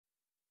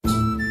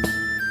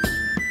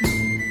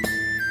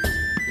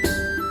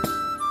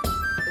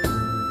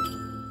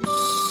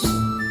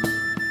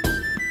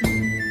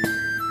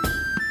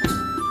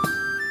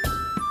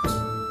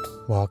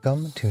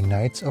Welcome to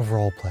Knights of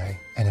Roleplay,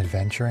 an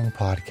adventuring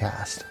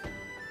podcast.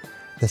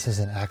 This is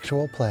an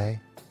actual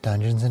play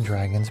Dungeons &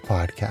 Dragons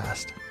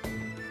podcast.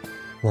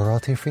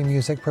 Royalty-free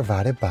music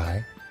provided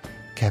by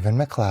Kevin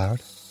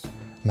MacLeod,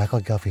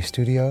 Michael Gelfie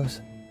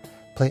Studios,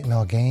 Plate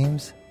Mill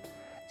Games,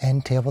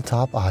 and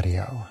Tabletop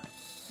Audio.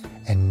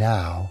 And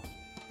now,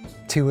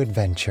 to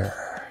adventure.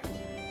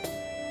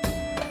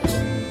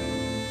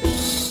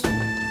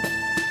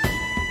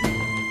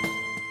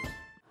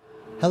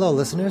 Hello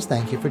listeners,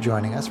 thank you for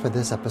joining us for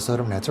this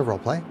episode of Knights of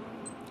Roleplay.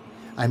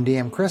 I'm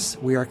DM Chris.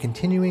 We are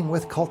continuing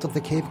with Cult of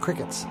the Cave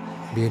Crickets.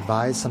 Be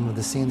advised, some of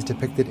the scenes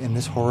depicted in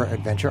this horror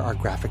adventure are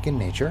graphic in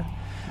nature.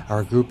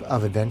 Our group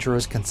of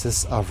adventurers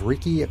consists of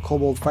Riki, a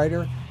kobold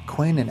fighter,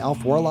 Quinn, an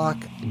elf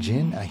warlock,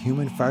 Jin, a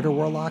human fighter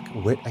warlock,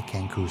 Wit, a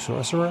Kenku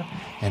sorcerer,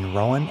 and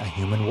Rowan, a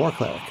human war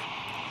cleric.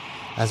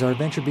 As our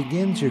adventure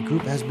begins, your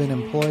group has been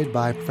employed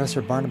by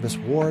Professor Barnabas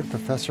Ward,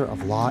 Professor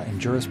of Law and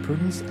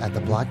Jurisprudence at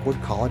the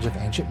Blackwood College of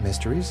Ancient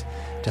Mysteries,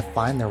 to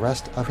find the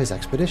rest of his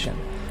expedition.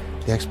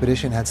 The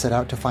expedition had set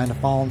out to find a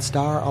fallen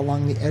star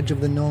along the edge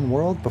of the known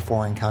world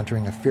before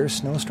encountering a fierce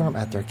snowstorm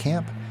at their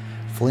camp,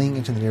 fleeing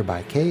into the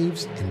nearby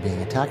caves, and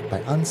being attacked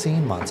by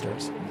unseen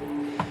monsters.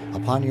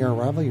 Upon your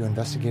arrival, you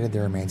investigated the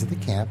remains of the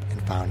camp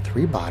and found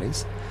 3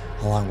 bodies,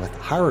 along with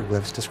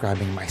hieroglyphs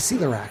describing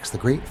Myceliarax, the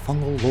great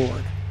fungal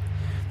lord.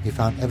 You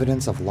found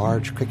evidence of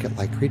large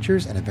cricket-like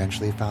creatures and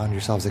eventually found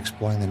yourselves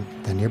exploring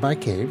the nearby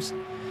caves.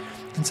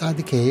 Inside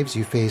the caves,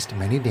 you faced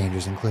many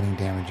dangers, including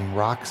damaging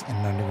rocks in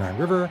an underground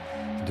river,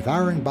 a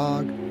devouring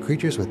bog,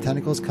 creatures with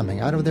tentacles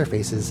coming out of their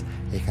faces,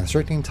 a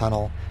constricting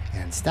tunnel,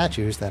 and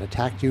statues that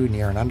attacked you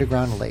near an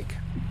underground lake.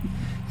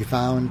 You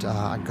found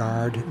a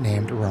guard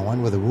named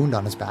Rowan with a wound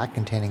on his back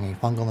containing a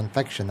fungal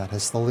infection that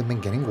has slowly been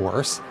getting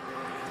worse.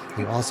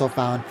 You also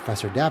found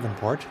Professor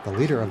Davenport, the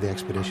leader of the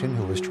expedition,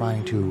 who was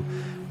trying to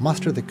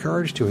muster the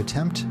courage to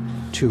attempt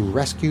to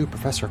rescue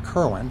Professor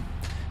Kerwin.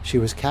 She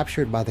was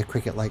captured by the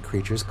cricket-like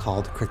creatures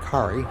called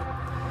Krikari.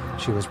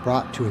 She was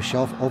brought to a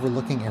shelf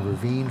overlooking a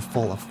ravine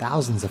full of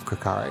thousands of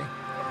Krikari.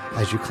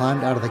 As you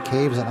climbed out of the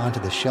caves and onto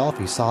the shelf,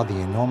 you saw the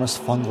enormous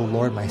fungal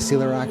lord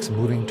Myceliarax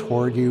moving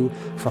toward you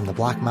from the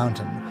Black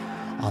Mountain.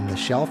 On the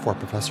shelf were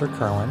Professor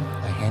Kerwin,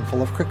 a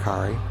handful of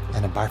Krikari,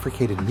 and a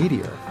bifurcated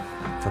meteor.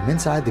 From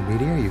inside the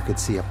meteor, you could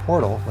see a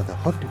portal with a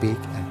hooked beak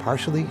and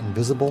partially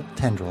invisible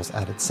tendrils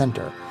at its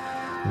center.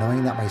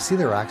 Knowing that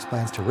Myceliarax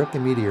plans to rip the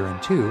meteor in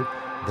two,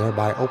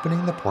 thereby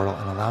opening the portal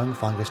and allowing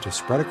fungus to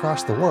spread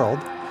across the world,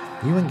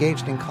 you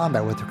engaged in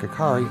combat with the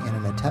Krikari in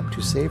an attempt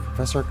to save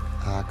Professor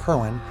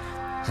Kerwin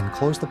and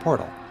close the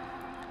portal.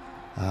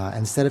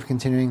 Instead of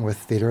continuing with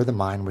Theater of the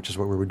Mind, which is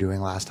what we were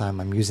doing last time,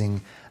 I'm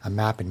using a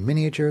map in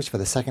miniatures for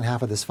the second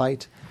half of this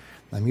fight.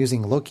 I'm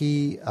using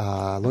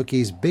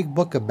Loki's Big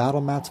Book of Battle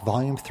Maps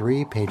Volume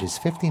 3, pages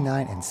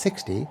 59 and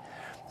 60,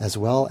 as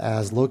well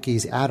as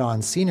Loki's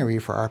add-on scenery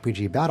for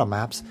RPG Battle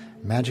Maps,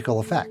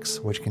 Magical Effects,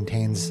 which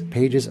contains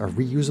pages of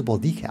reusable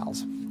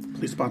decals.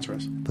 Please sponsor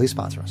us. Please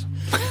sponsor us.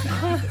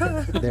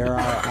 There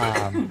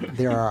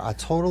are a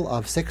total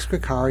of 6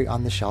 Krikari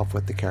on the shelf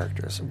with the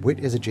characters. Wit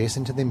is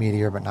adjacent to the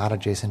meteor, but not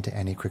adjacent to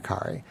any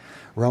Krikari.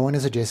 Rowan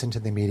is adjacent to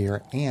the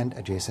meteor and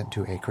adjacent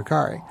to a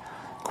Krikari.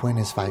 Quinn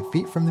is 5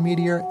 feet from the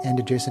meteor and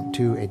adjacent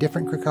to a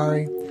different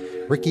Krikari.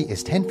 Riki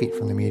is 10 feet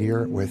from the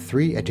meteor with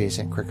 3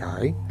 adjacent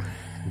Krikari.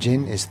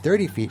 Jin is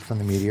 30 feet from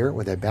the meteor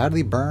with a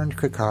badly burned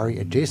Krikari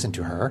adjacent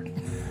to her.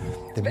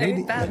 The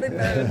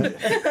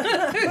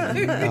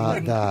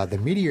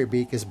meteor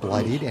beak is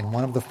bloodied, and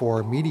one of the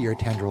 4 meteor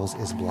tendrils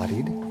is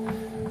bloodied.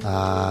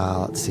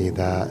 Let's see.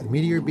 The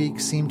meteor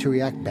beaks seemed to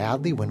react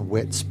badly when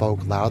Wit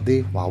spoke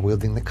loudly while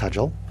wielding the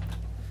cudgel.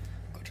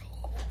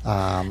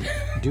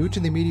 Due to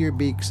the meteor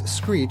beak's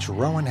screech,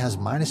 Rowan has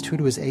 -2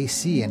 to his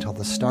AC until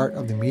the start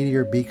of the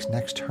meteor beak's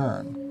next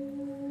turn.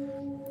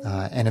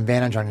 An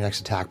advantage on your next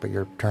attack, but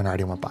your turn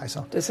already went by,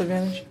 so...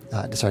 Disadvantage?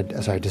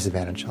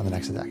 Disadvantage on the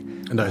next attack.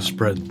 And I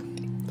spread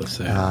the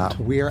sand.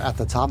 We are at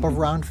the top of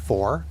round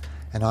 4,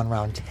 and on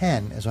round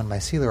 10 is when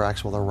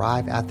Myceliarax will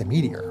arrive at the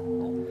meteor.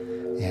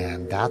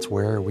 And that's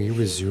where we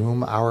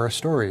resume our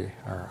story,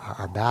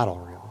 our battle,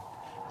 really.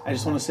 I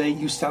just want to say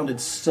you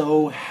sounded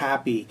so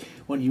happy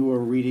when you were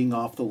reading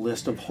off the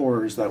list of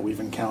horrors that we've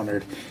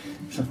encountered.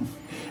 So,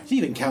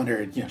 you've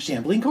encountered,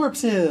 shambling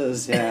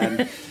corpses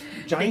and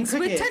giant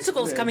things with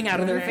tentacles coming out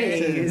of their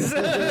face.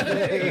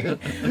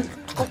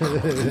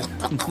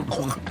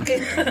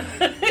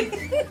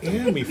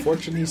 And we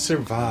fortunately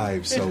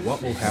survived, so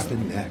what will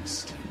happen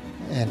next?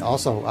 And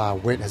also,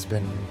 Wit has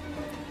been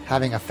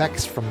having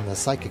effects from the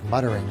psychic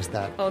mutterings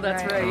that... Oh,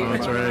 that's right. Oh,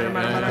 that's right.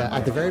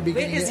 At the very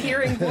beginning... Wit is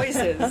hearing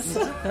voices.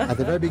 At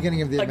the very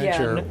beginning of the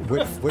adventure,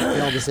 Wit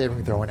failed the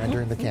saving throw when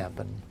entering the camp,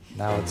 and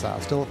now it's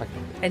still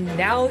effective. And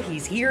now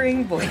he's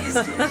hearing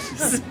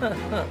voices.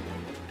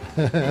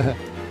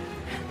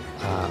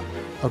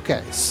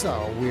 Okay,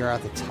 so we are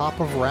at the top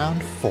of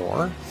round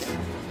 4,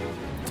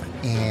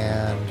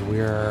 and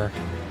we're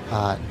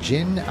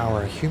Jin,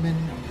 our human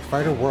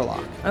fighter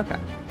warlock. Okay.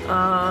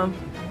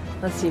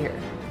 Let's see here.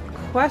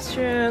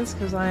 questions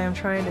because I am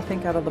trying to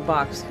think out of the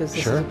box because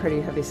this is a pretty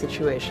heavy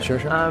situation. Sure.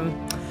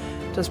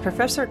 Does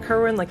Professor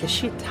Kerwin, is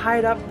she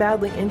tied up,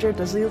 badly injured?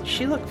 Does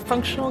she look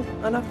functional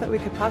enough that we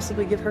could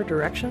possibly give her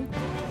direction?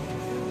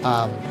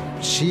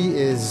 She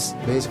is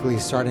basically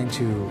starting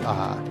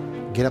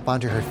to get up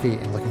onto her feet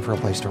and looking for a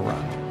place to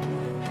run.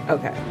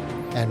 Okay.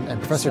 And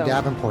Professor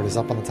Davenport is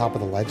up on the top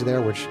of the ledge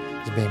there, which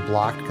is being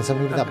blocked. Can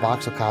someone move that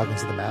box so Kyle can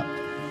see the map?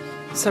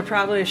 So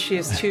probably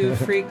she's too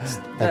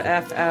freaked the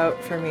F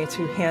out for me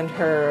to hand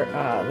her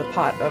the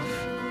pot of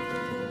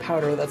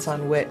powder that's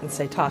on wit and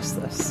say, toss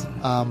this.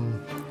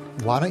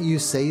 Why don't you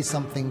say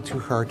something to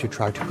her to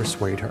try to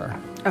persuade her?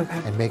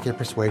 Okay. And make a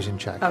persuasion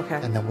check. Okay.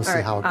 And then we'll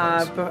see how it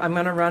goes. But I'm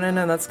going to run in,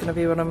 and that's going to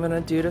be what I'm going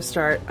to do to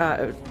start.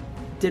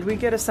 Did we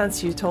get a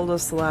sense, you told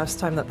us the last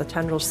time that the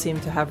tendrils seem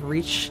to have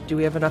reach. Do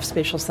we have enough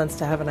spatial sense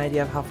to have an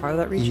idea of how far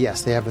that reaches?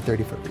 Yes, they have a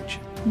 30-foot reach.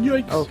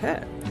 Yikes.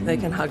 Okay. They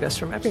can hug us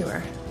from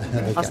everywhere.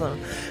 Awesome.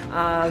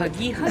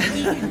 Huggy,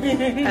 huggy.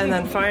 And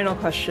then final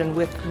question,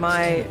 with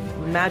my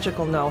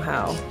magical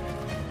know-how,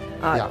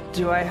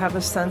 do I have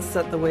a sense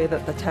that the way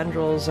that the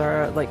tendrils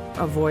are,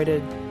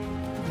 avoided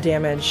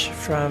damage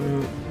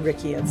from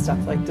Ricky and stuff,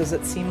 does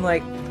it seem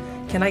like,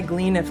 can I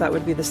glean if that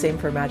would be the same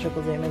for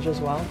magical damage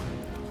as well?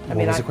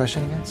 What was the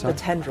question again? Sorry. The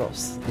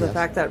tendrils. The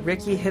fact that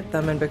Ricky hit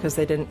them, and because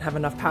they didn't have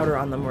enough powder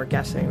on them, we're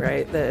guessing,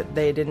 right? That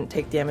they didn't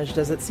take damage.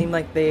 Does it seem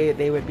like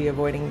they would be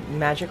avoiding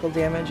magical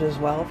damage as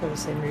well for the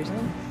same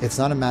reason? It's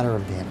not a matter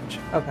of damage.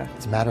 Okay.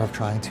 It's a matter of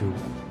trying to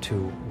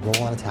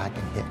roll an attack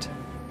and hit.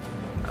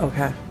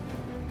 Okay.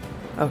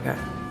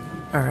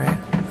 All right.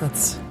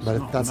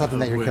 But that's something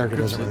that your character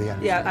doesn't really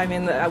understand. Yeah, I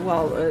mean,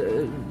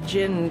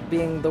 Jin,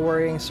 being the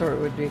worrying sort,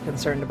 would be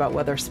concerned about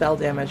whether spell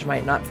damage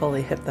might not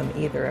fully hit them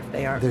either if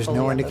they aren't. There's fully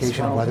no at the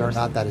indication spell. whether or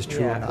not that is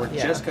true or not. We're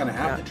just going to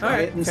have to try All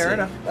right, it and fair see.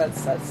 enough.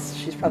 That's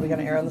she's probably going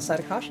to err on the side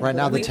of caution. Right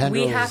now, the We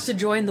tendrils. have to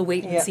join the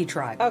wait and see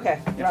tribe. Okay,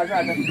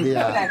 Roger.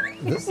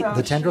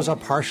 The tendrils are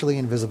partially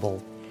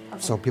invisible,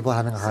 so people are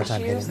having a hard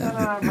time hitting She's them.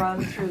 going to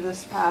run through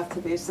this path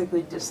to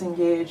basically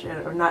disengage,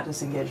 or not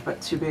disengage,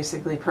 but to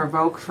basically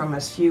provoke from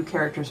as few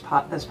characters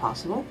as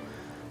possible.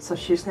 So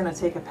she's going to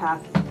take a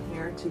path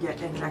here to get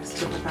in next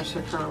to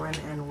Professor Kerwin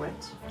and Wit.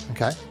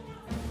 Okay.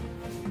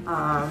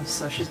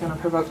 So she's going to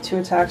provoke 2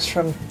 attacks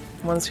from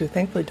ones who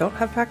thankfully don't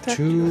have pact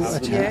 2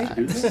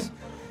 attacks. attacks.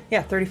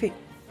 Yeah, 30 feet.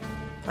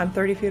 I'm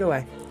 30 feet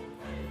away.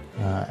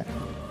 Alright.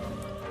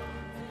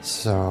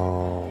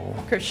 So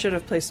Chris should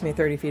have placed me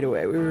 30 feet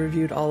away. We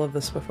reviewed all of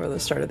this before the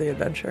start of the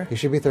adventure. you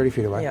should be 30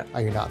 feet away. Yeah.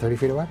 Are you not 30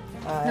 feet away?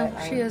 No,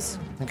 she is.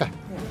 Okay.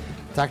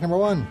 Attack number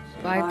 1.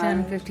 5,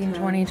 10, 15,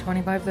 20,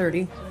 25,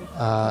 30.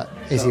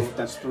 AC. So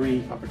that's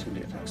 3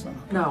 opportunity attacks now.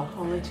 No,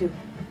 only 2.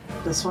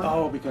 This one?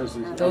 Oh, because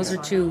Those are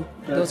 2.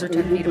 Those are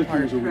 10 feet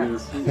apart.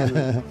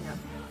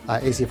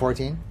 AC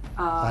 14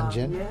 on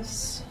Jin.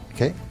 Miss.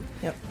 Okay.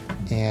 Yep.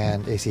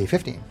 And AC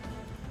 15.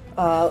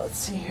 Let's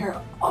see here.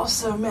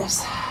 Also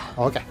miss.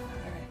 Okay.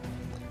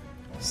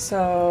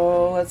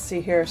 So, let's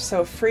see here.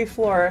 So, free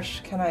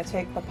flourish. Can I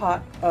take the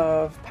pot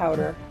of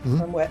powder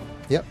from Wit?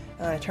 Yep.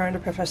 And I turn to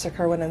Professor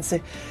Kerwin and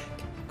say,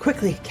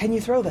 quickly, can you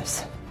throw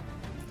this?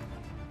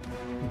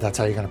 That's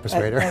how you're going to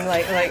persuade her. And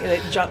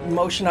like jump,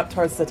 motion up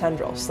towards the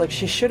tendrils. Like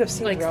she should have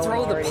seen. Like, Rowan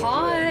throw the already do it.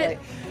 pot? Like,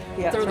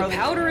 yeah, Throw the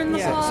powder in the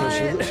pot?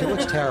 So she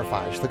looks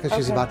terrified. She looks like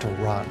she's Okay. about to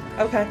run.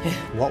 Okay.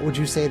 What would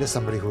you say to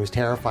somebody who is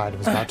terrified and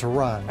was about to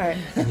run, All right.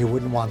 and you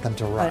wouldn't want them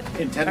to run?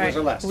 in 10 All years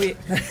or less.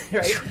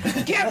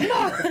 Right. Get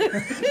not!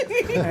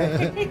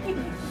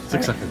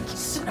 6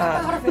 seconds.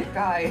 Out of it,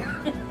 guy.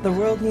 The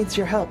world needs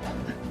your help.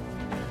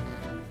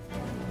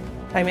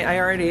 I mean, I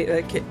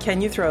already.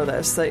 Can you throw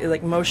this?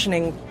 Like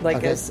motioning, like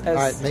Okay. as All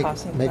right,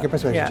 tossing. make a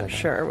persuasion yeah, check.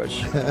 sure.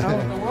 Which.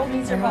 The world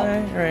needs your help.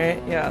 Right.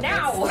 Yeah.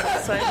 Now!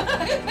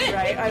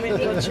 Right. I mean,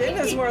 Jin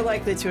is more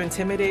likely to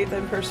intimidate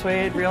than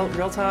persuade. Real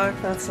talk.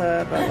 That's.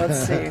 But let's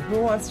see. Who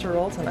wants to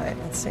roll tonight?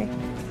 Let's see.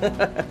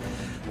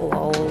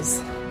 Lols.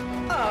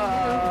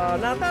 Oh,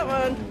 not that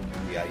one.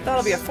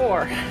 That'll be a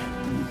 4.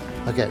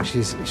 Okay,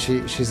 she's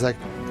like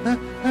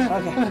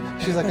Okay.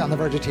 she's like on the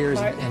verge of tears,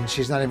 All right. and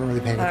she's not even really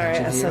paying All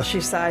attention right. to So you. she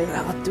sighs.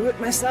 I'll do it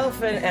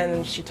myself,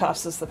 and she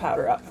tosses the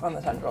powder up on the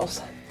tendrils.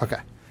 Okay,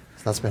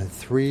 so that's been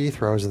 3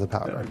 throws of the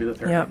That powder. would be the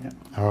third Yep. one,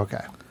 yeah.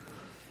 Okay,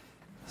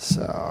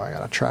 so I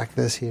gotta track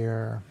this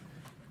here.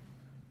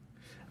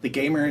 The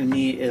gamer in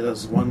me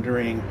is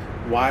wondering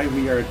why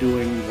we are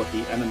doing what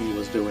the enemy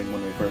was doing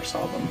when we first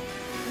saw them.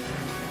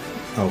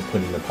 Oh,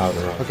 putting the powder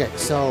on. Okay,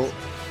 so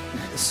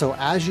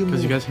as you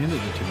Because move, you guys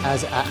handed it to me.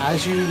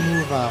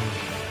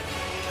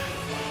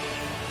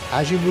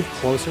 as you move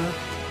closer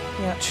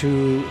Yeah.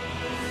 to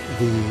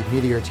the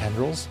meteor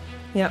tendrils,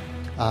 Yeah.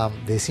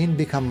 they seem to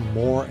become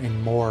more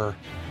and more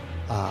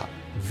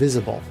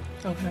visible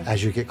Okay.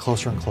 as you get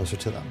closer and closer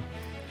to them.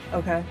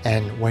 Okay.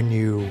 And when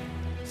you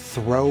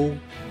throw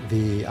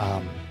the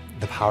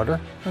powder,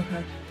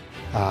 Okay.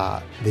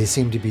 they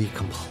seem to be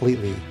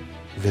completely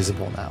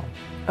visible now.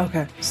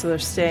 Okay. So they're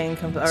staying.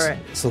 All right.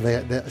 So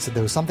so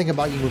there was something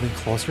about you moving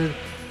closer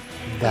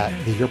that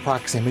your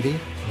proximity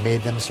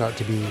made them start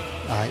to be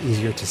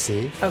easier to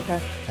see. Okay.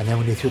 And then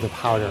when you threw the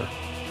powder,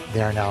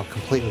 they are now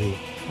completely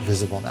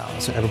visible now,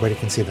 so everybody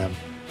can see them.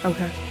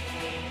 Okay.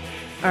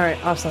 All right,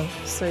 awesome.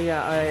 So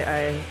yeah,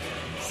 I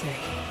say,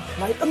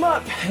 light them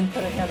up, and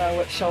put a hand on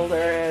Wit's shoulder,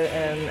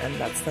 and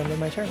that's the end of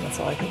my turn. That's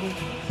all I can do.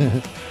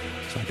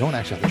 So I don't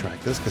actually have to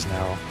track this, because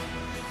now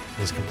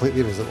it's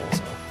completely visible,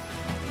 so I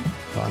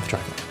don't have to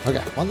track it.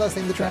 Okay, one last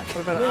thing to track.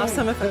 Would have been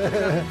awesome if I could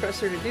have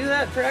pressed her to do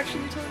that for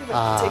action utility,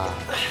 but take it.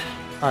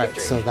 All right,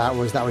 so that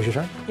was your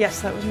turn?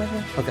 Yes, that was my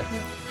turn. Okay.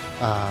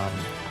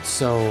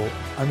 So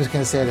I'm just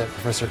going to say that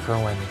Professor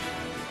Kerwin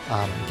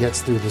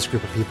gets through this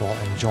group of people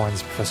and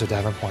joins Professor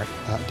Davenport.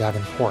 Run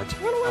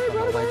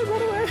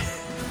away.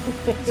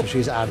 So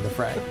she's out of the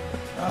fray.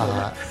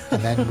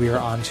 And then we are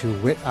on to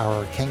Wit,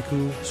 our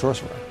Kenku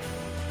sorcerer.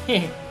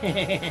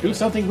 Do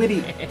something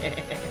witty.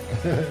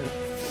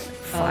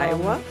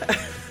 Fiwa?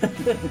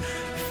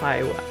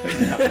 Fiwa.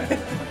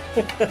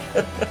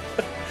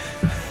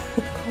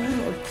 Cone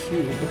or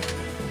cube?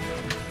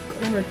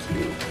 Cone or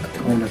cube?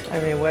 I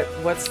mean,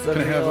 what's the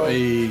Can I have real... a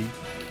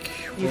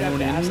You'd have cone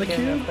to in ask the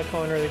him cube? if the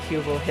cone or the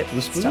cube will hit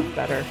The spoon? stuff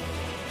better.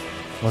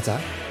 What's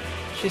that?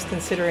 She's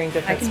considering I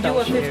different can do spell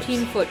a shapes.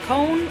 15-foot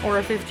cone or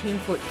a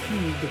 15-foot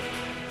cube.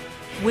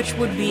 Which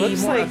would be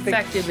Looks more like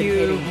effective the in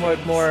cube hitting would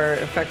things. more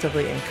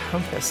effectively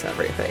encompass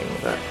everything.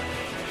 But...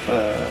 I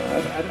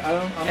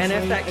don't. And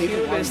if that honestly, either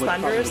cube one is would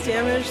thunderous probably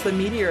damage, the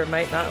meteor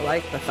might not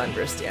like the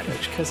thunderous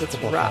damage because it's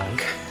Well,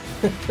 rock.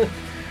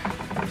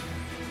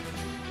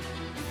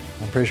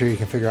 I'm pretty sure you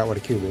can figure out what a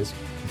cube is.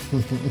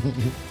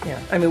 Yeah.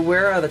 I mean,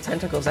 where are the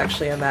tentacles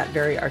actually in that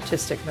very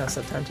artistic mess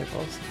of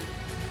tentacles?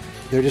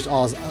 They're just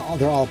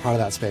they're all part of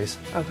that space.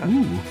 Okay.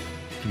 Ooh. You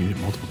can hit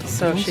multiple times.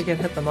 So if she can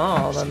hit them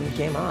all, then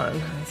game on.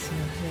 That's, yeah.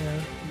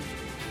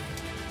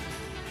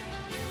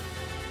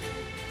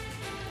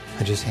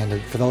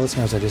 For the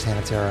listeners, I just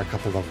handed Sarah a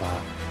couple of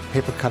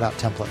paper cutout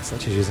templates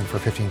that she's using for a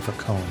 15-foot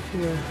cone.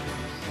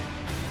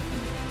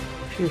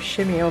 If you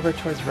shimmy over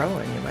towards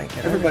Rowan, you might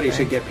get Everybody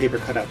everything. should get paper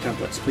cutout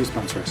templates. Please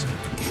sponsor us.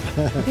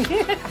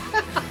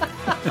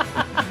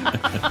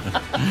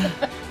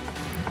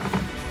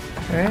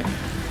 All right.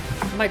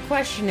 My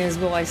question is,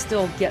 will I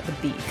still get the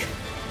beak?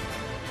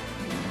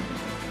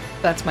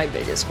 That's my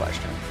biggest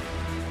question.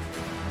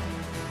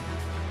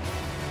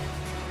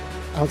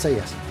 I would say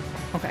yes.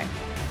 Okay.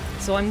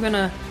 So I'm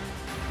gonna...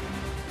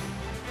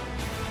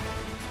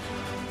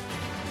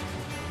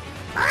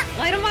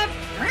 Light him up!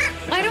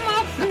 Light him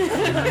up!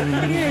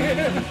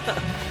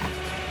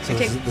 So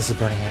this is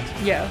Burning Hands.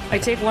 Yeah, I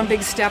take one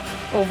big step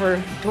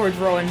over towards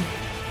Rowan.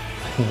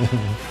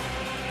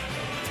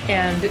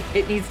 And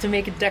it needs to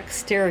make a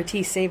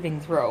dexterity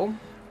saving throw.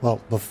 Well,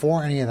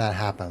 before any of that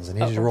happens, I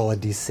need you to roll a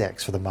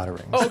d6 for the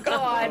mutterings. Oh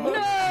god,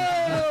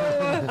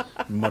 no!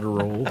 Mutter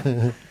roll.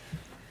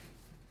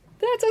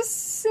 That's a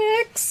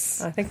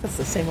 6! I think that's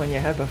the same one you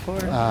had before.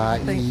 I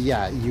think.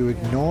 Yeah, you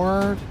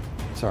ignore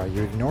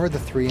the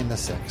 3 and the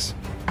 6.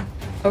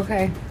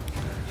 Okay.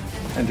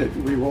 And to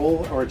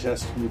re-roll or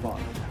just move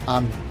on?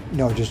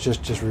 No, just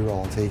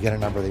re-roll until you get a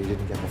number that you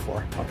didn't get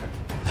before. Okay.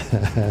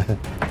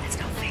 That's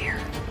not fair.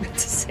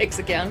 It's a 6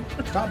 again.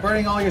 Stop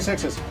burning all your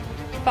sixes.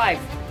 5.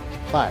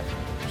 5.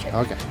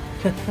 Okay.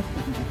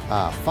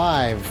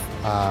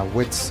 5.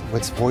 Wit's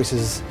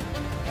voices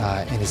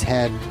in his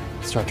head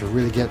start to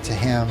really get to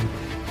him,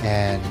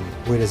 and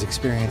Wit is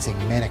experiencing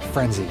manic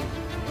frenzy.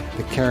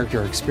 The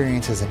character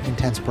experiences an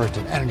intense burst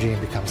of energy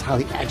and becomes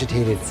highly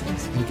agitated,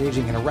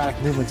 engaging in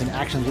erratic movements and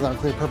actions without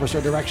clear purpose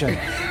or direction.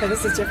 And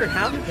this is different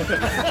how?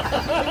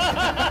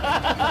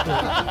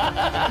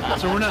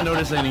 So we're not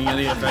noticing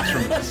any effects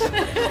from this.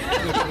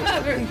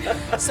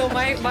 So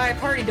my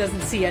party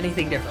doesn't see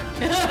anything different.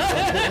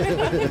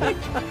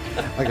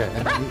 Okay.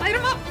 Light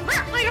him up!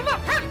 Light him up!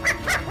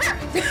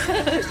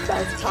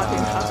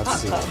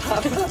 Let's see.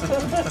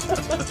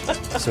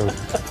 So, I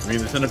mean,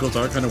 the tentacles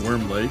are kind of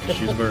worm-like.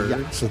 She's a bird.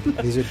 yeah, so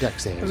these are deck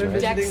saves,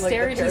 right?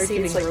 Dexterity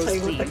saving like throws,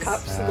 playing with the please.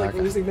 cups and like Okay.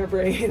 losing their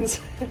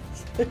brains.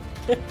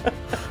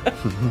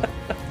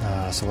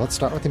 So let's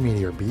start with the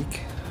meteor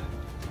beak.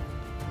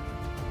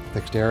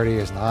 Dexterity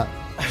is not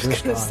I their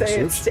was gonna strong say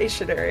it's suit.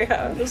 stationary.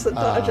 How does it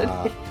dodge it?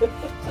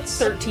 That's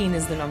 13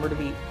 is the number to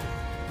beat.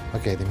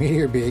 okay. The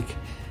meteor beak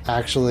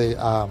actually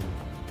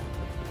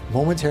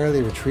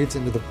momentarily retreats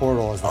into the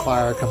portal as the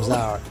fire comes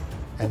out,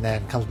 and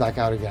then comes back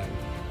out again.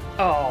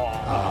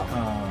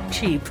 Oh,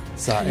 cheap.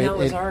 So And that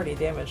was already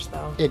damaged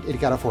though. it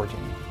got a 14,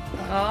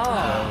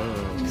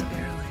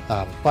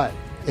 Oh. but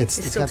it's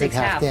It gonna still take takes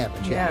half half.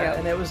 damage. Yeah,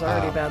 and it was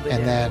already badly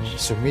and damaged. then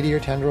so meteor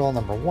tendril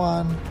number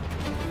 1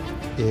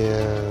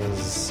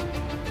 is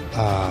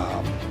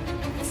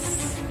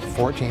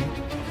 14.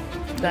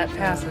 That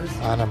passes.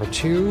 Number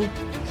 2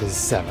 is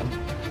 7.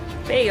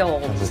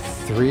 Failed. Number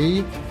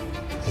 3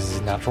 is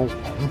a natural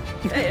 1.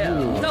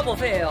 Fail. Double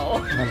fail.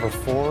 Number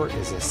 4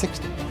 is a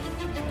 16.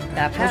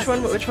 That passes.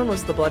 Which one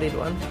was the bloodied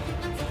one?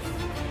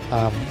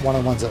 One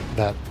of the ones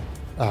that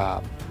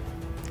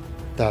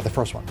the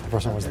first one. The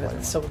first one was the bloody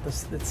one. So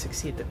it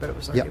succeeded, but it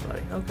was already Yep.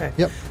 bloody. Okay.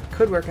 Yep.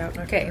 could work out.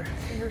 Okay.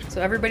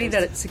 So everybody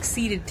that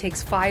succeeded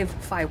takes 5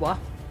 Fiwa.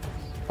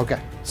 Okay,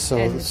 so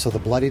And- the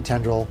bloody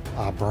tendril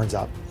burns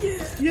up.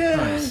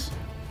 Nice.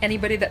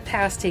 Anybody that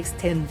passed takes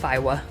 10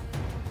 Fiwa.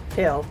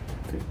 Failed.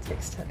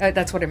 Takes 10.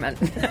 That's what I meant.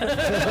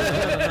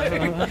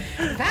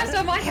 Passed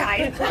on my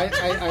side.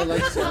 I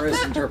like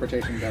Sarah's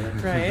interpretation better.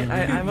 Right?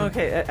 I'm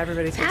okay.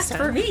 Everybody takes Pass 10.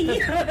 for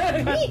me.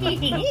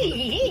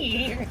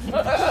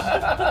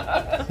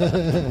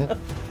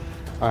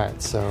 All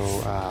right, so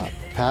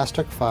pass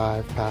took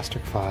 5, pass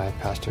took 5,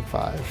 pass took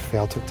 5,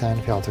 fail took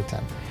 10, fail took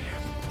 10.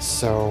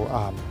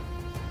 So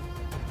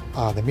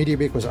the meteor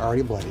beak was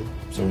already bloodied,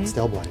 so it's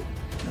still bloodied.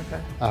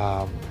 Okay.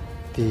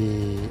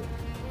 The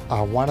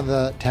one of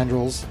the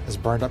tendrils is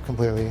burned up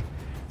completely,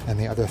 and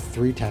the other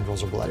 3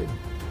 tendrils are bloodied.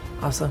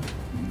 Awesome.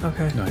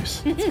 Okay.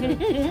 Nice.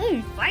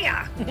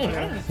 Fire.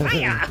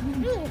 Fire.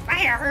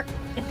 Fire.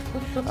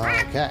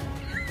 Okay.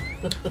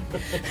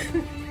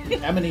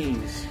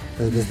 Amines.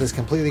 This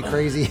completely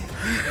crazy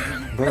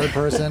bird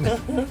person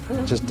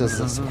just does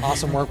this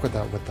awesome work with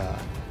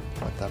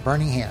the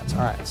burning hands.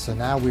 All right, so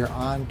now we're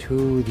on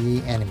to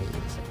the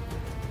enemies.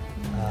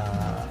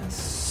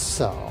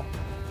 So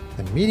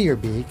the meteor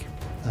beak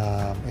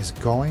is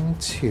going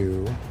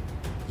to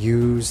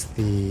use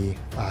the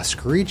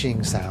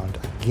screeching sound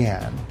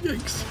again.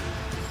 Yikes.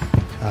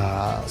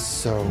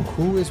 So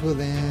who is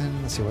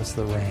within? Let's see, what's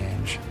the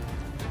range?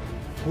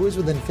 Who is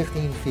within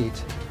 15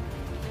 feet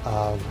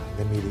of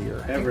the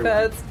meteor? Everyone.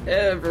 That's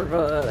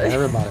everybody.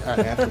 Everybody. All I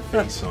right. have to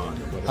face on.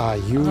 or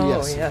whatever. You, Oh,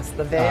 yes. yes,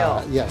 the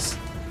veil. Yes.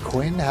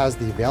 Quinn has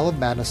the Veil of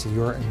Madness, so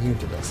you're immune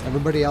to this.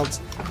 Everybody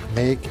else,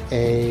 make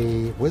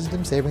a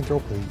wisdom saving throw,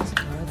 please. That's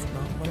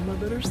not one of my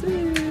better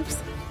saves.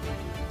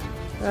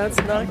 That's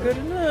not good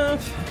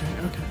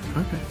enough.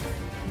 Okay.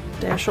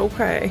 Dash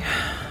okay.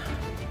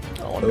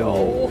 Oh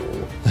no.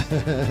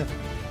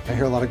 I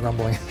hear a lot of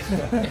grumbling.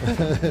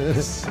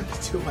 It's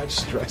too much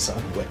stress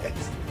on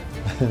Wes.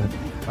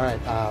 All right,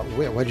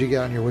 Whit, what'd you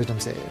get on your wisdom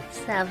save?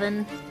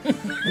 7.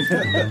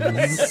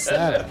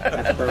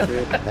 7.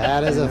 Appropriate.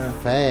 That is a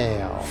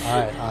fail. All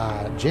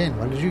right, Jin,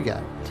 what did you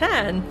get?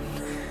 10.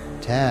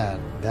 10.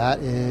 That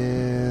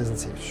is,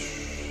 let's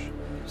see.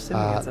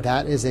 Assuming it's a-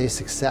 That is a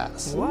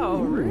success. Whoa,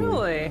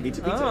 really?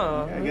 Pizza, pizza.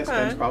 Oh, I guess okay.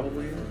 Ben's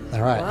probably.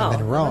 All right, Wow. and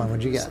then Rowan,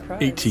 what'd you get?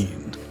 Surprised.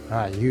 18. All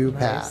right, you Nice.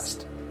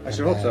 passed. I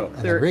should hope so. And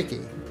then There-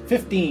 Ricky,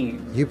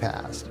 15. you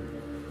passed.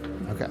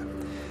 Okay.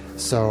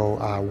 So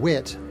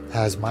Wit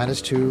has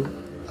 -2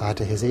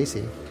 to his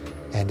AC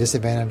and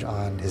disadvantage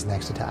on his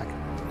next attack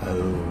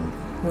Oh.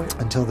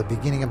 until the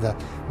beginning of the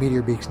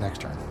meteor beak's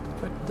next turn.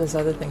 But there's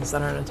other things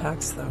that aren't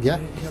attacks, though. Yeah,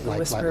 right? You know, the like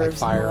whispers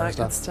fire and all and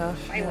that good stuff.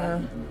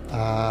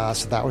 Yeah.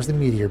 So that was the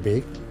meteor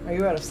beak. Are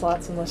you out of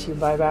slots unless you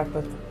buy back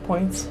with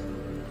points?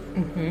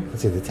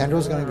 Let's see, the tendril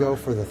is going to go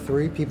for the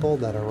 3 people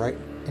that are right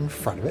in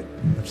front of it,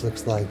 which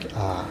looks like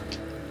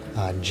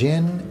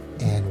Jin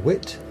and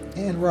Wit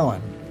and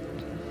Rowan.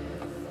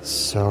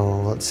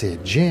 So let's see,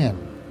 Jin,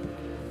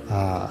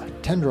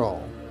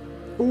 tendril.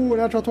 Ooh,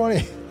 natural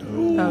 20.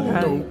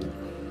 Okay.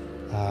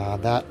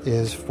 That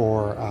is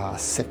for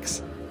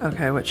 6.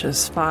 Okay, which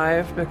is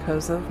 5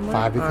 because of my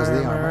 5 because of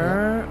the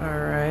armor, All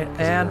right, of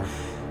and your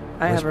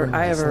I have whispering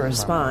a sling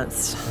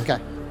response, Okay.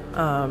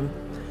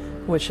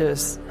 which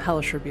is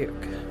hellish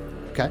rebuke.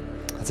 Okay.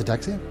 That's a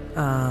dex save.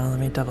 Let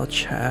me double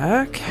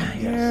check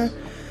here.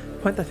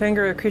 Point the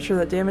finger at a creature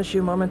that damaged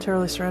you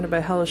momentarily surrounded by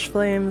hellish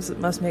flames. It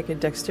must make a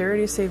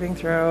dexterity saving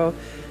throw,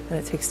 and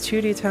it takes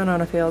 2d10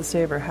 on a failed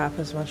save or half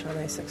as much on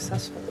a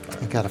successful one.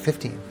 I got a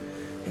 15.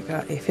 You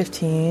got a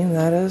 15.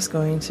 That is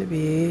going to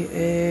be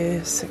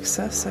a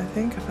success, I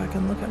think, if I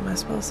can look at my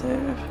spell save.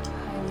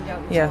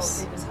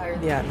 Yes.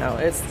 Yeah, no,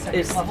 it's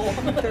level.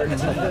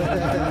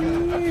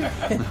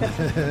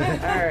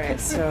 all right.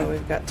 So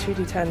we've got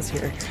 2d10s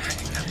here.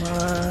 Come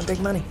on, big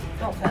money.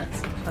 No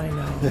offense. I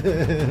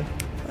know.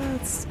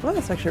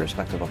 That's actually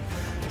respectable.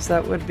 So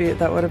that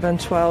would have been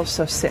 12,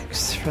 so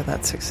 6 for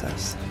that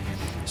success.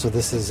 So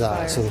this is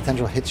Fire. so the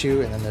tendril hits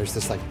you, and then there's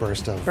this like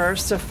burst of.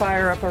 Burst of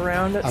fire up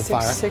around it. Of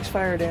fire. 6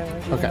 fire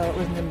damage. You Okay. know, it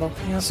was nimble.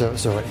 Yep.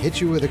 So it hits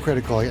you with a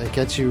critical. It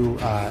gets you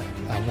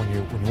when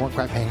you weren't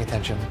quite paying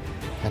attention,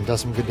 and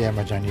does some good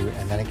damage on you,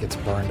 and then it gets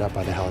burned up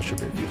by the hellish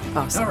rebuke.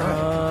 Awesome. All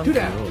right. 2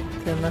 down.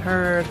 In the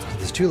herd.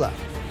 There's 2 left.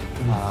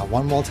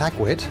 One will attack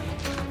Wit.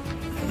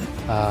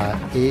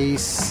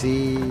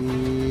 AC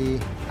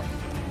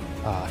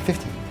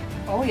 15.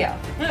 Oh, yeah.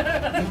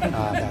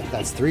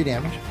 That's 3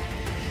 damage.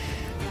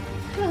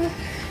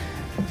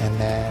 And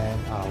then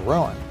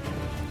Rowan.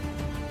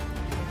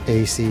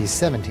 AC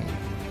 17.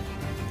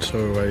 So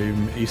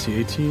I'm AC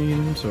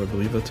 18, so I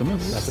believe that's a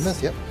miss. That's a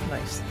miss, yep.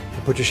 Nice.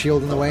 You put your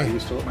shield in the Are way. you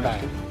still at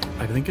Bang.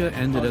 I think it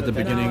ended at the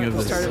beginning of No,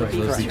 it started with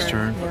the Beak's Zeke's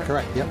turn. Yeah.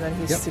 Correct, yep, And then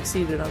he yep.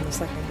 succeeded on the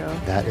second go.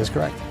 That is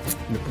correct.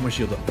 I'm gonna put my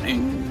shield up.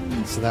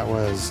 Ding. So that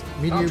was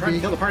Oh, Meteor I'm trying to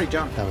Beak. kill the party,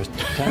 John. That was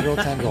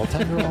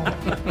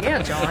Tendril.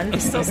 Yeah, John.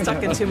 He's still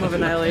stuck in Tomb of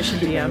Annihilation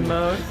DM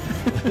mode.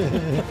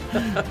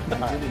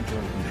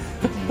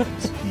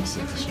 Piece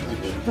of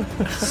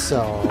destruction.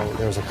 So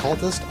there's a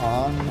cultist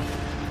on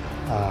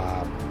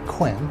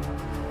Quinn.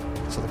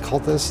 So the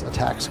cultist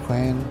attacks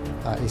Quinn,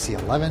 AC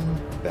 11.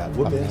 Bad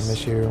From the whoopis. name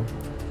issue.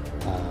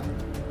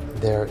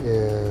 There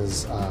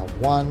is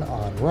 1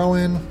 on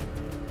Rowan,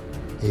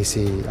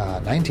 AC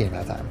 19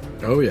 that time.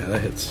 Oh yeah,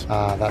 that hits.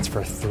 That's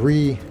for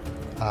 3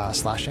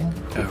 slashing.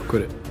 Oh,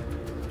 quit it.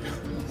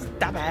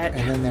 Stop it.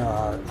 And then there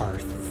are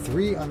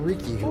 3 on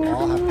Riki who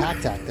all have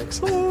pack tactics.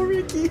 Oh,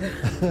 Ricky.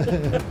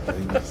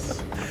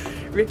 Nice.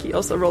 Ricky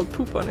also rolled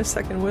poop on his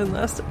second win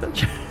last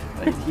adventure.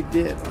 He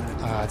did.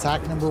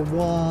 Attack number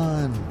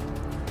 1.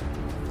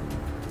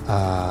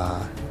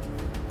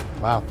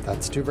 Wow,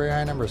 that's 2 very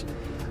high numbers.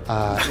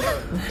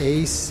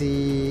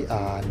 AC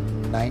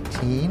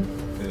 19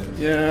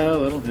 Yeah,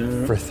 that'll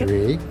do. for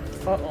 3.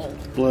 Uh-oh.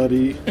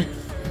 Bloody.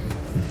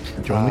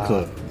 Join the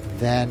club.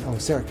 Then,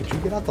 Sarah, could you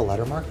get out the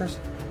letter markers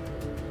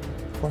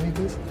for me,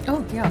 please?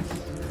 Oh, yeah.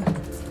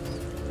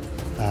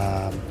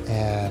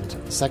 And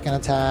second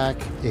attack,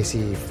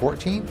 AC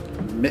 14.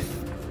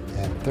 Myth.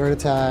 And third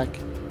attack,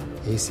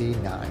 AC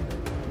 9.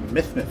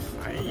 Myth.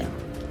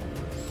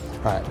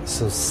 All right,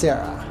 so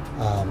Sarah.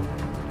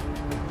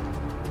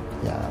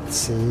 Yeah, let's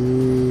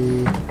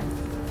see.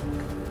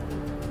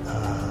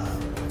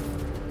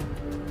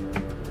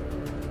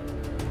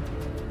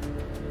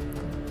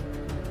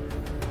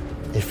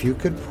 If you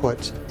could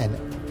put an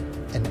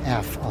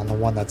F on the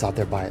one that's out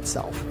there by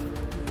itself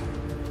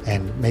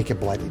and make it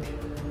bloodied.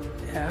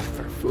 F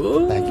for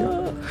fool. Thank you.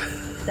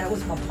 That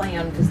was my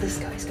plan, because this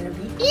guy's going to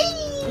be...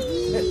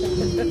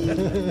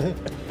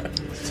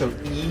 So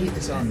E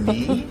is on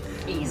me.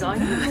 He's on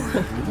you.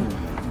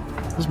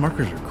 Those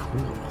markers are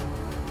cool.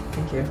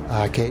 Thank you.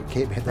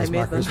 Kate made those I made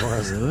markers them. for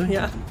us. Really?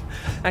 Yeah.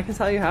 I can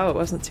tell you how it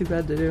wasn't too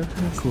bad to do.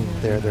 Cool.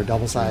 They're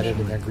double-sided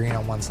and they're green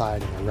on one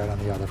side and they're red on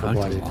the other for I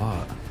like it bloodied. a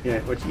lot. Yeah,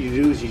 what you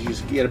do is you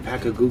just get a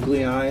pack of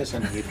googly eyes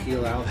and you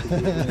peel out the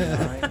googly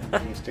eye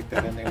and you stick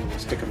that in there and you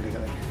stick them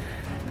together.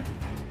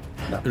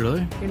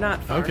 Really? You're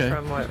not far Okay.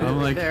 from what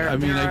I'm like, there, I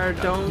mean, there are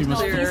like, domes you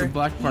must put there. the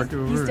black part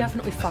over. He's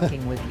definitely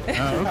fucking with you.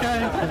 Oh,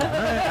 okay. All right.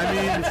 I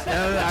mean,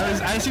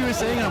 I see what you're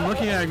saying. I'm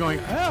looking at it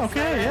going, oh,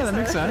 okay, yeah, that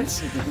makes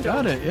sense.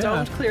 Got it, yeah.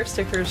 Domed clear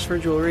stickers for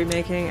jewelry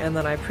making, and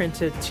then I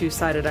printed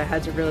two-sided. I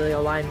had to really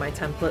align my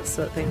templates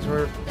so that things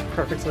were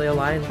perfectly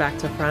aligned back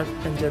to front,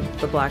 and did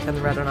the black and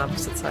the red on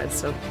opposite sides.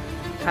 So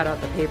cut out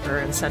the paper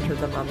and centered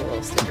them on the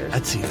little stickers.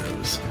 I'd see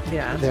those.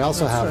 Yeah. They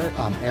also that's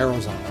have it.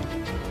 arrows on them.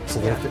 So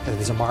that if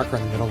there's a marker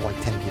in the middle of like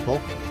 10 people,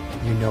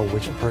 you know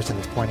which person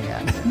it's pointing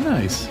at.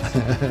 Nice. Yeah.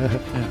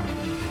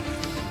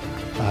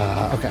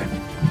 Okay.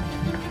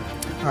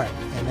 All right.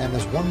 And then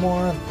there's one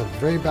more. The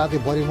very badly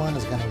bloody one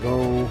is going to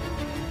go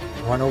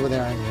run over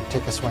there and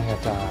take a swing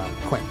at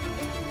Quinn.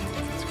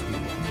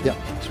 Yep.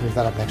 So move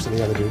that up next to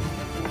the other dude.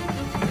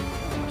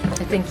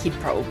 I think he'd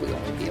probably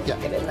only be able Yeah.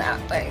 to get in that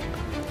way.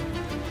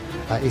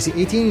 AC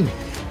 18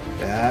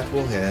 That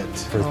will hit.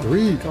 for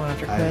 3. Going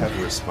after I Quinn. have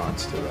a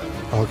response to that.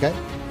 Okay.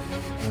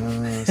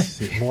 Let's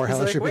see. More He's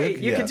hellish like, wait,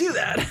 rebuke. you can Yes. do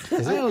that.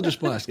 I hellish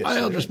blast. Yes, I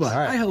hellish blast.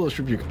 All right. I hellish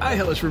rebuke. I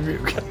hellish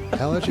rebuke.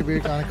 Hellish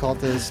rebuke on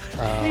occultist.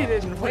 He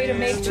didn't Way to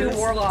make two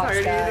warlocks,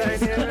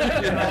 guys.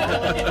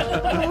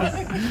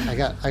 I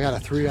got a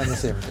 3 on the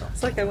saving throw.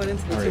 It's like I went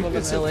into the All Tomb right, of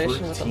it's a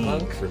Annihilation with a 13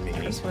 monk. for me.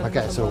 Just went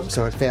Okay, with a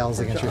so monk. it fails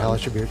against your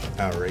hellish rebuke.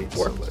 All right,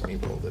 so let me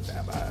roll the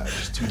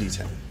damage.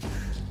 2d10.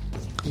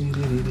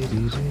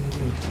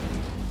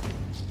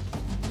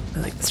 I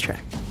like this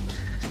track.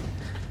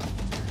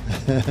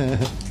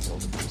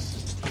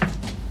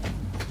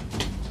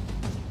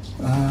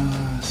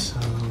 So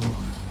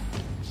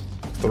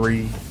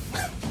 3.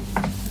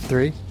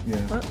 3. Yeah.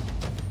 What?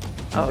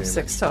 Oh,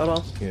 6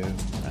 total. Yeah.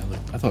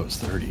 I thought it was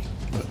 30,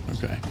 but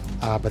okay.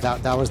 But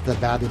that was the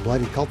badly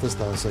bloody cultist,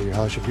 though, so your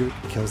hellish rebuke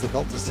kills the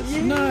cultist.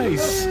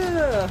 Nice.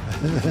 Yeah.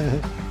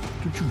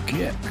 What'd you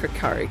get?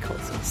 Krikari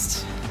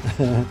cultist.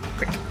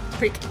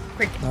 Quick.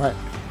 All right.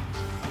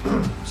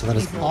 So that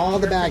is all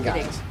the bad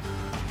guys.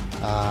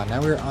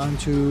 Now we're on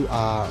to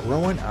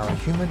Rowan, our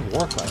human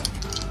war player.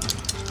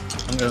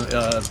 I'm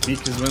gonna,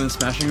 beak is within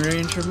smashing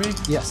range of me.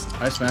 Yes.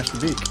 I smashed the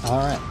beak. All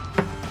right.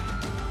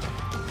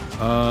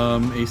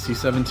 AC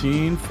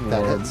 17 for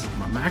That hits.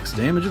 my max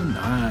damage of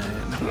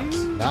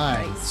 9.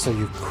 9. So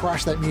you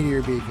crush that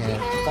meteor beak and it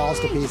falls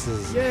to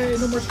pieces. Yay,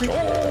 no more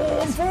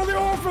storm for the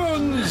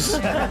orphans!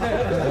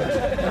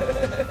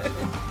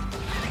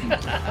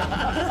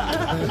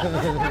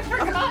 I've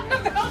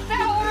forgotten about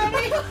that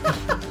already.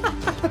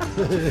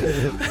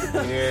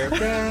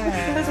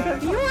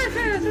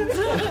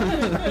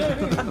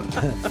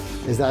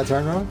 Is that a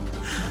turn, Rowan?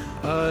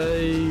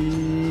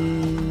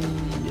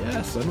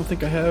 Yes, I don't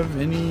think I have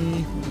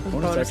any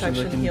bonus actions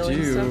I can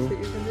healing stuff that do.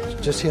 you can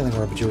do. Just healing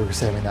word, but you were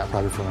saving that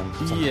probably for him.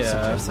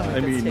 Yeah, Something I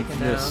gets mean, taken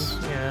yes.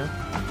 down.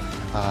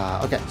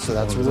 Yeah. Okay, so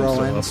that's Oh, is that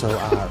Rowan. still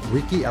So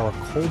Riki, our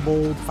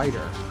kobold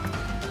fighter.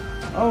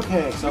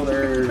 Okay, so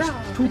there's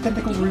 2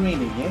 tentacles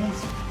remaining,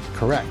 yes?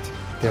 Correct.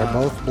 They're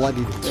both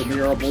bloodied. And they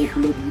are both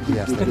bloody.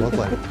 Yes, they're both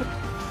bloodied.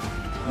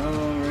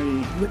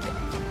 Alrighty.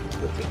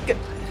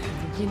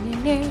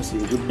 Let's see,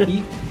 the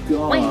beak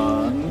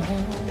gone.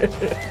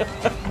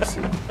 Let's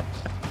see.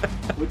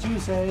 Would you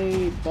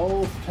say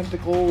both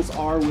tentacles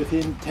are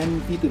within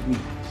 10 feet of me?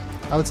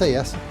 I would say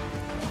yes.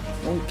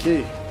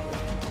 Okay.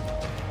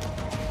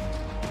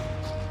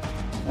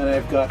 And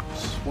I've got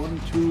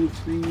 1, 2,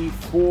 3,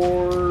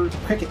 4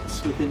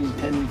 crickets within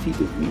 10 feet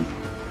of me.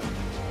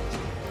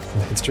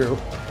 It's true.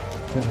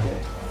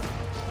 Okay.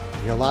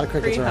 You got a lot of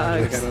crickets Free around I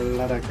here. got a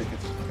lot of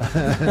crickets.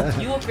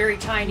 You look very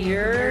tiny. in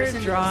You're comparison to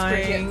those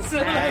drawing crickets.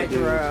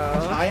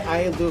 aggro.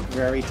 I look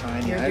very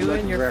tiny. You're I look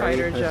doing your very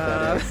fighter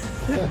job.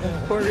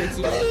 pathetic. Poor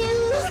Ricky.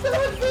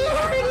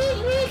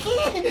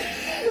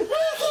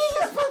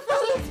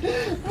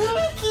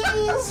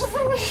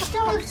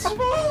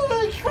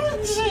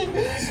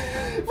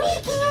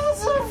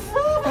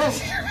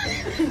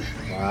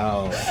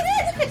 Wow.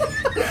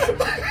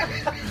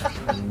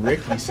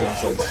 Ricky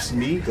sounds like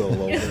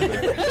Smeagol over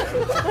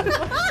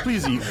there.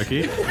 Please eat,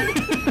 Ricky.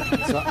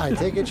 So I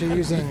take it you're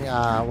using,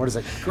 what is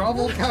it?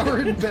 Grovel, cower,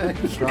 and beg.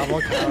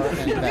 Grovel, cower,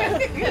 and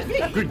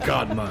beg. Good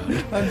God,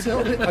 man.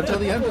 Until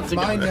the end of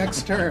my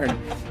next turn,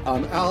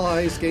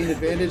 allies gain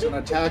advantage on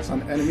attacks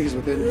on enemies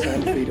within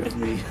 10 feet of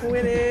me.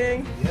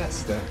 Winning.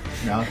 Yes, that.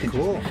 Now I can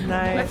Cool. I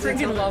Nice.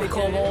 freaking love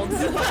kobolds.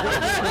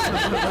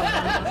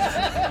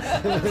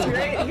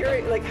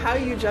 You're like how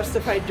you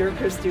justified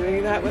Dirkers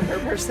doing that with her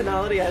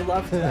personality. I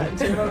loved that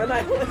too. And I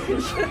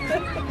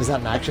Is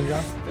that an action,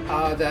 John?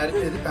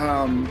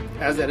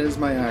 As that is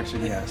my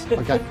action, yes.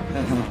 Okay.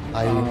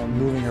 Are you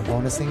moving or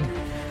bonusing?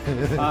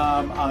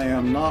 I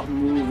am not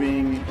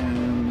moving,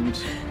 and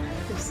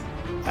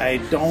I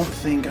don't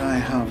think I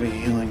have a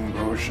healing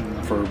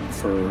potion for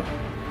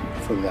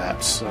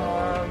that. So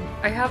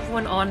I have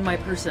one on my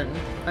person,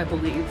 I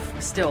believe,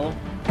 still.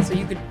 So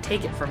you could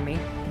take it from me.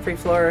 free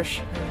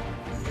flourish.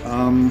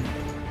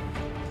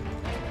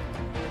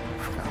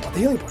 Forgot about the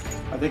healing point.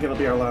 I think it'll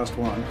be our last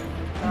one.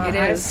 It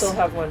I is. still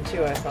have one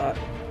too. I thought. I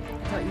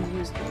thought you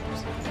used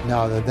yours.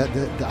 No,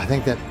 I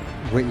think that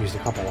Whit used a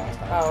couple last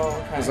time. Oh,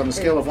 okay. Because on a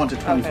scale of 1 to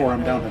 24,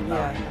 I'm down to 9.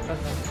 Yeah,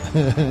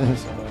 okay.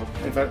 So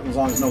as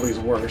long as nobody's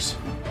worse.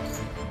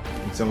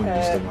 Someone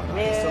used them on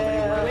ice.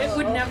 It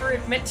would never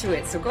admit to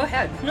it, so go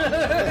ahead.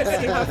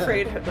 See how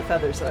afraid the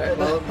feathers are.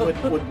 Well,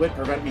 would Wit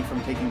prevent me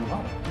from taking them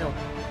off? No.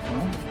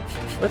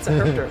 What's a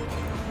herpter?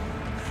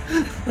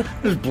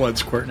 There's blood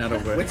squirting out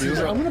of it. What's He's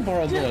your- like, I'm gonna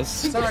borrow this.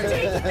 Sorry.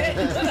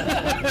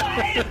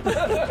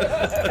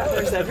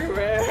 Feathers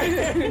everywhere.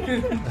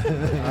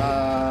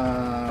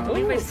 I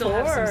believe I still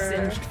have some singed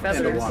And a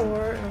feathers. 1.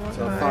 Four and one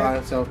So high.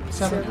 5, so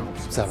 7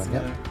 helps. 7,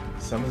 yep.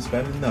 Someone's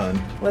better than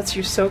none. Let's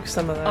you soak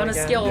some of that On a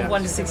again. scale of Yeah.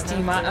 1 to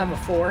 16, I'm a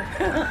 4.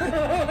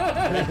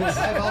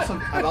 I've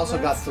also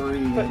got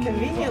 3. But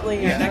conveniently,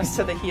 you're Yeah. next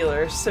to the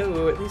healer,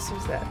 so at least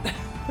there's that.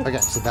 Okay,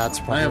 so that's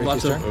I probably have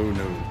lots Ricky's of. turn. Oh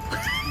no.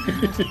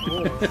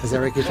 Is that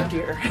Ricky's Oh turn?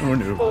 dear. Oh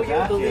no. Oh,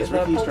 yeah, That is the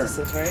Ricky's turn.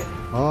 poultices, right?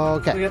 We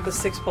Okay. got the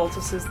 6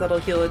 poultices that'll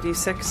heal a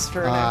d6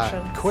 for an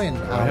action. Quinn,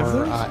 So- have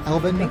our those?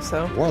 Elven think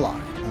so. warlock. I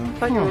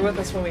thought you were with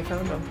us when we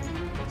found them.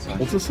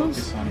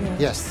 Poultices?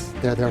 Yes,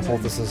 they're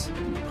poultices.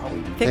 I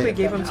think we They-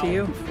 gave them to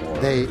you.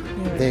 They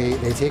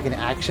take an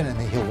action and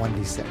they heal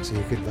 1d6, so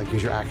you could like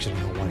use your action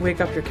and heal 1d6. Wake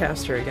up your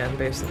caster again,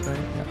 basically.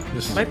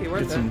 Just Might be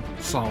worth get it. some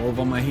salve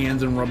on my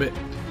hands and rub it.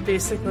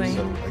 Basically,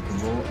 So I can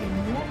roll a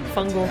normal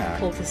fungal attack.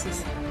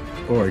 poultices.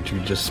 Or to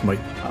just smite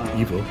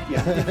evil.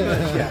 Yeah. If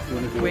you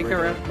want to do a Wake her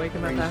regular up, wake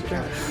him up ranged after.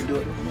 attack, you can do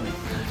it with me.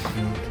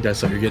 That's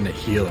so you're getting a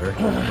healer,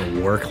 a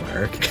war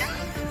cleric.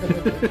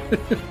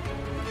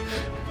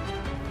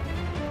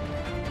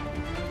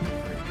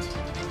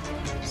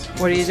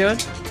 What are you doing?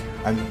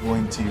 I'm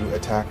going to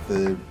attack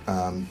the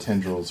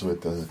tendrils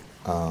with the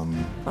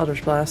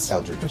Eldritch Blast.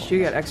 Eldritch Which Blast. you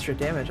get extra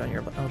damage on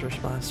your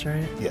Eldritch Blast,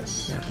 right?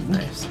 yes. Yeah,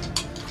 nice.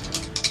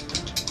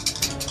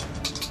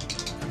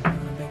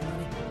 Big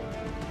money.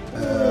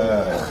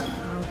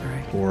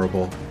 Alright.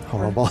 Horrible.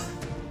 Horrible.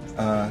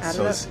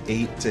 So it it's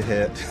 8 to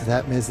hit.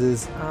 That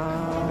misses.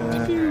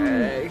 Oh,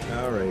 Greg.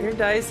 All Your right.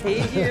 dice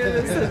hate you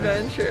this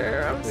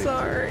adventure. I'm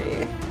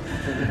sorry.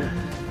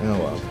 Oh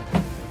well.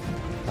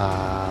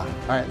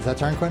 Alright, is that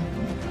turn, Quinn?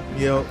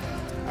 You know,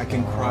 I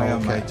can cry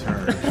on my okay.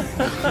 turn.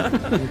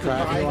 You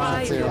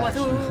try if you want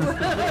to.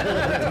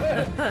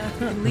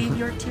 Leave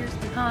your tears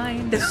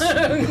behind.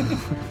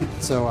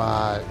 So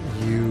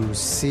you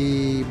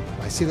see,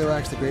 I see the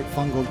Rex, the great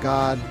fungal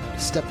god,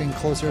 stepping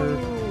closer.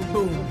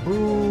 Boom,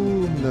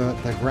 boom. The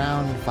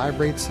ground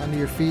vibrates under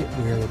your feet.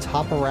 We are at the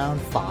top of round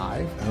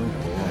 5, Oh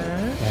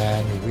boy.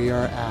 and we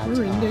are at.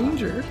 We're in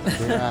danger.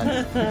 We're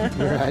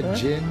at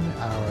Jin,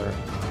 our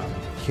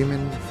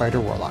human fighter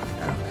warlock.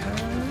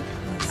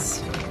 Let's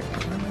see what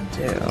we're gonna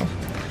do.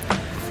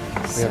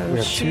 We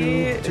have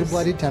two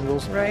bloody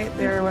tendrils. Right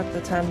there with the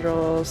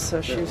tendrils,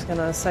 so she's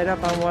gonna sight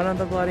up on one of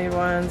the bloody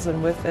ones,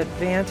 and with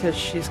advantage,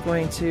 she's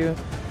going to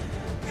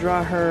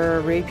draw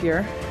her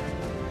rapier,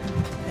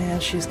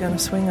 and she's gonna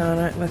swing on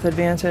it with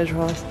advantage.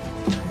 While,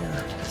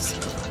 yeah, so,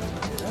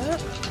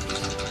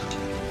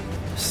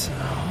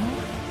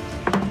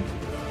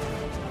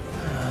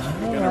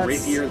 You're going to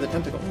rapier the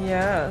tentacle.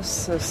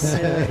 yes, so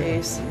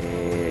AC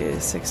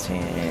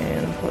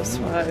 16 plus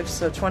 5,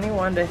 so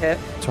 21 to hit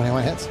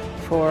 21 hits.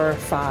 for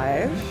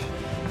 5.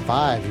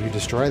 5, you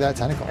destroy that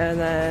tentacle. And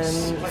then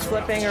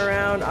flipping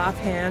around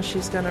offhand,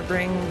 she's going to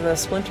bring the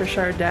Splinter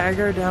Shard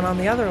dagger down on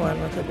the other one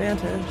with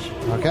advantage.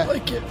 Okay.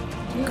 Like it.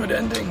 Good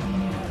ending.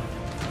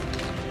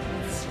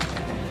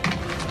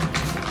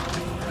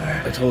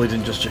 I totally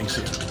didn't just jinx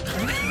it.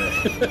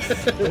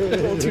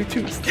 Roll 2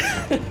 twos.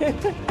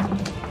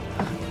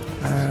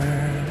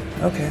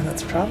 Okay,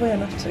 that's probably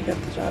enough to get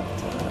the job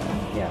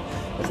done. Yeah,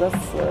 because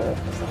that's 11 or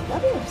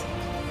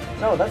something?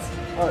 No, that's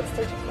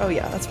 13. Oh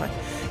yeah, that's fine.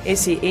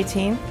 AC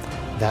 18.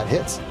 That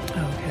hits.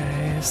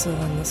 Okay, so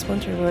then the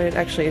Splinter Blade,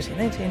 actually AC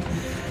 19.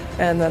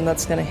 And then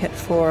that's going to hit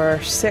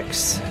for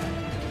 6.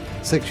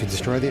 6, you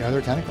destroy the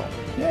other tentacle.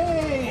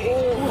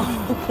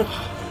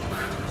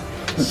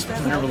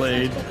 Splinter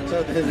blade.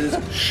 So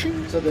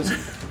this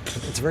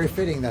It's very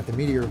fitting that the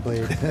meteor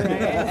blade.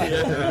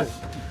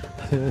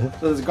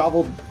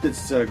 gobble.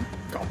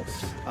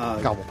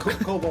 Gobble.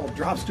 Kobold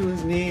drops to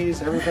his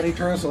knees. Everybody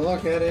turns to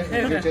look at it,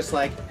 and you're just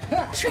like,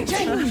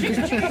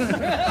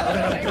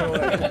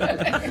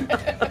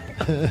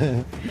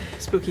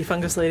 Spooky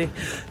fungus lady.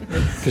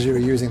 Because you were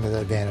using the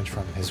advantage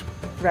from his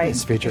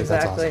features. Exactly.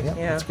 That's awesome.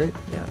 Yeah, that's great.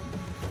 Yeah.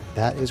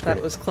 That is great.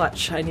 That was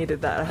clutch. I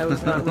needed that. I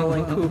was not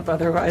rolling poop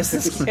otherwise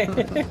this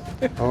game.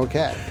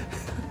 Okay.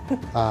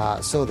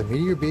 So the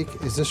meteor beak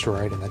is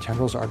destroyed and the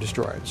tendrils are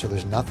destroyed. So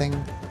there's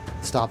nothing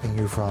stopping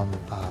you from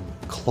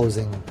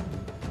closing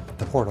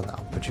the portal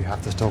now, but you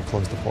have to still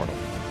close the portal.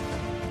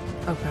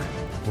 Okay.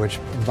 Which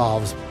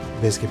involves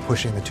basically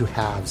pushing the two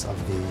halves of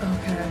the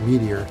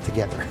meteor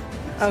together.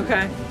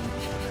 Okay.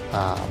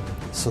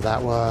 So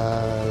that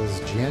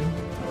was Jian?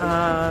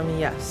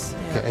 Yes.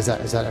 Yeah. Okay, is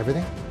that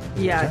everything?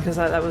 Yeah, because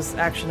that was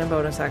action and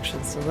bonus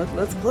action. So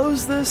let's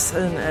close this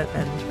and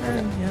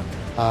turn. Yeah.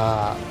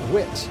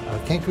 Wit, or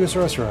Kenku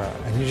Sorcerer.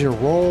 I need you to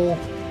roll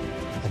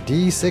a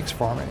d6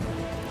 for me.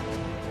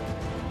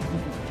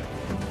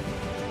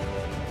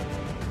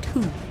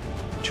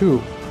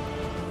 2.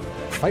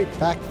 Fight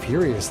back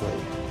furiously.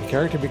 The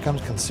character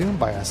becomes consumed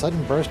by a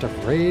sudden burst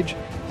of rage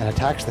and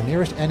attacks the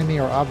nearest enemy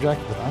or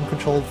object with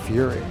uncontrolled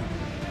fury.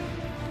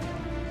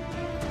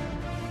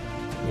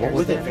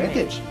 with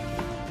advantage.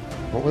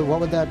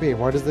 What would that be?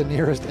 What is the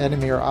nearest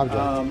enemy or object?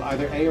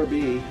 Either A or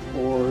B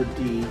or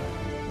D.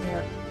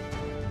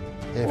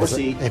 If or it's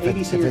C. If A,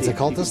 B, C, or it's a D.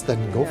 cultist,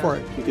 then go for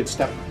it. You could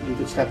step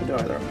into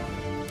either of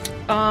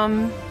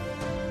them.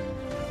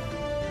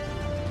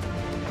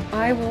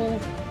 I will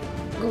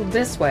go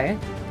this way.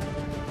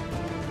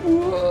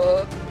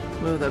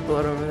 Move that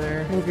blood over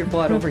there. Move your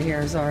blood over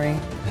here, sorry.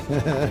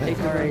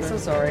 Sorry, so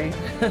sorry.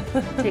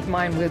 Take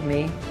mine with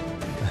me.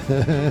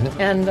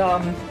 And,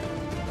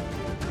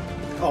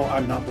 Oh,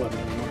 I'm not blood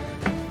anymore.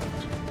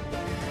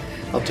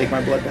 I'll take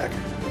my blood back.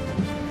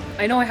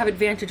 I know I have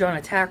advantage on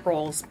attack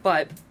rolls,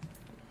 but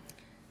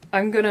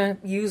I'm gonna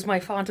use my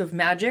Font of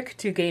Magic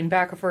to gain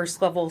back a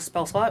first level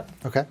spell slot.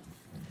 Okay.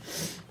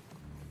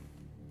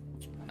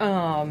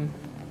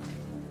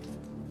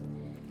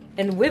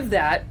 And with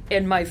that,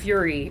 in my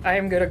fury, I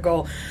am gonna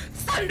go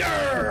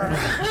Thunder!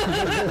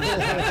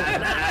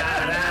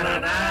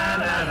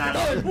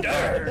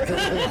 Thunder!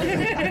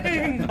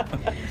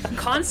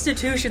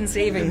 Constitution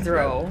saving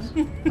throw.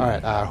 All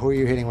right. Who are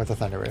you hitting with the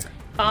thunder wave?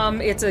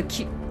 It's a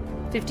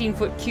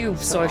 15-foot cube,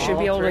 so I should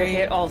be able to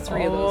hit all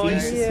three of Oh,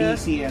 those. yeah. B,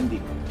 C, and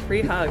D.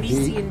 3 hugs. B,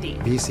 C, and D.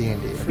 B, C,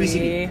 and D.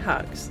 3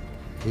 hugs.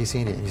 B, C,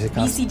 and D. You said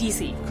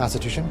BCDC.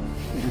 Constitution?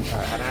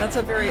 That's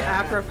a very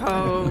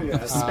apropos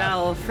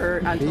spell for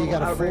B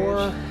got a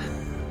outrage.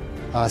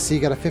 4. C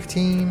got a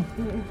 15.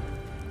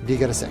 D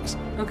got a 6.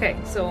 Okay,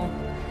 so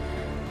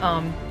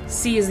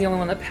C is the only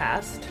one that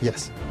passed.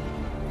 Yes.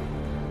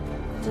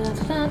 Dun,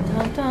 dun,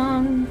 dun,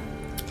 dun.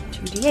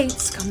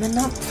 2d8s coming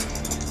up.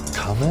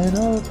 Coming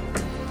up.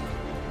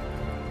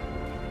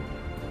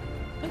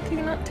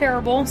 Okay, not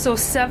terrible. So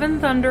 7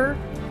 thunder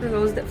for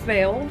those that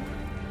failed.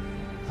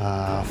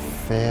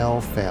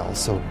 Fail.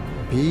 So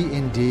B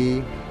and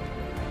D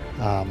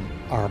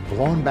are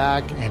blown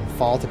back and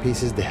fall to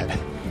pieces dead.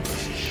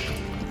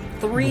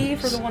 3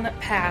 for the one that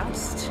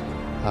passed.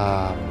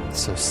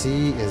 So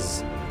C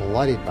is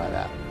bloodied by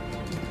that.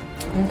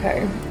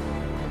 Okay.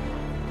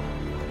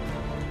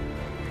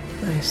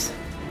 Nice.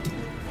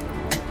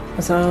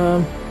 That's,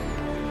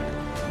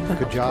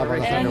 Good job on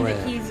the thunder And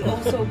wave. he's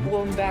also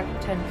blown back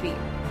 10 feet.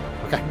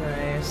 Okay.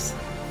 nice.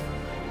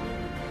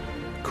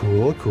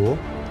 Cool.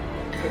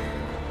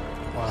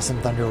 Awesome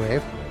thunder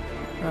wave.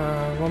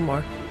 One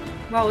more.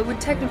 Well, it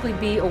would technically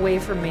be away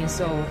from me,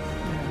 so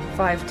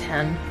 5,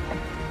 10.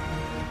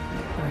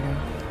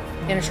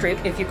 In a straight,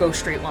 if you go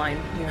straight line,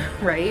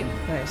 right?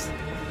 Nice.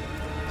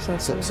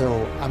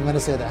 So I'm going to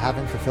say that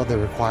having fulfilled the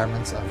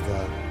requirements of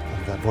the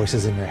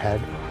voices in your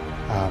head,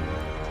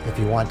 if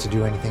you want to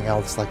do anything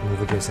else, like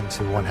move adjacent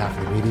to one half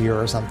of the meteor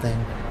or something,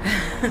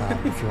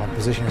 if you want to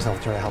position yourself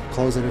to try to help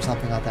close it or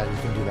something like that, you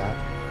can do that.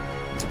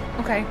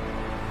 Okay.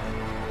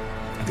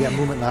 If you have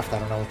movement left, I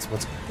don't know what's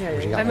what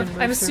you got left.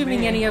 I'm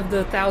assuming any of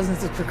the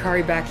thousands of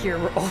Drakari back here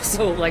were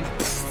also like.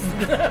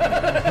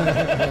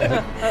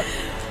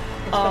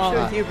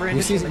 Especially with you,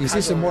 Brandon. You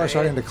see some more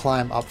starting to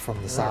climb up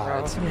from the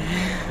sides.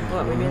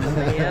 What, we need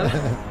something,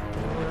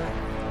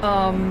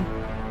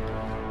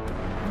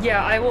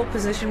 Yeah, I will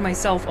position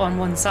myself on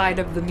one side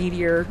of the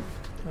meteor.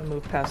 I'll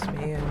move past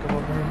me and go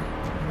over.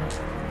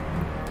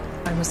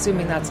 I'm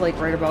assuming that's like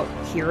right about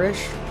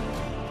here-ish.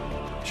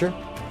 Sure.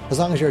 As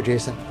long as you're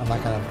adjacent, I'm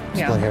not going to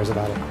split hairs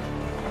about it.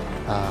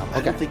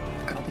 I don't think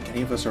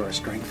any of us are a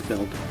strength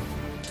build.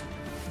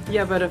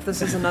 Yeah, but if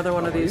this is another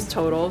one of these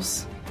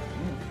totals,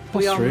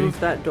 we all moved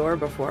that door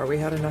before. We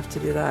had enough to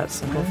do that,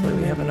 so hopefully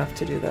we have enough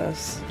to do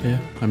this. Yeah,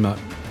 I'm not,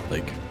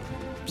 like,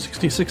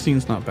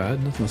 16's not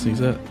bad. Nothing to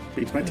sneeze at.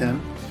 Beats my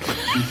 10.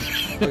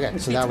 Okay,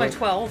 so that My was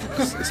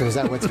 12. So is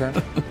that Wit's turn?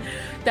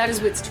 That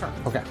is Wit's turn.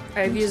 Okay.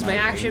 I've used my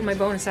action, my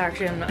bonus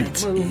action.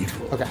 I've moved.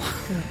 Okay.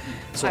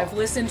 So I've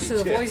listened to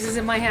the voices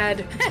in my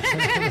head.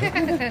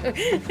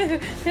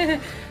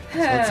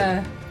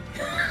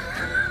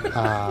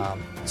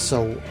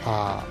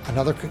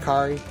 Another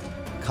Kakari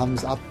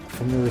comes up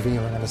from the ravine.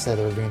 We're going to say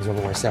the ravine's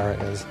over where Sarah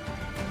is.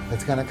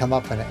 It's going to come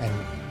up and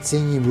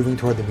seeing you moving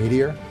toward the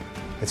meteor,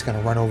 it's going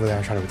to run over there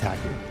and try to attack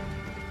you.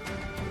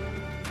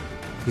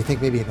 You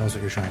think maybe it knows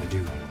what you're trying to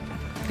do.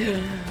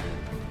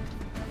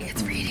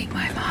 It's reading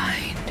my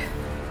mind.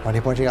 How many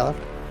points you got left?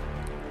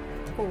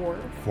 4.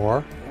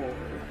 4?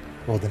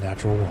 Roll the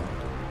natural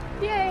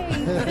 1. Yay!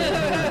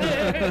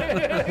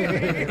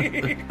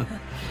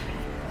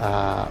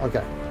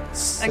 Okay.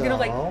 So, I'm gonna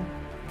like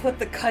put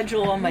the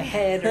cudgel on my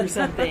head or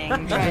something,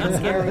 try and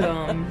scare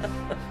them.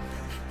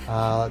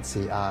 let's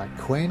see.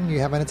 Quinn, you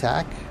have an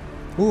attack.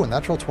 Ooh, a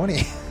natural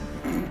 20.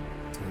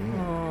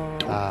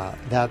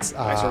 That's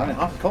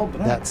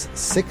that's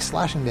 6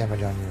 slashing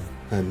damage on you.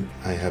 And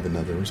I have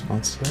another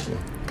response to that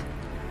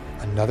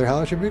one. Another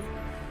hellish rebuke.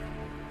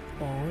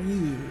 Oh,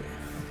 yeah.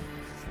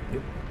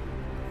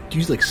 Do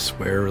you like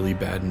swear really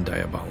bad and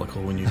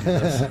diabolical when you do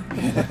this?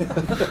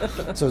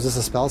 So is this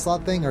a spell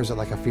slot thing, or is it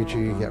like a feature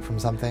you get from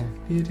something?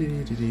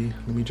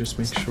 Let me just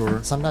make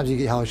sure. Sometimes you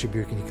get hellish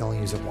rebuke and you can only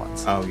use it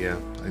once. Oh yeah,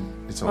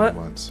 it's only What?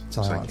 once. It's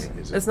only so once. I can't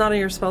use it. It's not on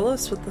your spell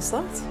list with the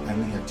slots? I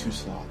only have 2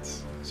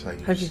 slots, so I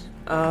use. Have you?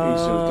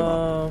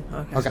 Oh,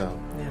 Okay. Okay. So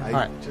Yeah. I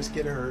Alright. just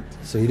get hurt.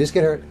 So you just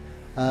get hurt.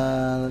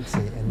 Let's see,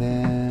 and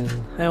then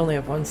I only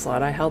have 1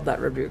 slot. I held that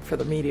rebuke for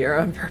the meteor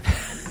on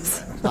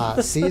purpose.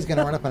 C is going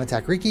to run up and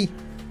attack Riki.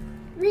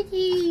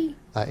 Ricky!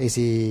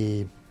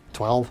 AC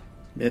 12.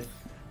 Myth.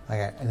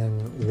 Okay, and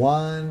then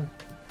 1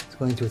 is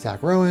going to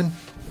attack Rowan.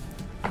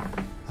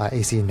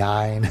 AC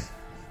 9.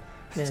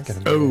 Yes. It's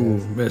gonna be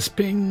Miss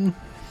Ping.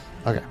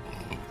 Okay.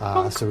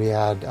 So we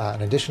had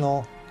an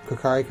additional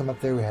Kokari come up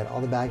there. We had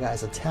all the bad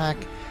guys attack.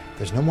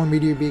 There's no more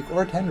Meteor Beak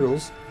or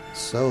Tendrils,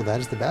 so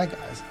that is the bad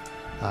guys.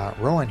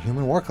 Rowan,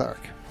 Human War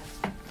Cleric.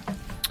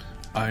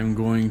 I'm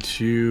going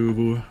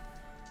to...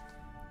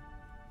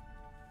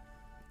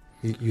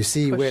 You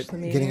see Push Wit the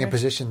meteor. getting in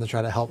position to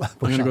try to help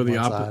push I'm going to go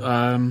on the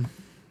one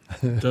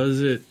opposite. Does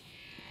it...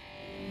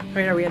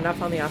 Wait, are we enough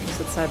on the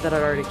opposite side that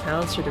it already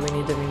counts, or do we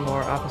need to be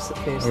more opposite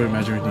facing? I would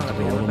imagine we need to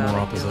be a little more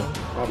opposite.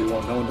 Probably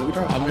won't know until we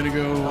try. I'm going to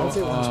go... I would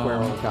say 1 square.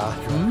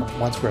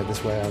 One square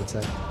this way, I would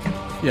say.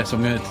 Yeah, so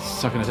I'm going to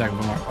suck an attack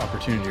with my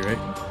opportunity, right?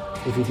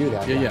 If you do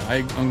that. Yeah.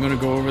 I'm going to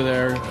go over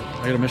there.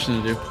 I got a mission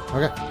to do.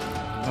 Okay.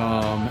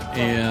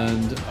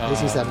 And...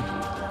 AC 7.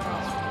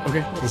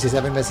 Okay. AC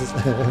 7 misses.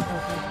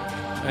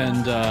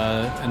 And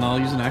I'll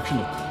use an action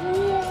to...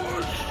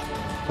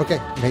 Okay,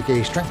 make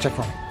a strength check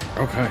for me.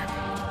 Okay.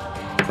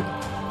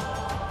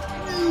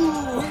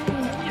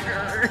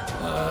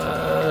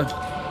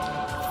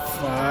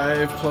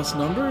 5 plus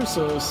numbers,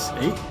 so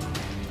 8.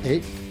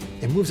 8.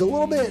 It moves a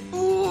little bit,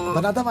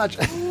 but not that much.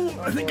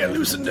 I think I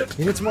loosened it.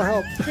 You need some more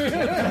help.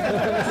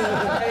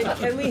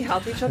 Can we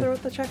help each other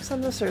with the checks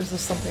on this, or is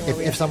this something where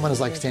we If have someone to- is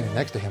like standing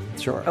next to him,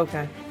 sure.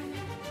 Okay.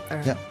 All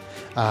right. Yeah.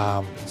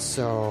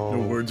 So.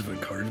 No words of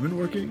encouragement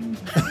working.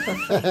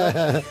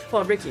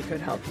 Well, Ricky could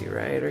help you,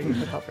 right? Or you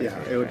could help Ricky.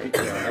 Yeah, it would be.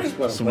 right? Yeah, that's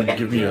what I'm Someone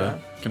thinking. give me a...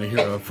 Can I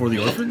hear a For the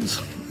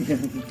Orphans?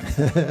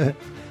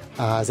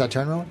 Is that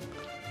turn rolling?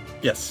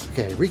 Yes.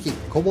 Okay, Riki,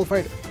 Kobold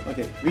Fighter.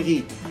 Okay,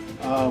 Riki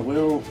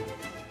will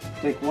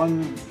take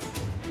 1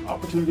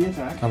 opportunity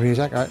attack. How many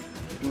attack? All right.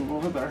 Move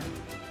over there.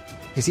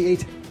 AC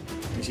 8.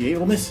 AC 8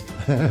 will miss.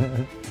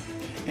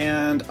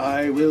 And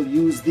I will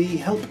use the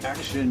help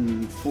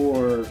action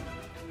for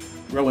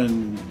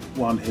Rowan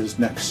on his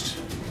next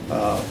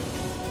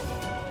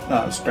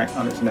strength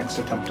on his next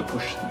attempt to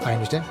push. I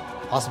understand.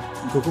 Awesome.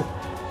 Cool.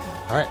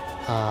 All right.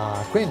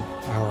 Quinn,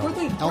 our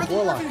elf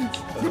warlock.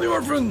 For the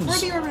orphans!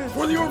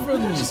 For the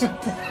orphans!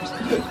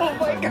 Oh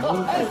my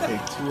god! I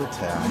take 2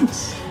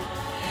 attacks.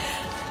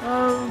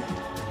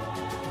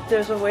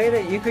 There's a way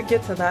that you could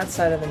get to that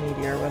side of the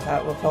meteor with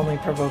only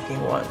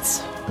provoking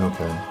once.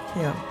 Okay.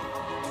 Yeah.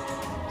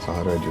 So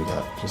how do I do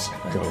that? Just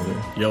go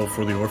there. Yell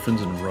for the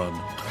orphans and run.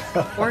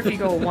 Or if you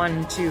go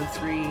 1, 2,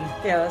 3.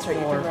 Yeah, that's right.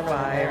 You Four, can run over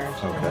 5. there.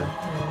 Okay.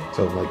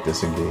 So like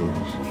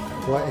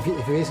disengage. Well, if you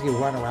basically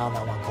run around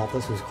that one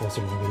cultist who's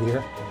closer to the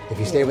meteor, if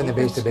you stay within the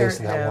base to base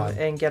of Skirt that him one.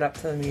 and get up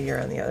to the meteor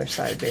on the other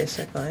side,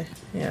 basically.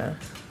 Yeah.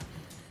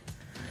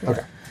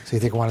 Okay. So So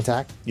you take one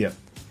attack. Yep.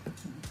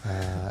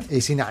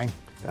 AC 9.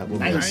 That will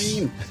Nice.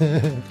 miss.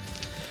 And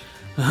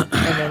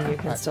then you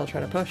can still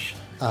try to push.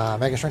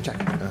 Make a strength check.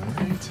 All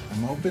right.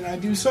 I'm hoping I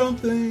do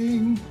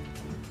something.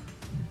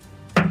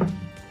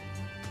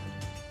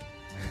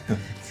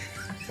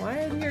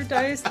 Why do your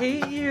dice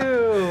hate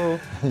you?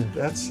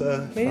 That's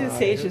Maybe it's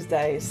Sage's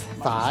dice.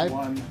 5.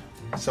 1.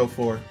 so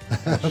 4.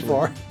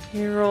 4.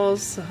 He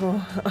rolls so.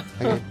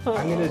 Okay.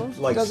 I'm gonna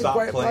like Doesn't stop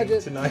quite playing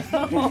budget. tonight.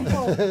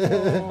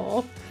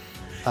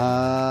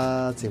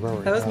 Let's see, where were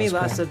we? That was me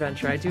Scroll. last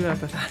adventure. I do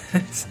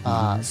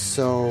empathize.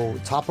 So,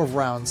 top of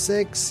round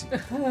 6.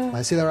 My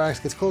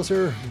Caelorax gets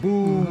closer.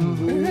 Boom.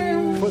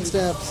 Boom.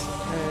 Footsteps.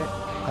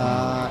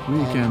 We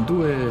And can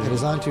do It it.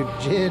 is on to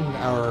Jin,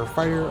 our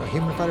fighter,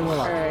 human fighter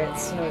warlock. Alright,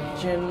 so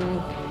Jin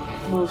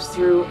moves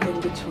through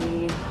in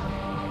between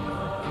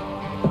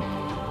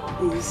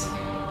these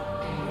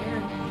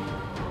here.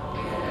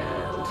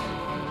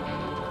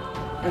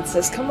 And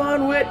says, "Come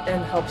on, Wit,"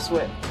 and helps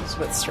Wit. Because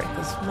Wit's strength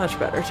is much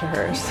better to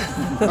hers.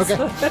 Okay.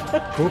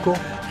 Cool.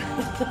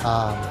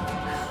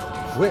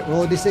 Wait,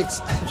 roll a d6.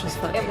 Which is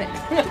fun.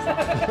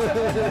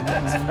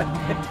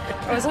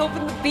 I was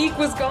hoping the beak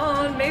was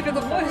gone. Maybe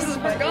the voices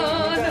were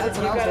gone.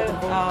 You gotta,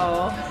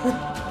 oh.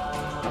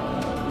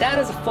 That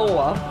is a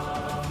 4.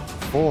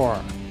 4.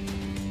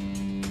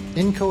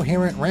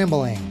 Incoherent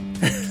rambling.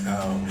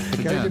 Oh. The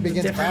character Again.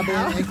 begins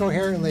babbling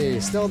incoherently.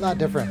 Still not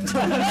different.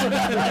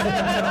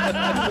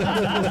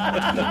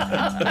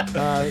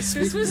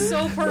 This was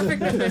so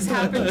perfect that this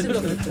happened to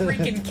the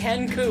freaking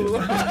Kenku.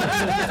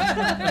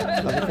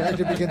 The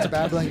character begins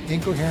babbling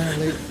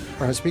incoherently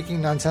or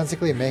speaking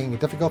nonsensically and making it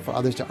difficult for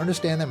others to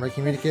understand them or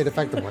communicate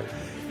effectively.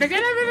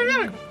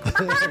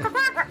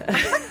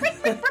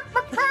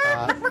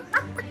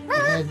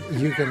 And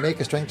you can make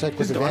a strength check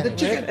with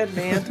advantage. With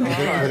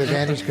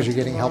advantage because you're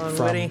getting help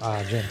from Witty.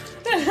 Jin.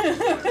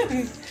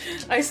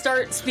 I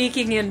start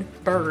speaking in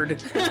bird.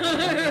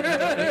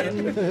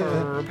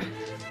 Verb.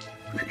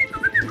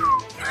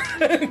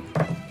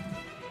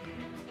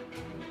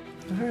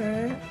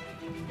 Alright.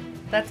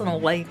 That's an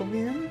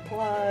 11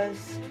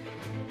 plus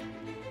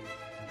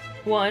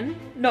 1.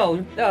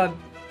 No,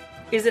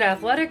 is it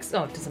athletics?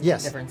 Oh, it doesn't make a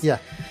Yes. difference. Yeah.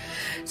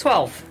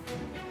 12.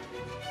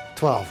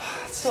 12.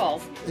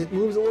 12. It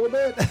moves a little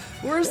bit.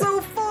 We're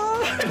so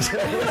far!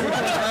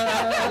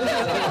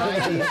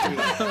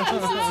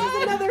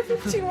 Another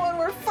 51,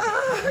 we're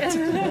fucked!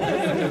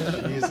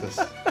 Jesus.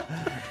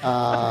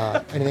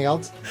 Anything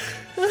else?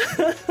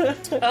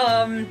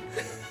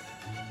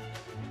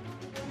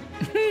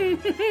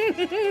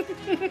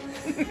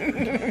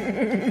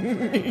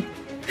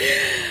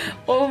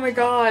 Oh my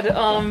god.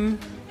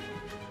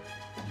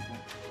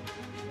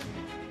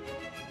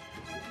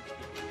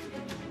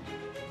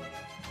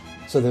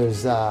 So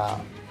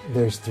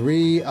there's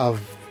 3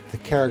 of the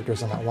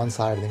characters on that one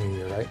side of the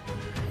meteor, right?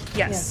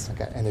 Yes.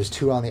 Okay, and there's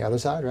 2 on the other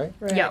side, right?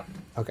 Right. Yeah.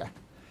 Okay.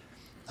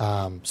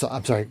 So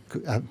I'm sorry.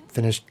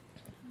 Finished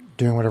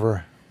doing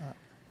whatever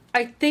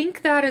I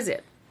think that is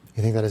it.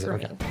 you think that is it. For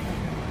me. Okay.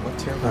 What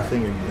terrible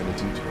thing are you gonna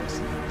do to us?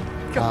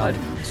 God.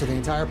 So the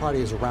entire party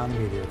is around the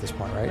meteor at this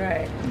point, right?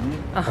 Right.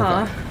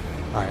 Uh-huh. Okay.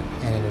 All right,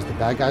 and it is the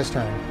bad guy's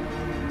turn.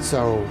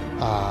 So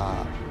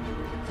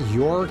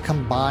your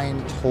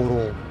combined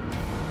total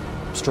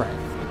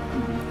strength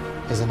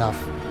is enough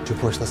to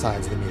push the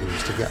sides of the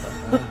meteors together.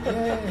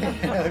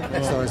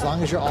 So as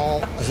long as you're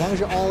all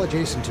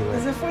adjacent to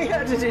As it. if we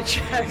had to do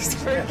checks,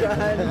 we're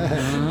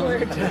done.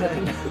 We're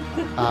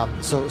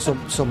done.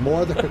 So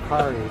more of the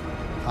Kakari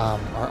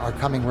are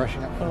coming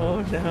rushing up.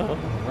 Oh no.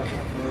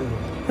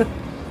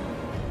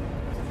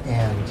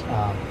 And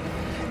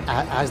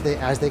as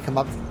they come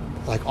up,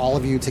 like all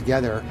of you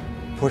together,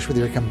 push with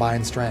your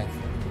combined strength,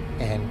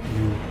 and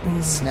you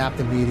snap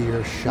the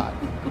meteor shut.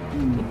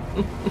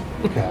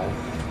 Okay.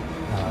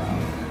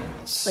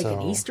 Like an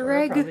So, Easter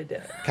Probably egg?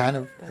 did. kind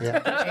of, yeah.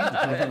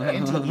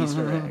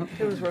 Anti-Easter egg.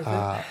 It was worth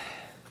it.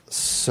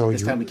 So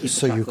This time we you keep the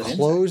so you chocolate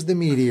close the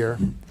meteor,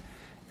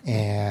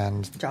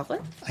 and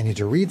Chocolate? I need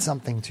to read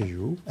something to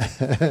you.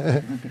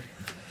 If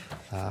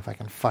I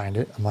can find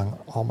it among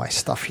all my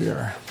stuff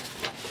here.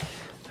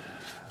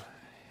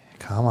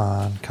 Come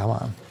on.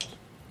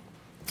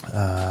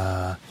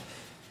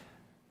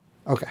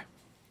 Okay.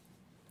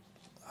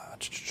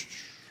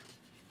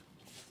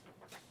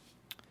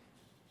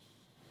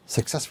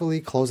 Successfully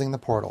closing the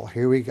portal.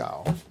 Here we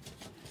go.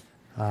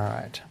 All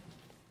right.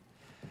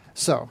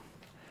 So,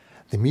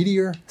 the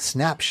meteor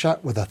snaps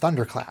shut with a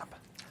thunderclap,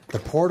 the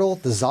portal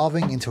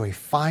dissolving into a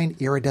fine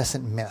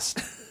iridescent mist.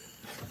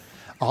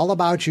 All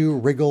about you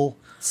wriggle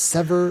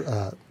severed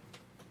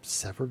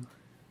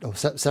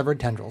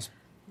tendrils,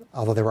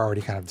 although they were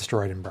already kind of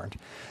destroyed and burnt.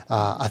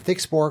 A thick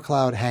spore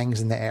cloud hangs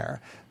in the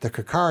air. The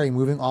Kakari,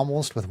 moving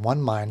almost with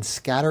one mind,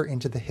 scatter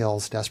into the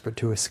hills, desperate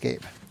to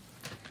escape.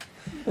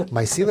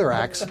 My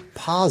Caelorax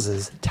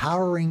pauses,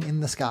 towering in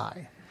the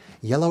sky.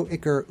 Yellow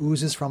ichor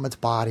oozes from its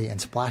body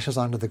and splashes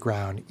onto the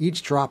ground,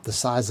 each drop the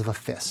size of a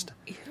fist.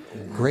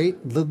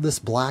 Great lidless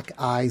black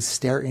eyes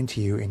stare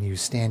into you, and you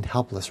stand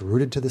helpless,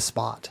 rooted to the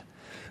spot.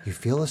 You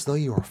feel as though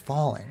you are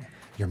falling.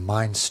 Your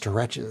mind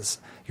stretches.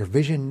 Your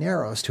vision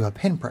narrows to a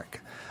pinprick,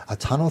 a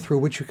tunnel through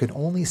which you can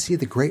only see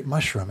the great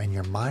mushroom, and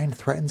your mind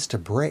threatens to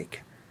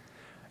break.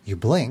 You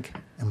blink,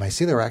 and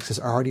Mycelirex has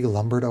already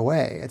lumbered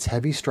away, its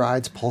heavy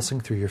strides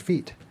pulsing through your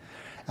feet.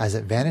 As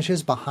it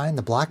vanishes behind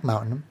the black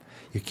mountain,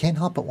 you can't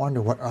help but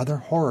wonder what other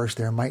horrors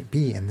there might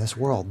be in this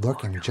world,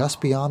 lurking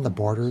just beyond the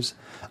borders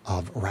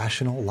of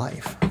rational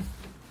life.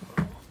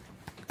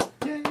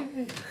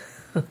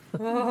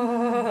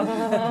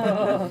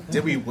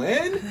 Did we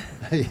win?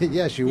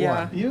 Yes, you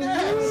Yeah.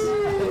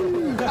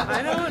 won.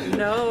 I don't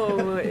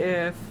know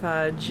if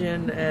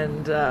Jin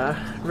and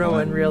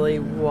Rowan really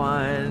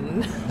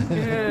won.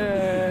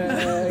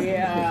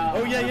 Yeah.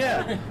 Oh,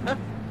 yeah.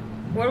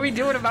 What are we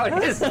doing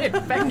about his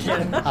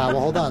infection? Well,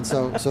 hold on.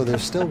 So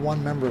there's still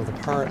one member of the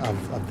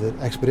of the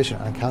expedition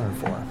unaccounted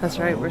for. That's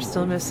right. We're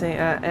still missing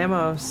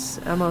Amos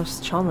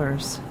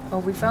Chalmers. Oh,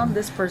 we found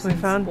this person. We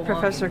found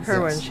Professor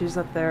Kerwin. Yes. She's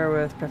up there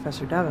with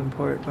Professor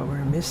Davenport, but we're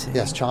missing.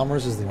 Yes,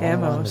 Chalmers is the only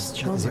one. Amos Is the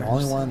Chalmers.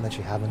 only one that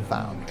you haven't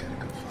found.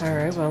 All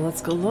right. Well,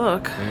 let's go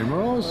look.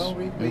 Amos?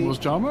 Amos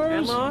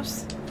Chalmers?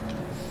 Amos.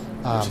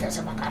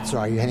 So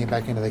are you heading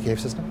back into the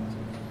cave system?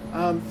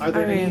 Are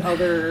there I mean- any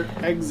other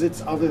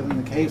exits other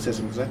than the cave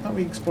system? Because I thought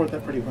we explored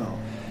that pretty well.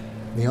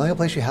 The only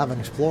place you haven't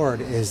explored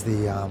is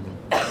the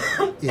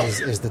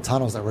is the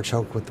tunnels that were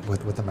choked with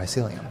the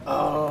mycelium.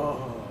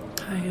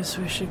 I guess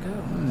we should go.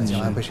 That's the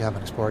only place you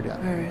haven't explored yet.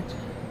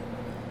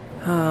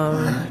 All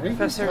right.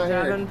 Professor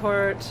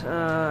Davenport,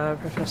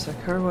 Professor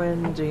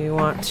Kerwin, do you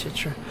want to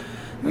try?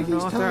 I don't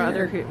know if there are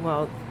other.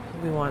 Well,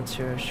 we want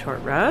to a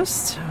short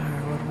rest, or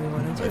what do we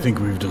want to do? I think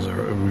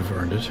we've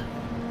earned it.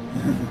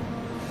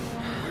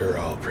 We're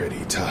all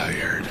pretty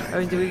tired. I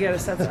mean, do we get a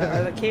sense of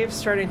are the caves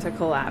starting to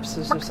collapse?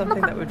 Is there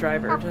something that would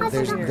drive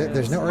urgency?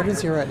 There's no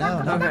urgency right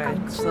now. No. Okay,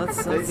 so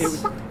let's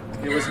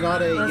It was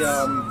not a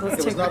let's it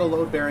was take not a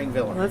load-bearing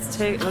villa. let's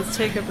take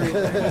a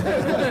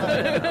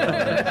breather.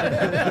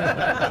 All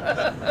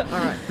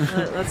right,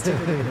 let's take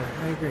a breather.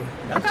 I agree.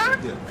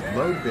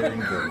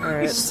 Load-bearing All building.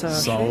 right, so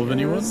Solve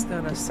anyone?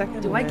 On a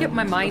second. Do I get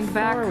my mind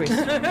back?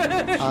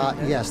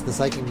 Yes, the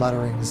psychic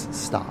mutterings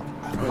stop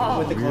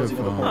With the closing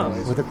of the portal.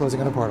 with the closing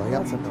of the portal.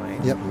 Yep. That's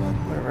annoying. Yep.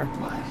 Whatever.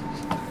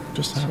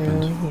 Just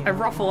happened. I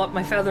ruffle up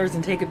my feathers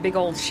and take a big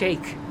old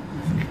shake.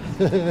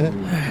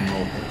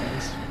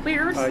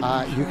 Weird.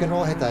 You can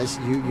roll hit dice.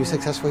 You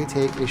successfully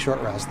take a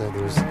short rest.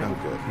 There's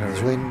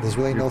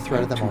really no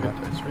threat at the moment.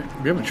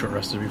 We haven't short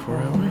rested before,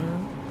 have we?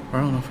 Or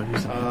I don't know if I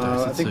used hit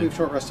dice. I think we've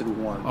short rested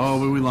once.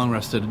 Oh, we long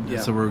rested, Yeah.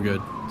 so we're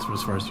good. So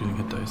as far as using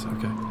hit dice,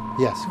 okay.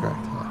 Yes, correct.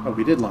 Yeah. Oh,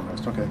 we did long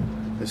rest. Okay,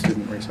 this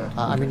didn't reset.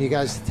 I mean, you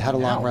guys had a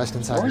long Ow. rest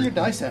Throw your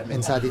dice at me.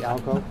 inside the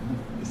alcove.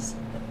 That's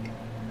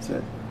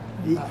it.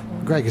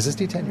 Greg, is this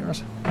D10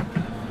 yours?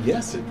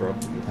 Yes, it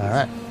probably is. All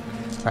right.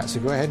 So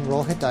go ahead and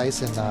roll hit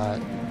dice, and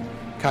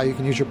Kyle, you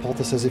can use your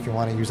poultices if you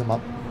want to use them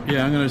up.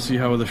 Yeah, I'm going to see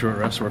how the short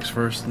rest works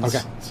first. And Okay.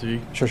 See.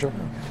 Sure.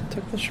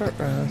 Took the short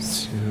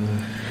rest.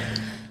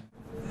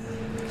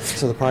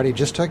 So the party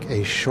just took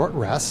a short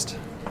rest,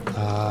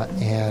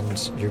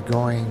 and you're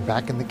going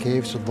back in the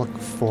caves to look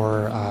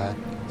for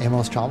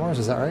Amos Chalmers.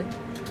 Is that right?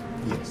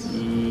 Yes.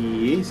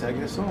 Yes, I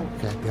guess so.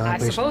 Okay. The I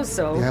suppose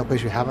so. The only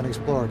place you haven't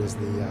explored is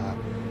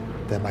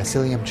the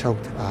mycelium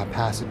choked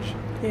passage.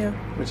 Yeah.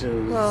 Which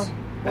is Well,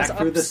 back It's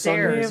through the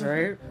upstairs, sun.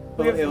 right?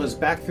 Well, it was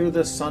back through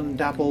the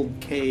sun-dappled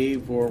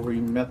cave where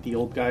we met the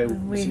old guy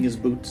missing his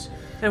boots.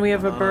 And we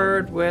have a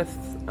bird with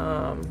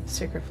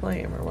sacred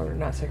flame, or what?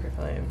 Not sacred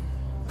flame.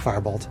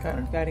 Firebolt.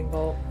 Guiding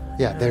bolt.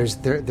 Yeah, there's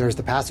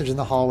the passage in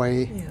the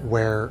hallway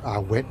where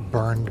Wit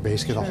burned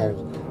basically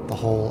the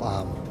whole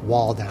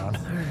wall down,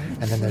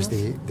 and then there's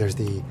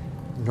the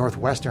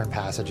northwestern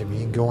passage. I mean,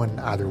 you can go in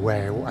either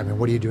way. I mean,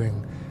 what are you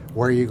doing?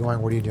 Where are you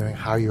going? What are you doing?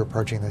 How are you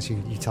approaching this? You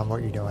tell me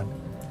what you're doing.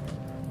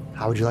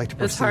 How would you like to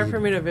proceed? It's hard for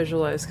me to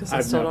visualize because I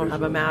I've still not don't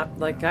have a visualized. map.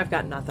 Like, I've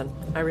got nothing.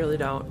 I really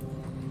don't.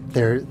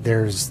 There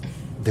is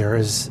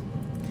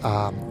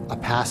a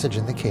passage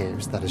in the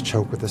caves that is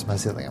choked with this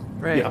mycelium.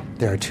 Right. Yeah.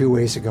 There are two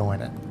ways to go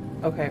in it.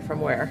 Okay,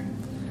 from where?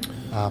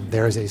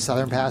 There is a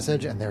southern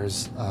passage, and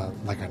there's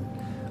like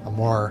a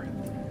more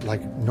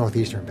like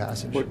northeastern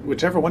passage.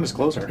 Whichever one is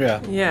closer.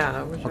 Yeah.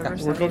 Yeah, whichever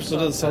We're close to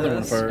the southern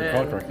one, if I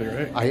recall correctly,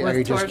 right? Are you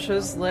With just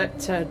torches lit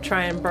to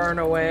try and burn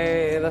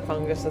away the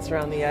fungus that's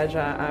around the edge.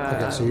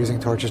 okay? So you're using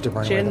torches to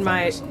burn away Jin the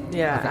might, fungus.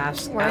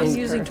 ask. Why are you ask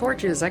using her.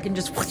 torches? I can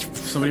just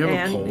Somebody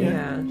have a pole?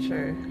 Yeah,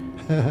 sure.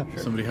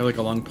 Somebody have like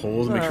a long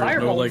pole to make sure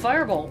there's no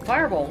firebolt,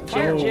 like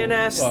firebolt. Jin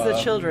asks the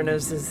children,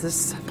 is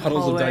this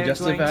puddles of hallway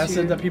digestive going acid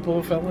to, that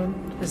people fell in.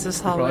 Is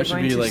this probably hallway should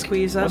going be, to like,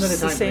 squeeze one us at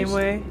a the time, same please.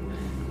 way?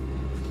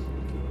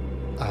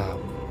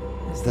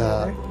 Is The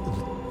there?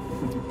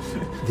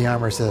 the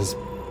armor says,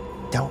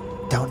 "Don't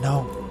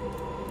know."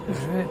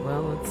 All right,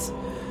 well, let's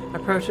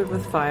approach it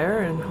with fire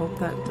and hope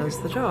that does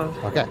the job.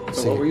 Okay.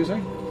 So what were you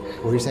saying?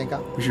 What were you saying,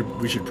 Kyle?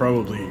 We should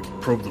probably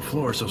probe the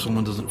floor so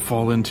someone doesn't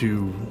fall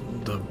into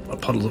a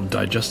puddle of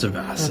digestive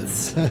acid.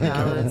 That's a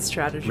valid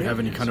strategy. Do we have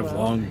any kind as of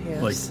well. long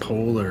Yes. like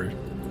pole or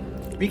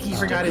Beaky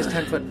forgot his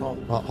 10-foot pole.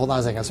 Well, hold on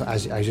a second. So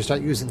as you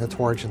start using the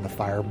torch and the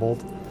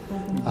firebolt,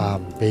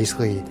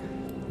 basically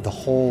the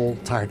whole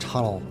entire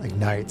tunnel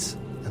ignites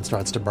and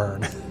starts to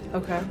burn.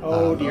 Okay.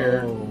 Oh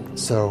dear.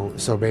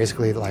 So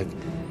basically, like,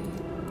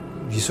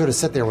 you sort of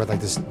sit there with like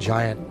this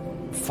giant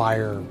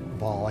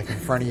fireball like in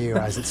front of you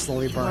as it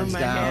slowly burns my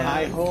down.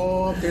 I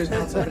hope there's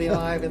not somebody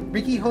alive. And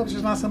Ricky hopes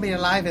there's not somebody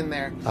alive in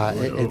there.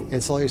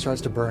 It slowly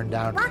starts to burn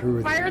down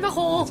through Fire the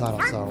hole!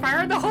 tunnel. So,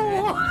 Fire the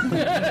hole!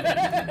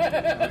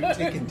 Are you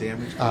taking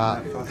damage from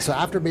that fire? so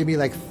after maybe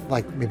like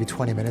maybe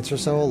 20 minutes or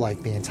so,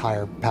 like the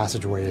entire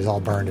passageway is all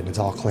burned and it's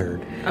all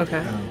cleared.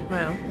 Okay.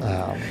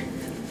 Wow.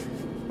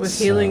 With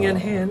so- healing in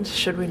hand,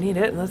 should we need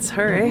it, let's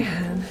hurry.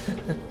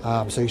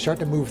 So you start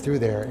to move through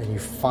there and you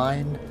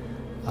find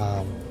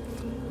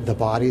the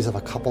bodies of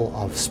a couple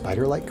of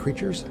spider-like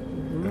creatures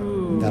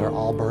that are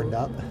all burned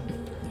up.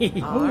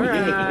 All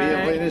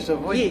right.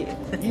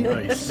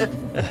 Nice.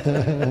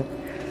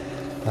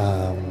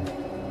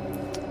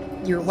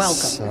 You're welcome.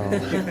 So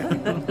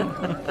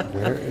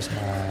where is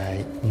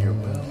my? You're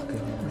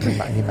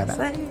welcome. I need my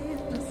map.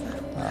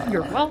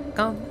 You're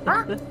welcome.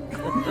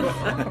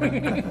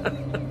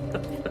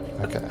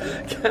 Okay.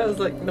 I was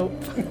like, nope.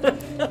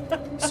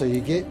 So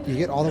you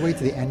get all the way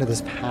to the end of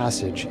this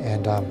passage,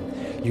 and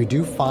you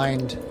do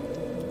find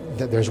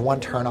that there's one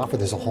turnoff where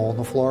there's a hole in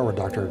the floor where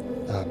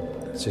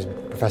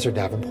Professor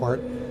Davenport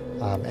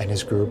and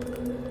his group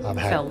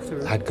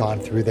had gone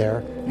through there,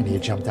 and he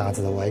had jumped down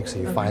to the lake. So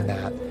you find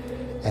that,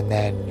 and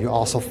then you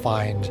also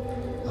find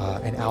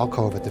an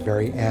alcove at the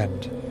very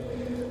end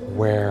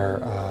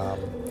where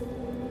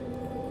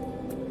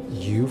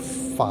you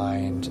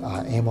find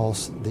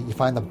Amos. You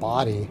find the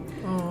body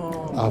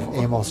of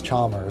Amos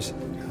Chalmers.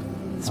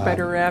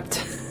 Spider wrapped.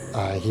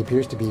 He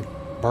appears to be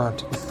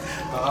burnt.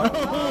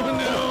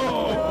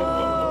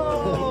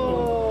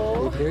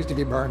 He appears to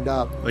be burned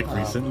up. Like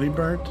recently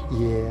burnt?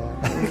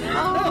 Yeah.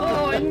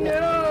 Oh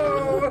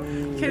no!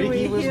 Can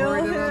we heal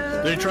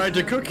him? They tried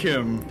to cook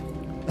him.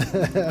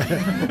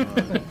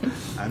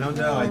 I don't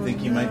know. I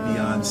think you might be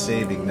on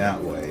saving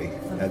that way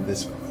at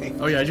this point.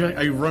 Oh yeah,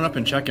 I run up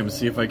and check him,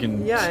 see if I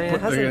can. Yeah,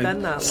 it hasn't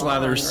been that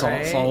slather long, salt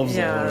right? salves all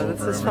Yeah, over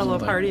that's his him or fellow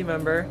something. party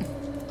member.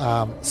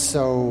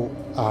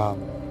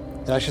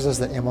 It actually says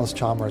that Amos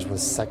Chalmers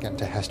was second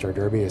to Hester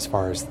Derby as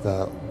far as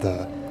the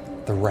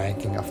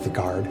ranking of the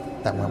guard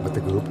that went with the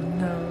group.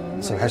 No.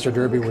 So Hester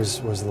Derby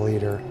was the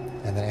leader,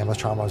 and then Amos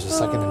Chalmers was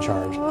second in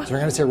charge. So we're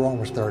going to say Rowan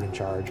was third in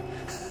charge.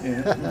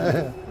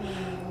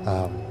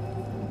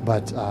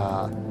 But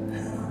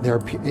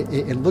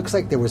it looks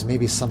like there was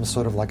maybe some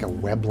sort of like a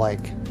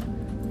web-like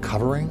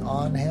covering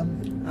on him.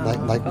 Like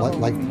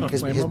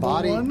his flammable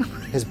body. one?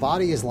 His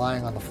body is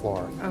lying on the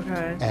floor.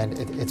 Okay. And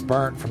it's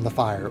burnt from the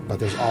fire, but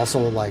there's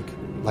also like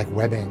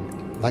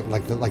webbing,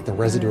 like the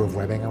residue of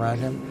webbing around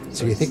him.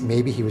 So you think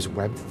maybe he was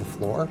webbed to the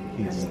floor?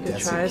 He's You could try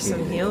some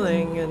desiccated.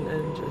 healing,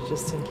 and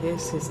just in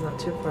case he's not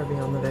too far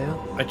beyond the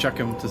veil. I check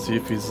him to see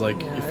if he's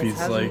like Yeah, if it he's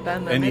hasn't like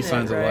been a any minute,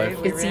 signs right? of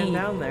life. We Is ran he-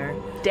 down there.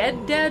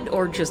 Dead,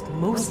 or just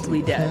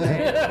mostly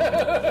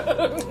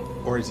dead?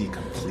 Or is he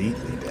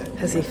completely dead?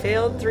 Has he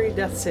failed 3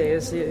 death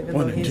saves, even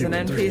One though and he's two an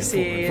and three and four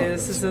NPC? and five.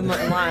 This is in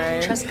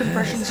line. Chest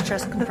compressions,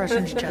 chest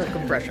compressions, chest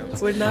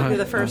compressions. Would not be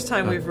the first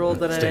time we've ruled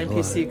that Stay an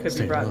NPC alive, could be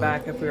stay brought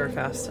alive. back if we were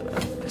fast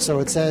enough. So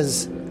it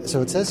says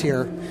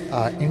here,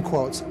 in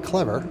quotes,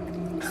 clever,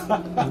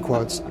 in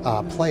quotes,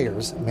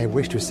 players may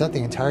wish to set the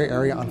entire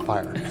area on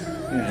fire.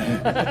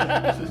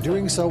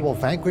 Doing so will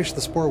vanquish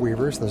the spore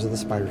weavers, those are the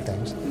spider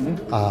things,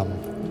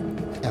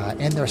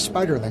 and their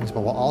spiderlings,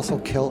 but will also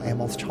kill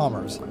Amos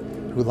Chalmers,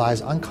 who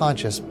lies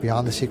unconscious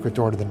beyond the secret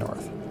door to the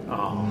north.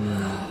 Oh,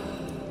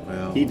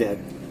 Well, he dead.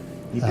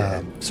 he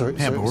dead.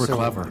 Yeah, but we're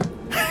clever.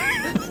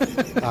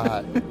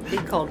 He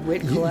called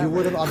wit You clever.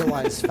 would have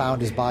otherwise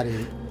found his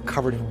body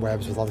covered in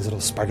webs with all these little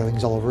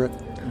spiderlings all over it,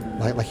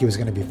 like he was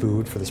going to be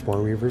food for the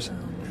spore weavers.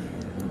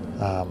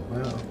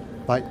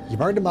 But you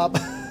burned him up.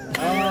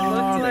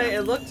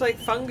 It looked like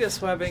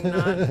fungus webbing,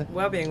 not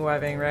webbing,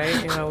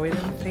 right? You know, we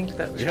didn't think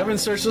that. We haven't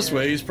searched this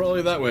way. He's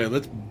probably that way.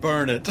 Let's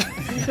burn it.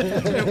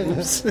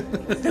 Oops.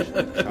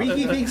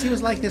 Ricky thinks he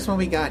was like this when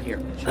we got here.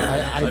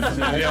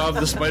 Yeah,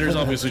 the spiders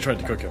obviously tried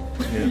to cook him.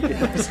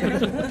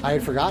 I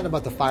had forgotten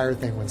about the fire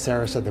thing when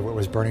Sarah said that it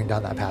was burning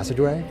down that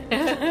passageway.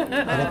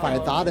 And if I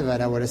had thought of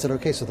it, I would have said,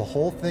 okay, so the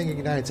whole thing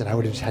ignites, and I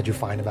would have just had you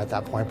find him at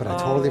that point, but I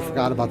totally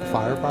forgot about the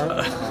fire part.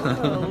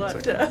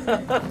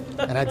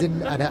 And I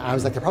didn't, and I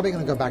was like, they're probably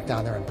going to go back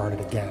down there and burn it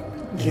again.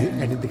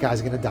 And the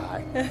guy's going to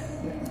die.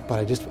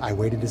 But I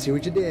waited to see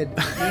what you did.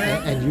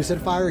 And you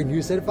said fire, and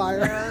you said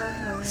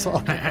fire. So,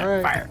 all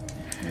right. Fire.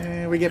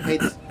 We get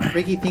paid.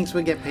 Ricky thinks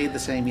we get paid the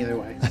same either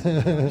way.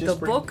 The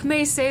book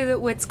may say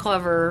that wit's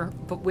clever,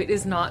 but wit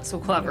is not so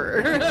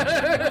clever.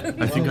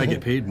 I think I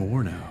get paid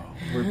more now.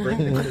 We're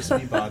bringing the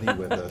crispy body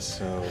with us,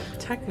 so,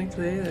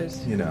 Technically,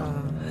 there's. you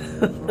know,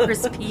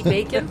 Crispy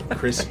bacon.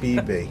 crispy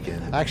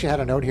bacon. I actually had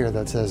a note here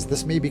that says,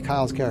 this may be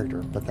Kyle's character,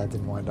 but that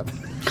didn't wind up.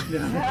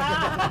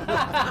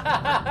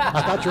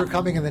 I thought you were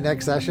coming in the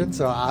next session,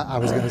 so I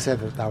was going to say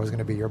that was going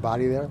to be your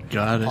body there.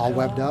 Got it. All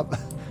webbed up.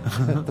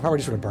 The probably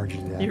just would have burned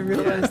you to death. You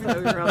realize that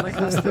we were on the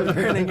cusp of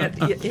burning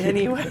it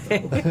anyway.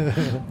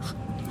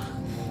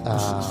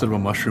 Instead of a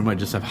mushroom, I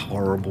just have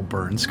horrible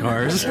burn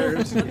scars. You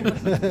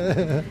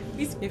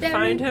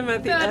find him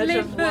at the edge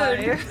of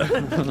life.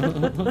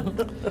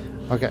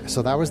 Okay,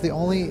 so that was the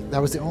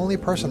only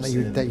person that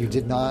you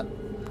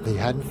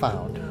hadn't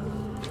found,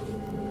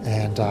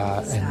 and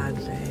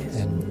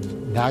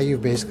now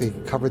you've basically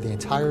covered the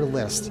entire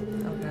list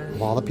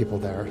of all the people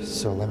there.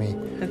 So let me.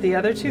 Did the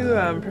other two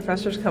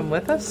professors come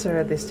with us, or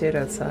had they stayed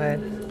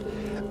outside?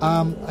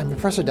 I mean,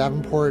 Professor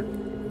Davenport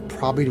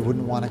probably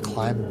wouldn't want to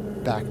climb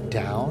back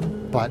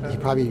down, but he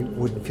probably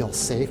wouldn't feel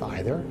safe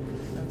either.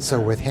 So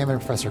with him and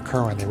Professor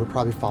Kerwin, they would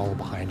probably follow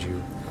behind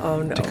you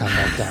to come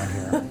back down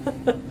here.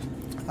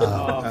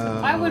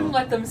 I wouldn't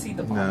let them see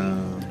the body.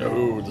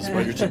 No, the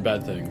spiders do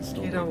bad things.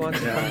 You don't want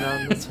to come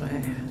down this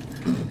way.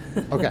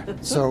 Okay,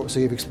 so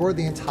you've explored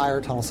the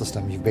entire tunnel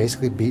system. You've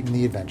basically beaten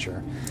the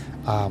adventure.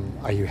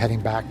 Are you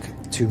heading back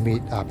to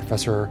meet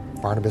Professor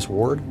Barnabas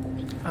Ward?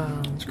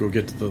 Let's go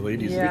get to the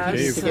ladies Yeah, of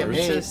the cave so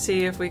first. to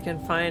see if we can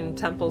find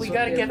temples. We with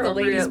gotta get the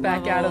ladies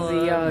appropriate back out of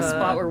level the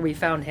spot where we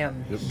found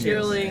him.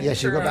 healing.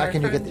 Yes, you go for back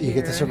and our you get the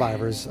friend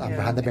survivors here.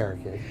 behind the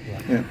barricade.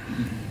 Yeah.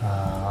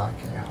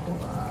 Okay,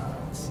 hold on.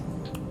 Let's see.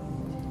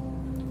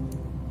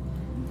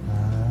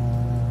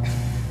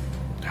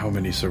 How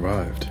many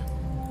survived?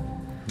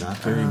 Not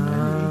very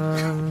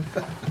many.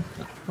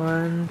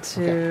 1,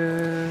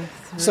 2,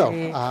 3, So, 4,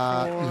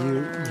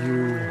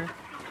 you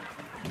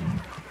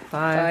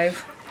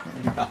 5.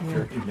 Not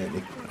very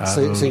many. so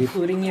you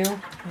Including you.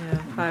 Yeah,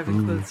 5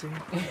 includes you.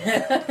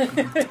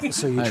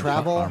 So you I have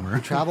travel armor.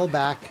 you travel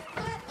back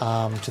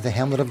to the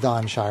hamlet of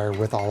Dawnshire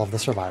with all of the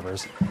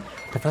survivors.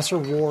 Professor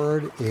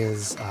Ward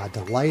is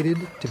delighted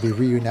to be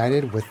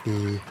reunited with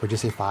the, would you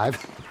say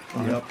 5?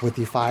 Yep. With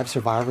the 5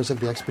 survivors of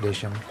the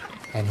expedition,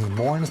 and he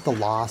mourns the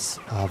loss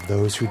of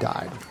those who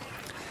died.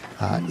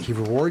 He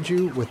rewards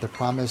you with the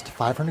promised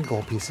 500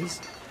 gold pieces.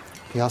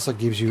 He also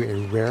gives you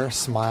a rare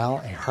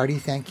smile, a hearty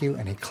thank you,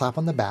 and a clap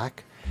on the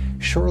back.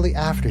 Shortly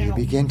after, you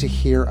begin to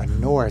hear a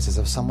noise as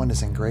if someone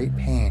is in great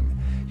pain.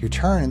 You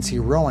turn and see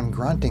Rowan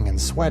grunting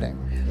and sweating.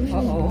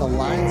 The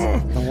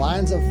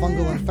lines of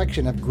fungal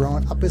infection have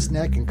grown up his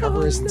neck and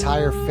cover his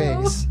entire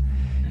face.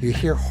 You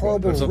hear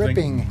horrible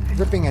ripping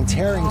and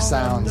tearing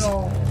sounds.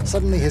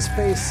 Suddenly his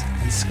face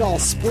and skull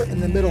split in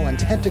the middle and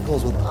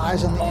tentacles with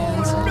eyes on the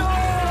ends.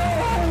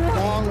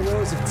 Long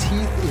rows of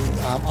teeth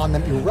on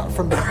them erupt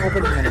from the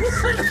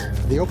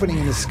opening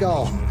in his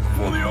skull.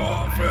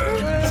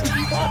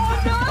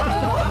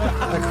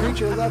 The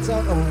creature lets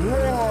out a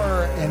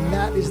roar, and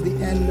that is the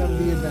end of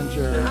the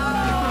adventure.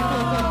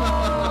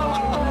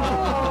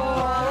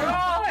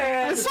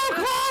 It's so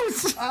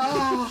close!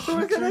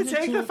 We're gonna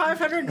take the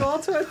 500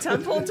 gold to a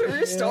temple to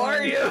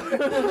restore you.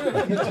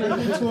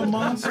 Into a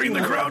monster. Bring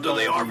the crown to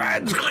the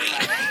orphans!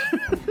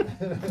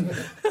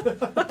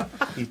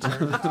 He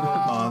turned into a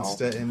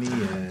monster in the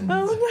end.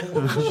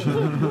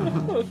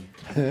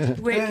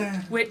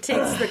 Wit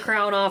takes the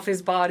crown off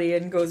his body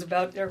and goes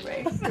about their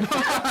way. I'm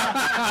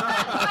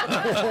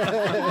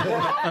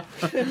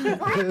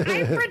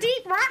pretty.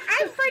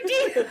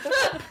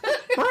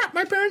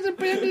 My parents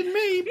abandoned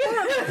me!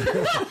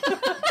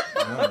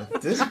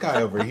 This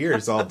guy over here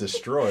is all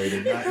destroyed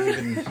and not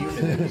even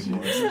human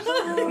anymore.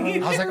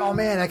 I was like, oh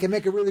man, I can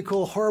make a really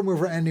cool horror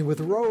movie ending with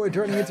Rowan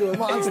turning into a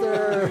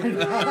monster.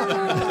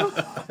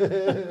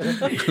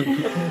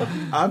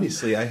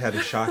 Obviously, I had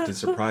a shocked and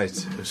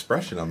surprised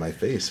expression on my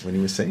face when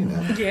he was saying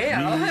that.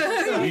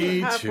 Yeah.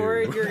 Me I'm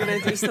worried you're gonna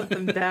do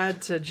something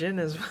bad to Jin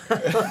as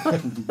well.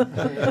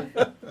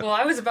 Well,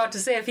 I was about to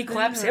say if he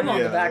claps him on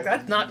the back,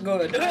 that's not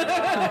good.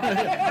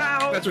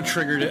 That's what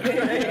triggered it.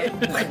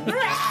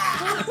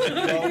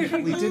 Well,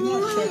 we did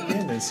not check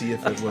in and see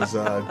if it was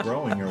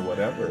growing or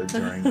whatever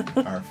during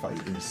our fight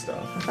and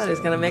stuff. I thought he was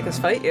gonna make us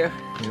fight you.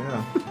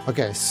 Yeah.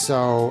 Okay,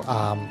 so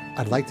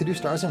I'd like to do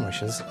Stars and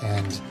Wishes,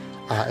 and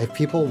if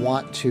people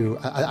want to,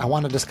 I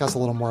want to discuss a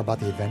little more about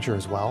the adventure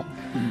as well.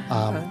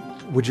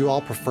 Would you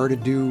all prefer to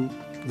do,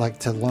 like,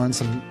 to learn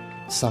some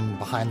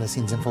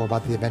behind-the-scenes info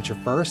about the adventure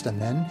first,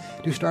 and then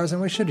do Stars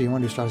and Wishes? Or do you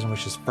want to do Stars and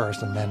Wishes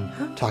first, and then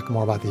talk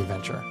more about the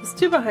adventure? Let's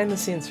do behind the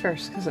scenes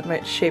first, because it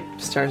might shape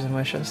Stars and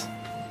Wishes.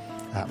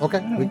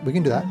 Okay, we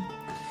can do that.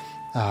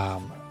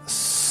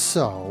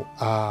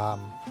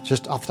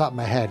 Just off the top of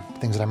my head,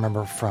 things that I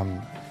remember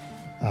from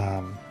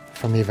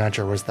the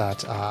adventure was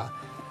that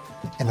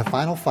in the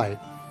final fight,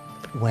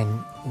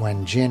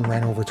 when Jin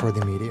ran over toward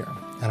the meteor,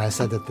 and I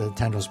said that the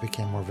tendrils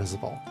became more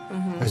visible,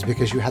 it was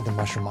because you had the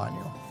mushroom on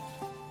you.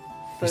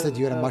 You said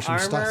you had a mushroom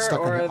stuck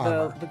on your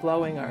armor. The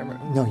glowing armor.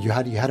 No, you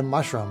had a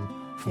mushroom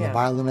from the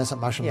bioluminescent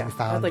mushroom that you I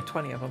found. had like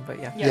 20 of them, but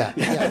yeah. Yeah,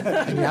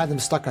 and you had them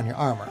stuck on your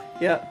armor.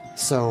 Yeah.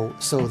 So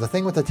the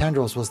thing with the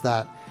tendrils was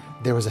that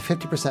there was a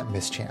 50%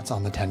 mischance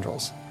on the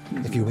tendrils.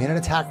 If you made an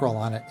attack roll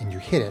on it and you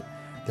hit it,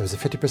 there was a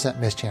 50%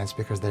 mischance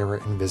because they were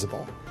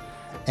invisible.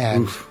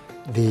 And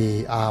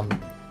the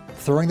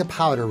throwing the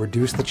powder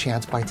reduced the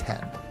chance by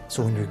 10.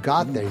 So when you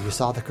got there, you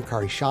saw the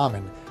Kakari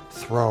shaman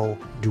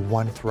do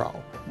one throw,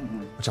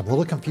 which I'm a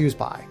little confused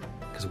by.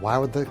 Because why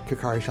would the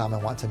Kukari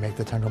shaman want to make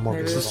the tendril more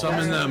Maybe visible?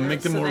 summon them,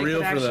 make them so more they real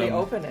could for actually them.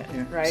 open it,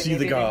 right? See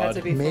maybe the they had god.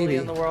 to be Maybe. fully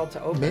in the world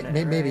to open it.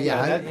 Maybe, right?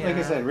 yeah. Like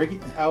I said, Ricky,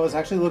 I was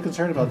actually a little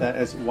concerned about that.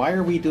 As why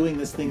are we doing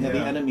this thing that the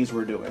enemies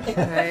were doing?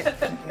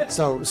 Right.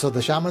 So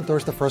the shaman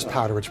throws the first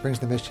powder, which brings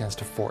the mischance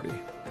to 40.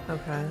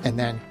 Okay. And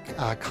then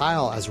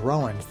Kyle, as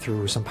Rowan,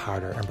 threw some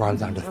powder and brought it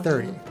down to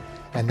 30.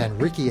 And then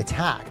Ricky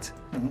attacked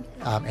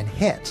and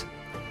hit.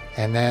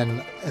 And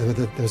then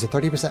there was a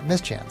 30%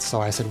 mischance. So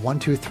I said 1,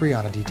 2, 3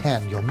 on a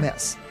d10, you'll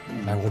miss.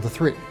 And I rolled a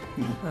 3.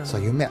 So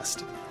you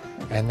missed.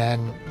 And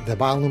then the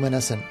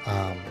bioluminescent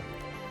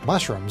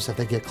mushrooms, if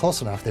they get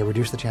close enough, they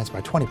reduce the chance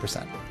by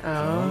 20%.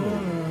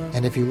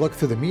 And if you look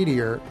through the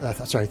meteor,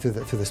 through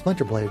the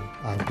splinter blade,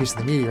 the piece of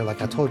the meteor,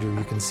 like I told you,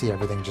 you can see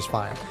everything just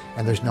fine,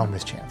 and there's no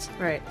mischance.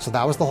 Right. So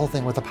that was the whole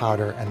thing with the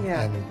powder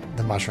and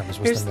the mushrooms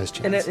was the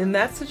mischance. In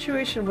that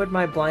situation, would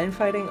my blind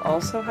fighting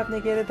also have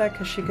negated that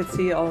because she could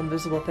see all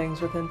invisible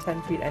things within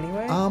 10 feet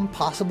anyway?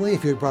 Possibly.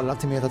 If you had brought it up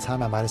to me at the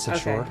time, I might have said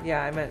okay. sure.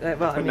 Yeah, I meant.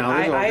 Well, I mean, now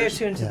there's I orders.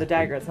 attuned to Yeah. the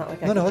dagger. It's not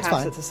like I No, can it's pass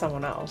fine. it to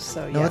someone else.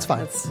 So No, yeah, it's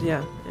fine.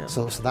 Yeah.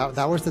 So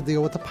that was the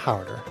deal with the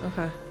powder.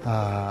 Okay.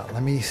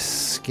 Let me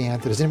scan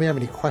through. Does anybody have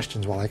any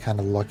questions while I kind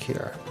of look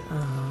here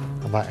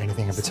about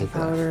anything in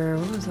particular? Powder.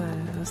 What was I?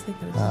 I was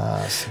thinking.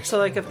 So,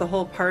 like, if the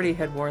whole party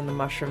had worn the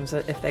mushrooms,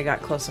 if they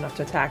got close enough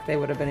to attack, they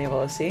would have been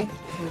able to see.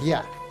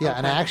 Yeah.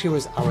 And I actually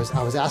was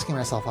asking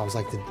myself. I was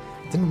like,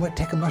 didn't Wit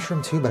take a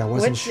mushroom too? But I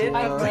wasn't Wit sure. did.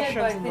 I did, but I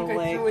Mushrooms think in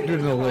the I threw lake. it Do it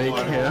in the lake.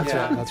 Yeah. That's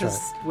right.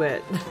 Just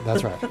Wit.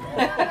 That's right.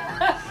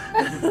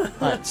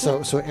 All right.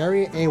 So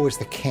Area A was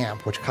the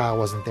camp, which Kyle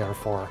wasn't there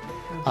for.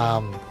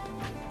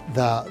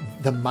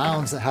 The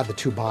mounds that had the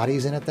 2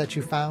 bodies in it that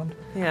you found,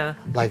 Yeah.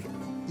 like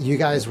you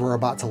guys were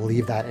about to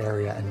leave that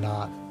area and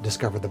not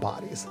discover the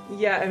bodies.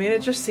 Yeah, I mean,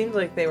 it just seemed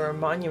like they were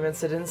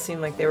monuments. It didn't seem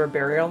like they were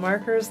burial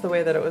markers the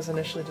way that it was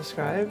initially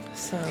described.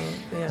 So,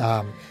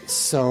 yeah.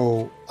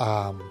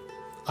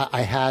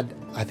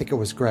 I think it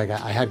was Greg.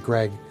 I had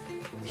Greg.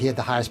 He had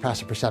the highest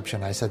passive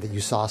perception. I said that you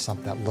saw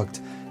something that looked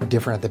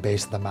different at the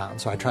base of the mountain.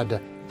 So I kind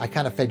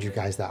of fed you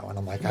guys that one.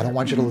 I'm like, I don't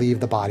want you to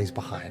leave the bodies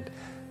behind.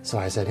 So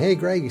I said, hey,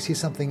 Greg, you see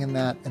something in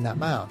that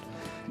mound?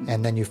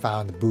 And then you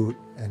found the boot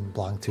and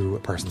belonged to a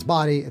person's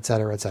body, et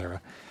cetera, et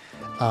cetera.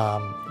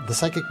 The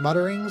psychic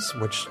mutterings,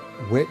 which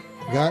Wit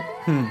got,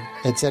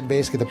 it said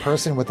basically the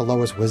person with the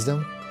lowest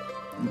wisdom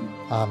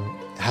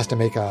has to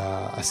make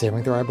a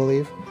saving throw, I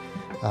believe.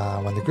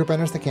 When the group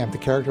enters the camp, the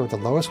character with the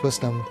lowest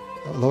wisdom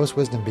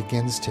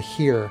begins to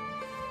hear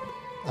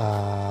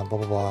blah, blah,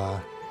 blah.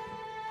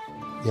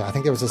 Yeah, I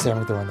think there was a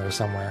saving throw in there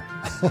somewhere.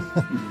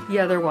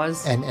 Yeah, there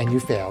was. And you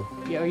failed.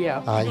 Yeah.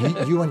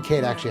 You and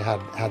Kate actually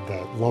had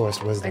the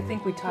lowest wisdom. I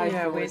think we tied.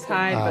 Yeah, for we wisdom.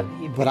 tied, but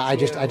he but I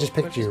picked just you,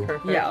 picked which is you.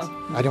 perfect. Yeah.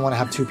 I didn't want to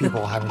have 2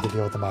 people having to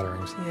deal with the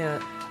mutterings. Yeah.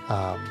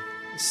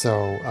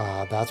 So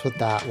that's what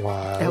that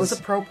was. That was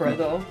appropriate,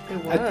 though.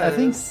 It was. I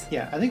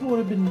think it would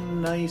have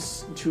been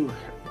nice to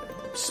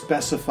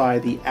specify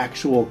the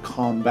actual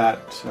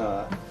combat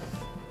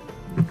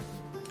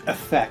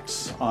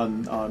effects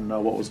on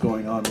what was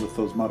going on with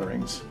those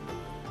mutterings.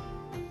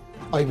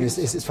 Oh, you mean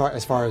as far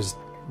as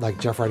like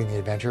Jeff writing the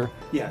adventure?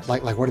 Yes.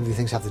 Like what do these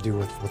things have to do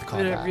with Did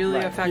combat? it really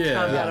Right. affect Yeah.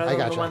 combat? Yeah, I other than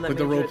gotcha. the one that But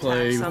the made you role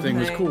play attack thing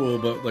was something? cool,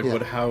 but like,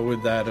 Yeah. how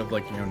would that have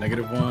like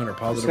 -1 or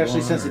positive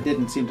Especially 1? since or... it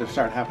didn't seem to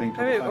start happening.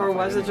 I mean, or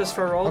was it just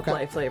for role Okay.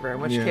 play flavor? In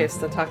which Yeah. case,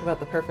 to talk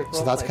about the perfect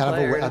role So that's play kind of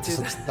player a to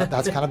do that.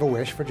 that's kind of a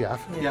wish for Jeff.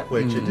 Yeah.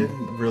 Which it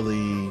didn't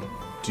really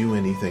do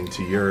anything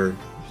to your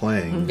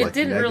playing. It like,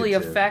 didn't really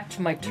negative. affect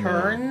my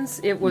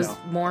turns. It was No.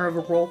 more of a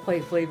role play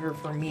flavor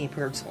for me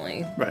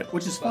personally. Right,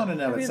 which is fun in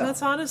and of I mean, itself.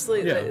 that's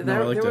honestly, Yeah, no, I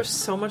there liked was it.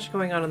 so much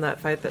going on in that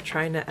fight that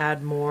trying to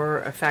add more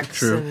effects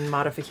True. and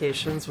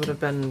modifications would have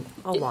been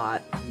a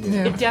lot.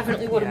 It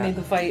definitely would have Yeah. made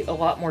the fight a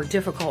lot more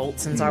difficult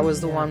since I was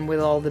the one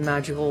with all the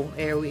magical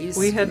AoEs.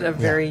 We had a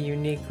very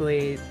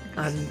uniquely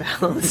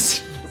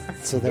unbalanced.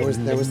 So there was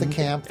the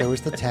camp, there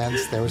was the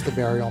tents, there was the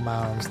burial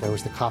mounds, there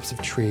was the copse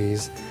of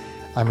trees.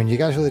 I mean, you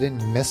guys really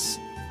didn't miss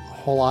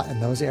a whole lot in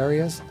those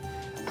areas.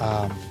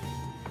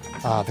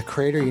 The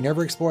crater, you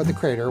never explored the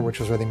crater, which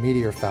was where the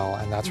meteor fell,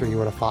 and that's where you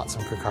would have fought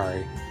some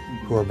Kukari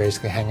who were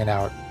basically hanging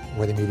out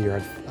where the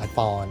meteor had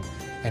fallen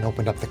and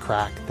opened up the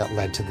crack that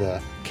led to the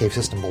cave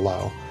system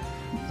below.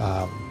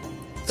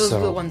 Those were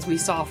the ones we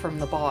saw from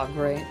the bog,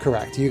 right?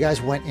 Correct. You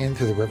guys went in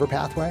through the river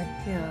pathway,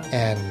 Yeah.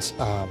 and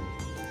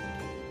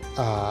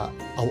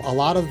a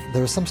lot of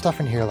there was some stuff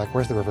in here. Like,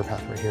 where's the river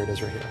pathway? Here it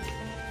is, right here.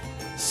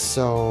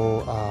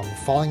 So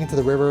falling into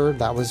the river,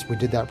 we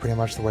did that pretty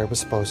much the way it was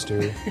supposed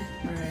to.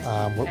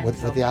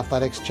 With the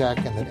athletics check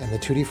and the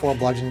 2d4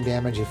 bludgeoning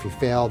damage if you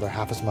failed, or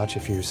half as much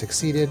if you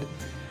succeeded.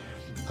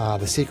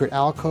 The secret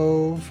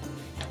alcove.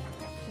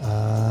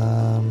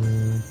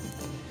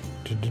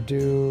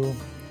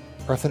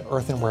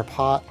 Earthenware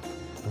pot.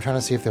 I'm trying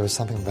to see if there was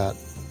something that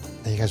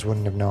you guys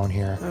wouldn't have known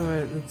here.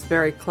 Oh, it's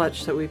very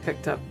clutch that we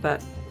picked up the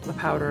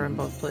powder in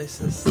both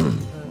places.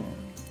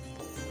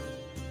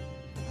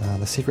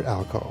 The secret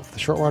alcove. The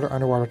short water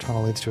underwater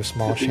tunnel leads to a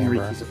small Good thing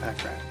chamber. Ricky's a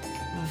pack rat.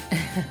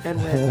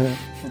 And wit.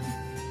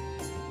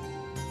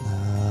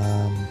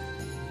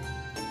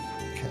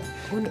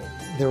 Okay.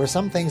 There were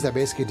some things that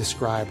basically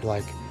described,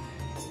 like,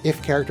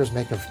 if characters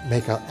make an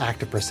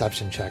active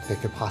perception check, they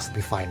could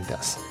possibly find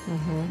this.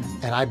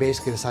 And I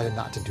basically decided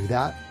not to do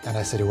that. And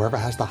I said, whoever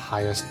has the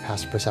highest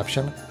passive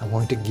perception, I'm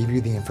going to give you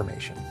the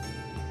information.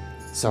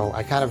 So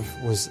I kind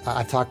of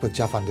I've talked with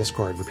Jeff on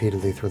Discord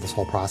repeatedly through this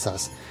whole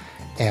process.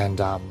 And,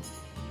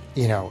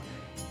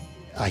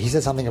 he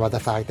said something about the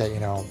fact that,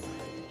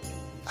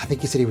 I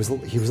think he said he was a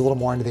little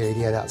more into the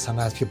idea that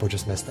sometimes people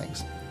just miss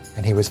things.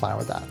 And he was fine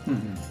with that.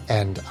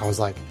 And I was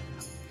like,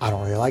 I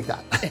don't really like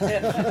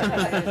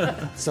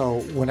that. So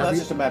whenever That's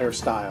just a matter of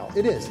style.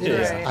 it is.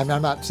 Right. I'm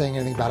not saying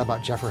anything bad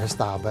about Jeff or his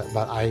style, but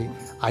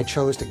I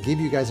chose to give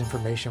you guys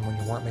information when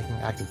you weren't making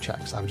active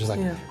checks. I was just like,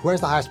 who has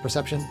the highest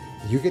perception?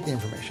 You get the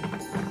information.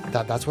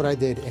 That's what I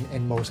did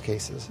in most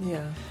cases.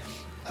 Yeah.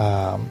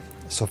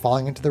 So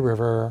falling into the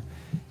river,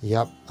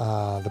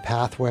 the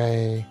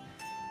pathway,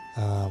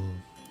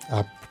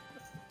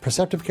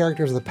 perceptive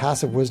characters with a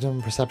passive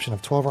wisdom perception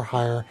of 12 or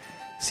higher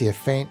see a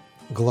faint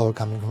glow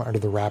coming from under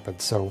the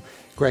rapids. So,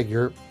 Greg,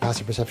 your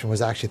passive perception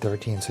was actually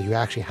 13, so you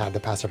actually had the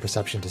passive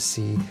perception to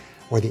see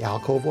where the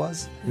alcove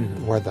was,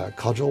 where the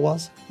cudgel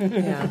was.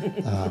 Yeah.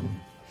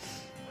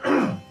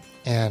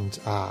 And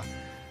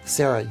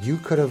Sarah, you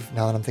could have,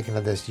 now that I'm thinking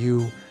of this,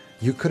 you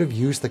could have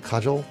used the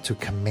cudgel to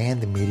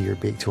command the meteor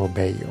beak to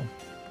obey you.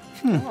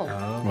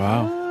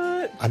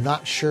 Wow. I'm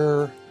not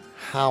sure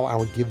how I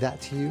would give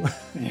that to you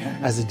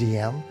as a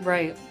DM.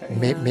 Right.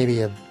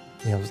 Maybe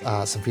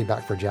some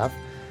feedback for Jeff.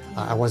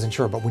 I wasn't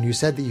sure, but when you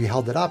said that you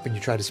held it up and you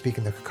tried to speak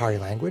in the Kakari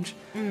language,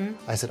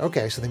 I said,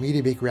 okay, so the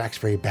meteor beak reacts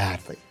very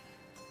badly.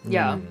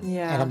 Yeah.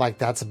 Yeah. And I'm like,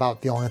 that's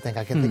about the only thing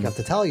I can think of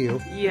to tell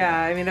you. Yeah,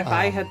 I mean, if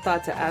I had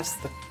thought to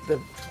ask the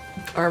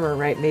armor,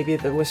 right, maybe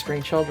the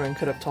Whispering Children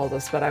could have told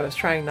us, but I was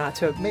trying not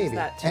to abuse Maybe.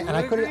 that too And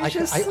I could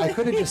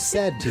have just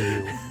said to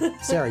you,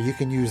 Sarah, you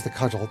can use the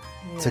cudgel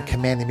to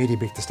command the meteor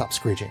beak to stop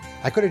screeching.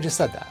 I could have just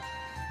said that.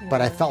 But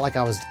I felt like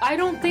I was... I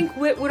don't think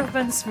Wit would have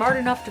been smart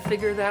enough to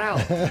figure that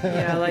out.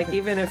 Yeah, like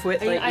even if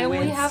Wit, like, I only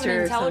winced have an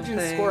or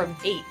intelligence something. score of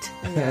 8.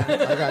 Yeah.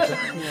 I gotcha.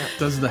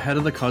 Does the head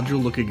of the cudgel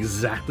look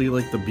exactly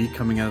like the beak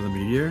coming out of the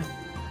meteor?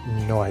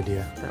 No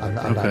idea. I'm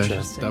not Okay,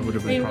 sure. that would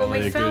have I been mean, when probably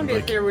we a found good,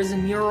 it, there was a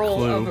mural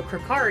clue. of a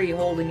Krikari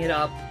holding it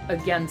up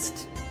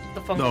against the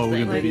fungal No,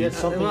 thing. Maybe it's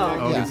something Well, that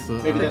yeah. against the,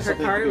 maybe The that's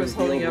something Kakari to was be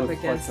holding able up to, like,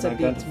 against an a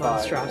beaked identify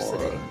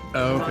monstrosity. or-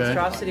 Oh, The okay.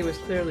 monstrosity was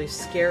clearly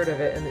scared of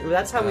it, and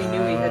that's how we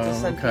knew we had to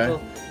send okay.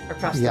 people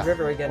across Yeah. the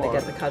river again to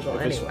get the cudgel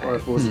Or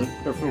if it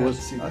was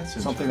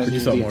something that It you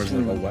just felt need more to-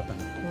 like a weapon.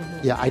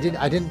 Yeah, I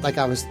didn't like,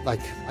 I was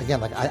like,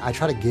 again, like I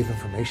try to give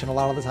information a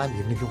lot of the time,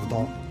 even if people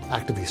don't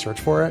actively search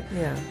for it.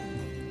 Yeah.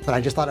 But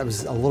I just thought it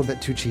was a little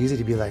bit too cheesy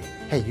to be like,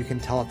 hey, you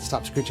can tell it to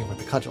stop screeching with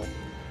the cudgel.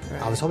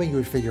 I was hoping you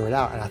would figure it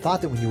out, and I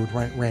thought that when you would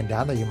ran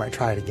down there, you might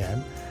try it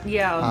again.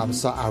 Yeah.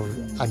 So I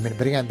mean,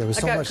 but again, there was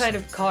I so got much. kind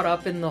of caught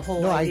up in the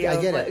whole No, I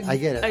idea. get of, it. I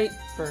get it.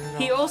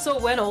 He also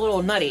went a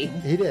little nutty.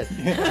 He did.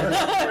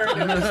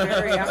 It was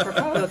very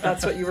apropos that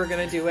that's what you were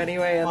going to do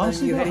anyway, and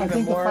Honestly, then you no, I had even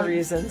think the more fight-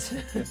 reasons.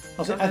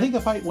 I think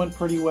the fight went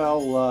pretty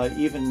well,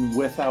 even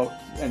without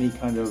any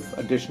kind of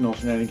additional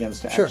shenanigans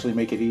to Sure. actually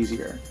make it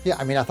easier. Yeah,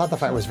 I mean, I thought the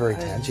fight was very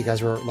tense. You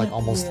guys were like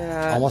almost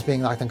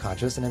being knocked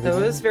unconscious and It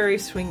everything. was very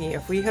swingy.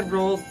 If we had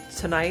rolled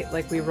tonight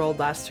like we rolled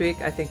last week,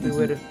 I think we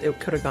would have. It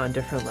could have gone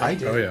differently.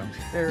 Oh yeah.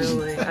 It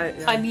really.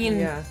 I mean,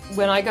 yeah.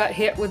 when I got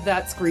hit with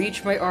that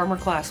screech, my armor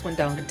class went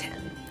down to 10.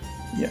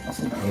 Yeah.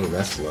 Oh,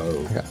 that's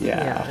low.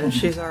 Yeah, and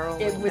she's our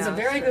only. It was a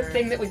very good master.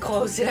 thing that we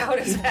closed it out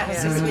as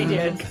fast as we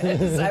did,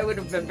 because I would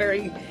have been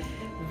very,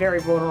 very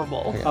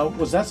vulnerable.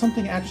 Was that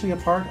something actually a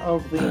part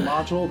of the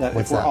module that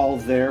What's if we're that? all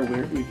there,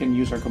 we can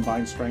use our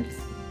combined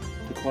strength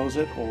to close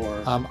it,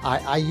 or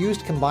I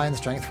used combined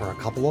strength for a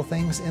couple of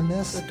things in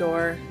this, The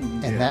door,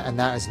 and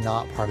that is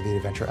not part of the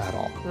adventure at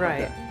all.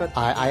 right? But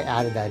I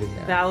added that in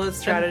there. valid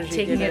strategy.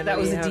 Taking given it, that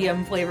was we a have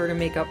DM flavor to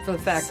make up for the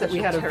fact that such we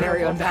had a very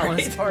terrible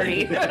unbalanced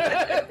party.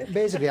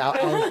 Basically, I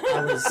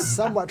was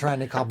somewhat trying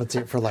to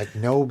compensate for like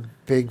no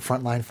big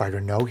frontline fighter,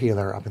 no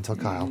healer up until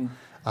Kyle.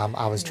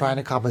 I was trying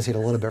to compensate a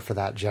little bit for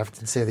that. Jeff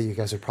did say that you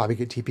guys would probably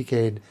get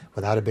TPK'd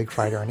without a big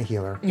fighter and a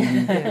healer.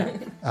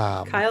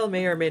 Kyle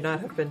may or may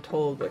not have been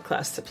told what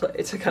class to play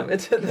to come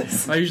into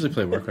this. I usually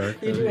play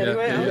Warcraft. You do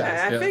anyway. Yeah, Okay,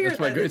 yeah, I yeah. figured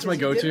It's my, that it's my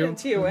because you go-to.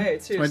 did it in TOA too. my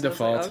so it's like,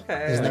 default.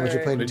 okay, Isn't that what you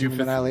alright. played in Did you Doom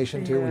fifth-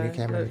 Annihilation too when you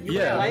came in?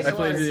 Yeah, Likewise, I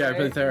played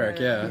right? Theric.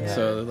 Yeah.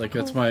 So like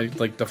that's my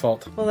like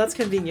default. Well, that's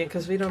convenient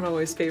because we don't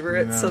always favor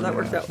it, so that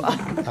worked out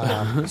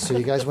well. So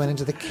you guys went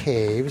into the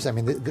caves. I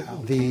mean,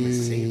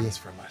 Save this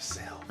for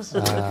myself.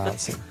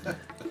 let's see.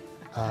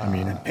 I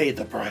mean, pay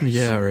the price.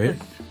 yeah, right.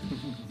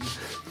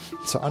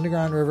 So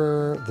underground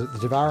river, the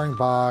devouring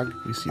bog.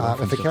 You see If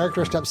orphans the up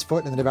character there. steps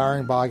foot in the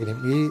devouring bog, it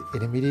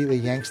immediately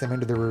yanks them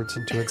into the roots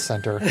into its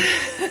center,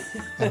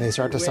 and they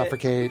start to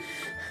suffocate.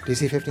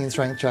 DC 15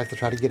 strength check to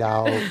try to get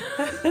out.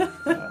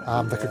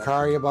 The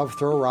Kakari above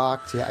throw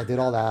rocks. Yeah, I did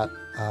all that.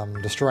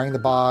 Destroying the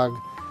bog.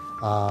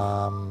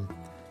 You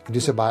can do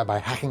so by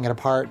hacking it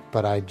apart,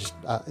 but I just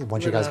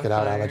once you With guys a get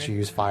out, I'll fire. let you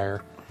use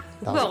fire.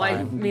 That was Well, I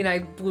fine. mean, I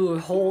blew a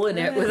hole in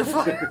it with a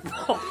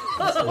fireball.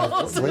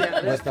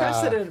 There's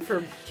precedent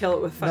for kill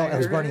it with no, fire. it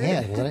was burning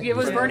hands, wasn't it? It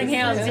was burning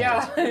hands,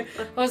 yeah. I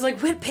was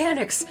like, Wit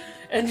panics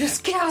and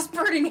just cast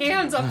burning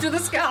hands up to the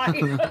sky.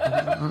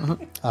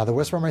 The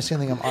Whisper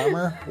Mycelium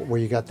armor, where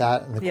you got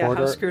that in the Yeah,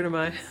 corridor. how screwed am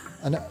I?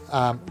 And,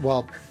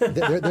 well,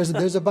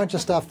 there's a bunch of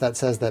stuff that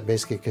says that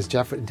basically because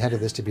Jeff intended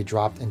this to be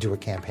dropped into a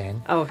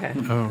campaign. Oh, okay.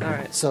 All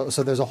right. So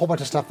there's a whole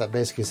bunch of stuff that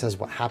basically says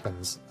what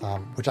happens,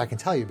 which I can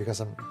tell you because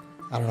I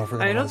don't know if we're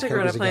going I to don't think we're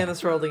going to play in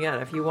this world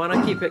again. If you want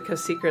to keep it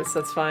because secrets,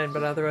 that's fine.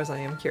 But otherwise, I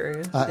am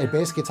curious. It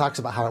basically talks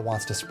about how it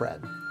wants to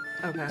spread,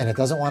 Okay. and it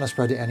doesn't want to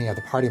spread to any of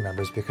the party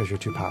members because you're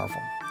too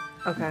powerful.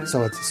 Okay.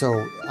 So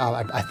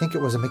I think it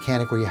was a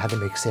mechanic where you had to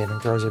make saving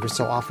throws every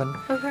so often,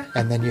 Okay.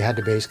 and then you had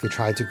to basically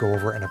try to go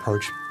over and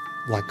approach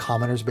like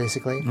commoners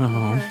basically,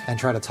 and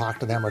try to talk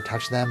to them or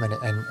touch them,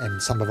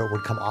 and some of it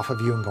would come off of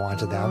you and go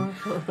onto them,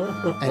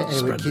 and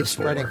it would keep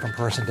spreading from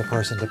person to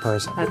person to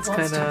person. That's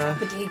kind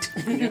of.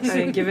 I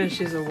mean, given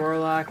she's a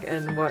warlock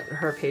and what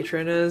her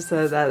patron is,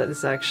 that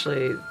is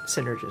actually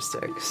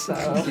synergistic. So.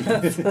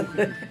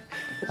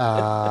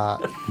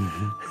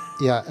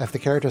 Yeah, if the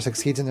character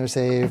succeeds in their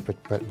save,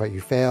 but you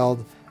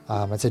failed,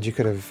 it said you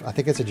could have. I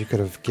think it said you could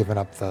have given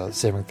up the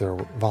saving throw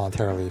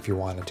voluntarily if you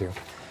wanted to.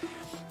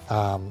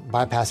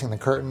 Bypassing the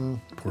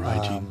curtain. Poor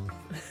hygiene.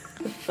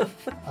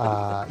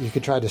 You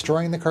could try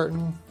destroying the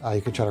curtain.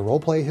 You could try to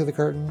roleplay through the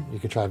curtain. You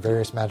could try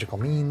various magical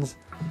means.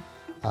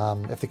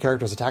 If the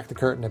characters attack the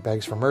curtain, it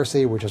begs for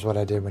mercy, which is what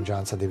I did when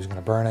John said he was going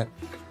to burn it.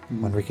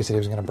 When Ricky said he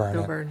was going to burn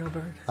No it. burn, no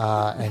burn.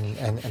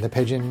 And the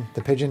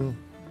pigeon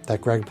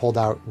that Greg pulled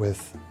out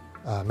with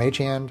Mage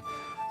Hand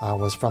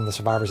was from the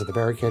survivors at the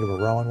barricade where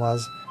Rowan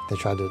was. They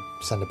tried to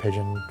send a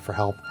pigeon for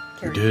help.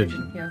 You did.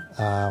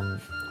 Yeah.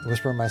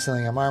 Whisper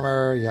Mycelium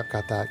armor. Yep,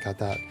 got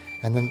that.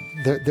 And then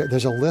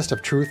there's a list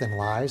of truth and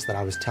lies that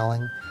I was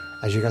telling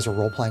as you guys were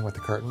role-playing with the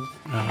curtain.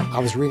 I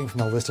was reading from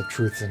the list of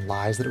truths and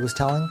lies that it was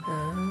telling.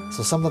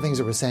 So some of the things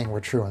it was saying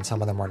were true and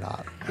some of them were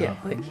not. Yeah,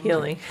 like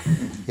healing.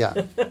 Yeah.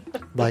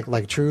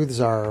 like truths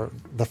are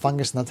the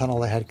fungus in the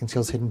tunnel ahead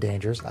conceals hidden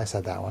dangers. I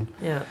said that one.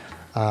 Yeah.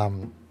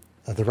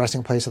 The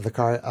resting place of a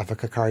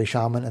Kakari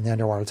shaman in the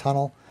underwater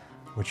tunnel,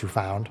 which you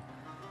found.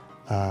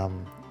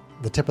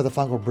 The tip of the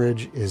fungal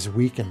bridge is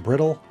weak and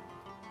brittle,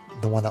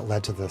 the one that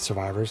led to the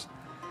survivors.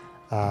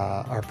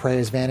 Our prey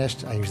has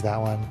vanished. I used that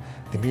one.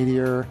 The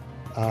meteor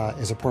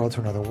is a portal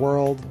to another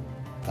world.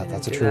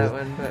 That's a do truth. that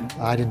one, but-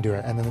 I didn't do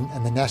it. And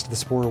the nest of the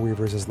spore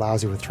weavers is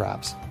lousy with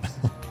traps.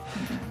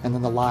 And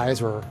then the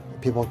lies were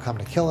people come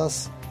to kill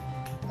us.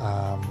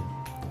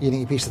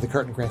 Eating a piece of the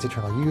curtain grants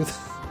eternal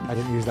youth. I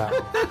didn't use that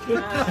one.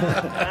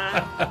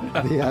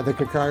 The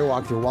Kakari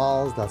walk through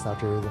walls. That's not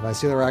true. The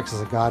Mycelium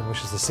is a god and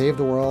wishes to save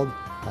the world.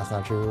 That's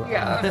not true.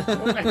 Yeah.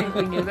 I think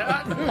we knew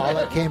that. All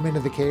that came into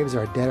the caves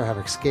are dead or have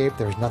escaped.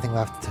 There's nothing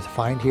left to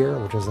find here,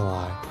 which is a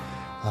lie.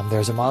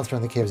 There's a monster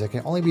in the caves that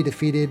can only be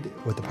defeated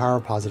with the power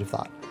of positive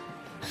thought.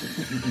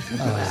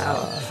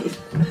 I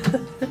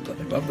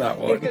love that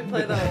You one. could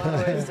play that a lot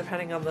of ways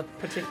depending on the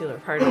particular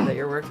party that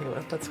you're working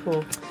with. That's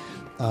cool.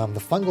 The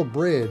fungal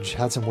bridge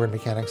had some weird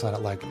mechanics on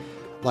it.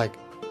 Like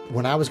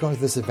when I was going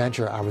through this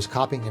adventure, I was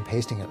copying and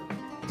pasting it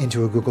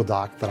into a Google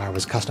Doc that I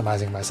was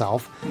customizing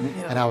myself,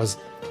 and I was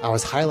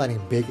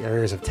highlighting big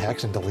areas of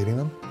text and deleting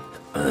them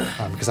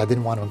because I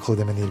didn't want to include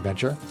them in the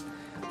adventure.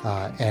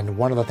 And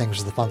one of the things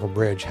was the fungal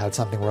bridge had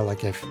something where,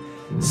 like, if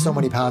so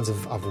many pounds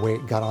of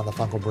weight got on the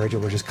fungal bridge, it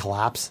would just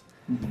collapse,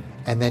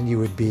 and then you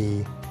would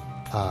be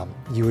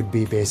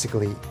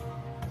basically.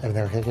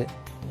 Everything okay?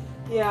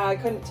 Yeah, I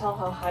couldn't tell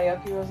how high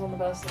up he was on the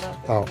best of that.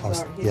 Oh,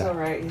 He's yeah. all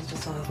right. He's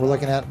just on his We're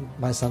looking at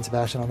my son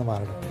Sebastian on the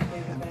monitor.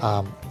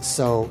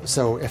 So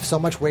if so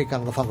much weight got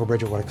on the fungal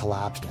bridge, it would have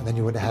collapsed, and then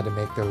you would have had to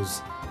make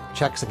those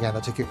checks again.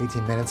 That took you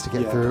 18 minutes to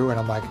get through, and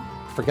I'm like,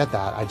 forget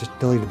that. I just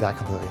deleted that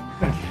completely.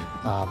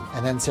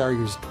 And then Sarah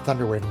used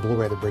Thunderwave and blew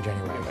away the bridge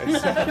anyway. I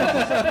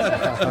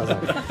was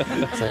like,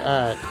 all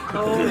right.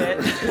 Oh, wit.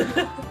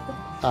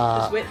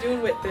 Just wit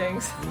doing wit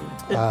things.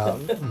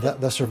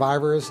 The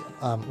survivors,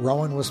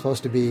 Rowan was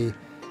supposed to be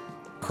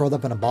curled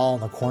up in a ball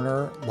in the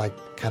corner, like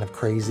kind of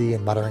crazy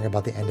and muttering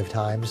about the end of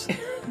times.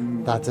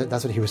 That's it.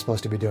 That's what he was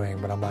supposed to be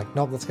doing. But I'm like,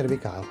 nope, that's going to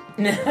be Kyle.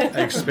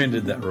 I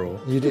expended that role.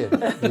 You did.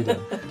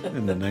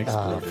 And then I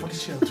exploded.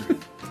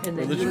 And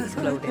then you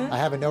exploded. I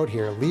have a note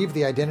here. Leave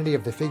the identity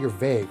of the figure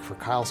vague for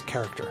Kyle's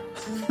character.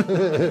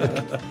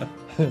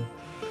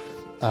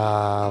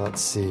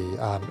 Let's see.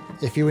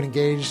 If you had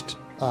engaged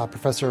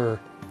Professor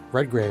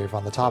Redgrave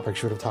on the topic,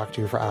 she would have talked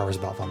to you for hours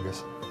about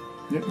fungus.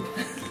 Yep.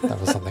 That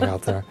was something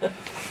out there.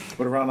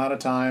 Would have run out of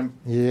time.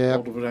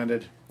 Yep. Would have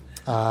ended.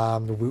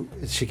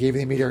 She gave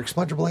you the meteoric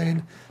sponge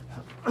blade.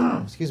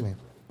 Excuse me.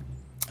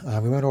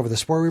 We went over the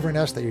spore weaver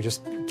nest that you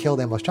just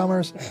killed ambush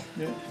chummers.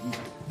 Yeah.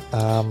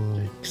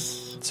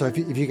 So if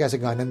you guys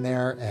had gone in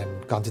there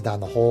and gone down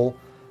the hole,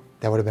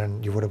 that would have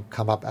been, you would have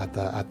come up at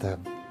the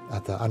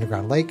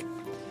underground lake.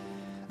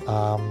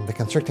 The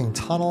constricting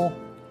tunnel,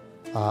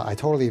 I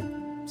totally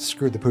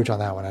screwed the pooch on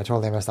that one. I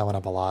totally messed that one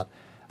up a lot.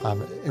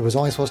 It was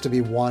only supposed to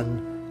be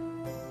one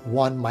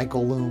one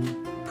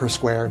mycoloom per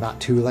square, not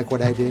 2 like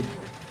what I did.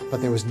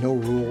 But there was no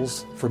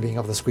rules for being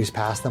able to squeeze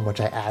past them, which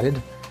I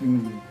added.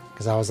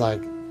 Because I was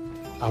like,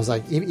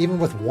 even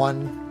with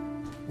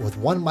one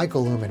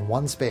mycoloom in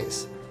one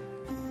space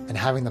and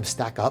having them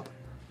stack up,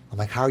 I'm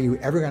like, how are you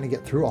ever going to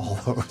get through all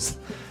those?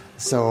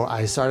 So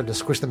I started to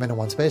squish them into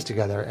one space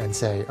together and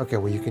say, okay,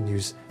 well, you can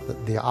use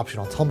the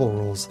optional tumble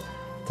rules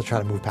to try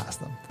to move past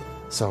them.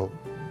 So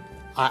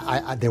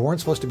they weren't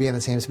supposed to be in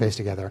the same space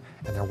together,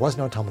 and there was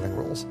no tumbling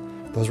rules.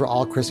 Those were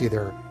all Chris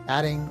either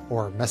adding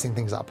or messing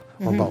things up,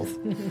 or both.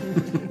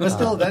 But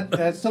still,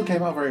 that still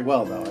came out very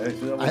well, though.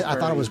 I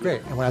thought it was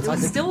great. And when I It talked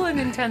was to, still an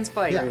intense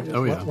fight.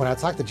 when I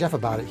talked to Jeff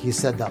about it, he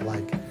said that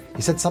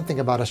he said something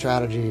about a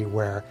strategy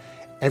where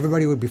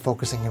everybody would be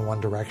focusing in one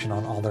direction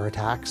on all their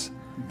attacks,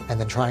 and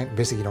then try and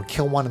basically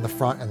kill one in the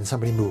front and then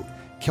somebody move,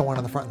 kill one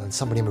in the front and then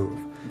somebody move,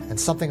 and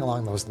something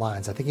along those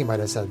lines. I think he might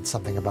have said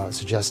something about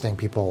suggesting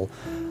people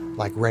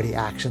like ready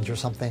actions or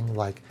something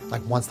like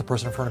once the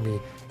person in front of me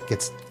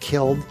gets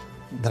killed,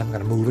 then I'm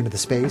going to move into the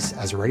space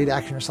as a ready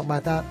action or something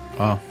like that.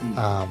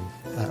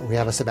 Oh. We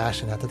have a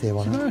Sebastian at the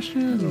table now,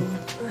 Sebastian.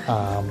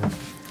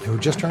 who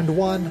just turned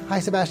 1. Hi,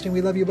 Sebastian.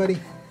 We love you, buddy.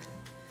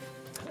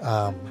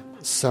 The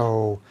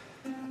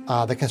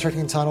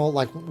constricting tunnel,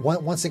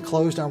 once it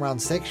closed on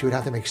round 6, you would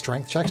have to make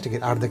strength checks to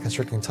get out of the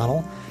constricting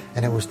tunnel,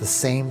 and it was the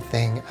same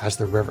thing as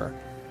the river.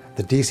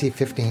 The DC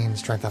 15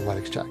 strength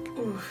athletics check.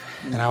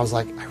 And I was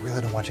like, I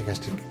really don't want you guys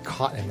to get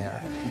caught in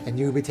there. And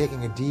you would be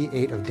taking a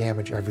D8 of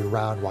damage every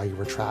round while you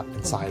were trapped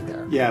inside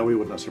there. Yeah, we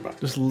would not survive.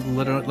 Just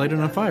light it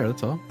on fire,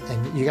 that's all.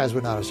 And you guys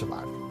would not have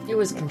survived. It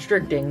was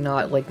constricting,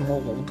 not like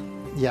mold.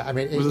 Yeah, I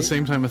mean... It was the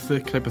same type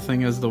of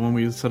thing as the one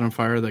we set on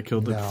fire that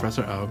killed the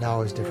professor? Oh, okay. No,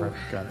 it was different.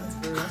 Got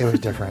it. It was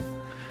different.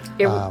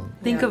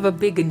 Think of a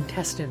big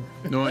intestine.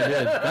 No, I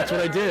did. That's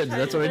what I did.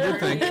 That's what I did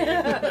think.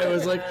 I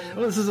was like,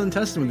 oh, this is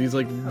intestine with these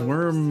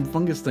worm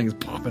fungus things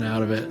popping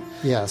out of it.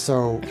 Yeah,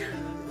 so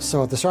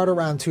at the start of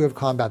round 2 of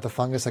combat, the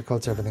fungus that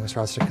coats everything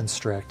starts to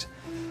constrict.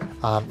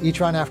 Each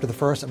round after the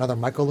first, another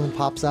mycoloom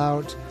pops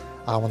out.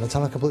 When the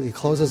tunnel completely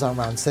closes on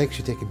round 6,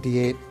 you take a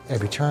D8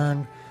 every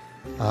turn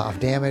of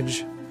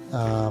damage.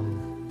 A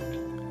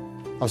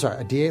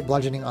D8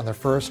 bludgeoning on the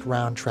first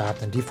round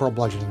trapped, and D4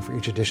 bludgeoning for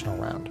each additional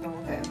round.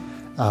 Okay.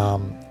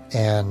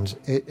 And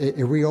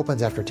it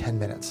reopens after 10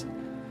 minutes.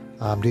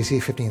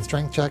 DC 15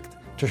 strength check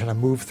to try to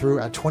move through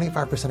at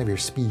 25% of your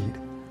speed.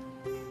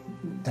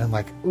 And I'm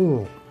like,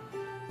 ooh.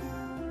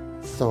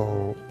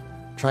 So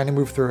trying to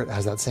move through it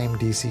has that same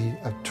DC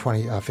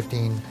of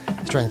 15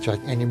 strength check,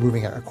 and you're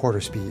moving at a quarter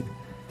speed.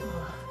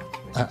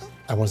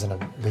 I wasn't a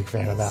big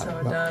fan of that.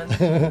 So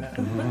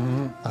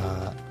done.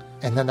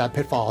 And then that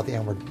pitfall at the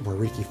end where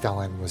Riki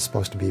fell in was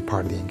supposed to be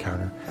part of the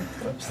encounter.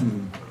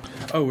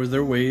 Oh, were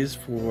there ways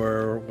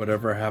for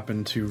whatever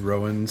happened to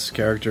Rowan's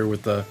character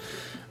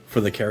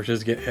for the characters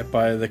to get hit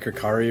by the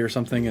Kakari or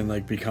something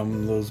and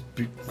become those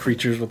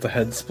creatures with the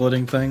head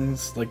splitting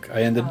things like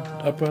I ended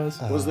up as?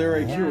 Was there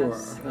a cure?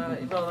 Yes.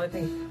 Well, I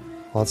think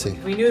Well, let's see.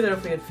 we knew that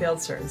if we had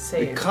failed certain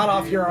saves, Cut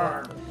off your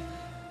arm.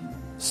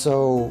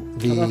 So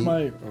Cut off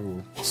my...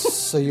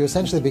 so you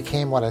essentially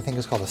became what I think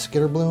is called a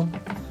skitterbloom,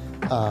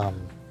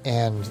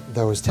 and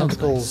those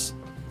tentacles,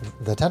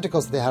 the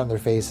tentacles that they had on their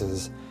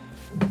faces,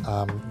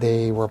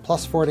 they were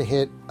 +4 to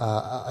hit,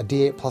 a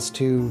D8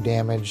 +2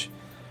 damage,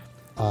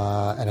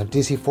 and a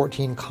DC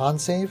 14 con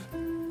save.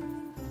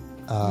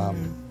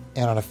 And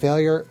on a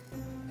failure,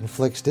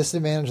 inflicts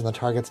disadvantage on the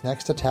target's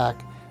next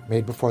attack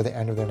made before the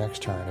end of their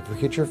next turn. If a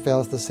creature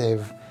fails to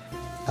save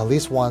at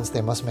least once,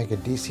 they must make a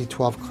DC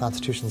 12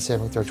 Constitution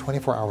saving throw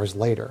 24 hours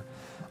later.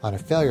 On a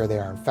failure, they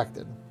are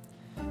infected.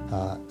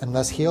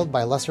 Unless healed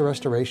by lesser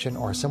restoration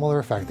or a similar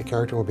effect, the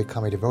character will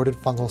become a devoted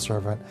fungal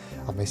servant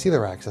of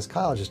Meselarex, as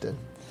Kyle just did.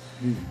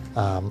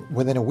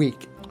 Within a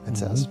week, it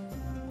says.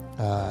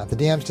 At the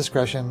DM's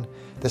discretion,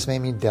 this may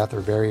mean death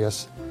or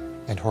various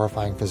and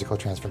horrifying physical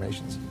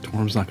transformations.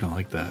 Torm's not going to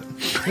like that.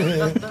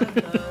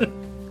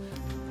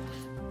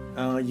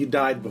 You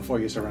died before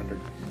you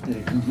surrendered.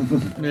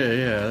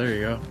 Yeah, there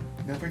you go.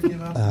 Never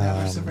give up,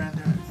 never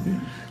surrender.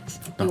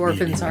 The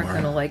orphans aren't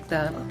going to like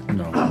that.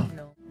 No.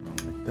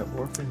 The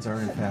orphans are,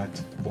 in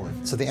fact,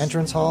 orphans. So the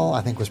entrance hall,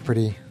 I think, was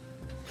pretty...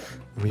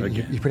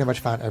 Okay. You pretty much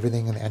found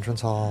everything in the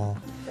entrance hall.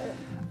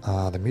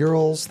 The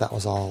murals, that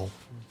was all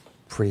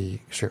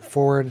pretty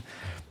straightforward.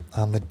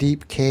 The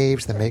deep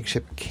caves, the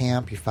makeshift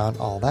camp, you found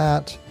all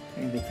that.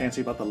 Anything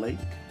fancy about the lake?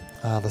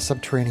 The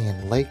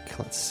subterranean lake,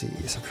 let's see,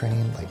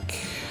 subterranean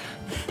lake.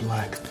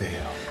 Black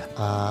Veil.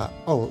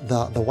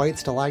 The white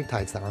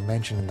stalactites that were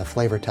mentioned in the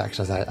flavor text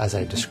as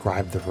I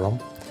described the room.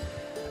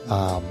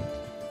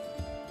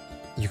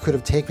 You could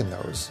have taken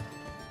those.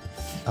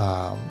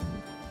 And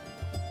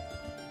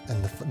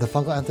the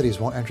fungal entities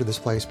won't enter this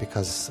place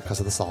because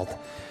of the salt.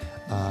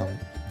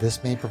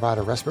 This may provide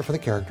a respite for the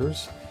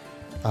characters.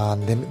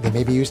 They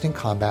may be used in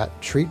combat.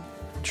 Treat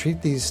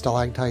these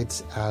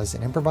stalactites as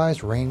an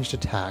improvised ranged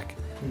attack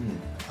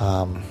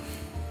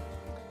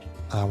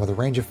with a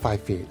range of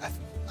 5 feet.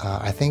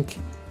 I think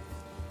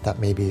that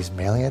maybe is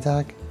melee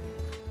attack.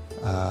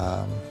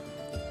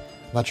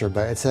 I'm not sure,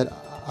 but it said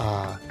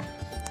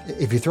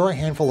if you throw a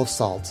handful of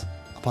salt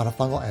upon a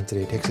fungal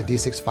entity, it takes a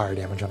d6 fire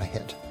damage on a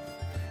hit.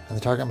 And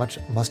the target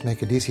must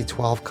make a DC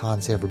 12 con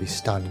save or be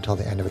stunned until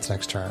the end of its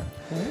next turn.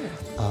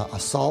 A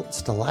salt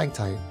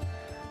stalactite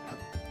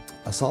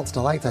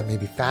may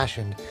be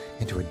fashioned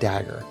into a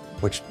dagger,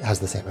 which has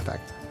the same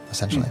effect,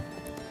 essentially.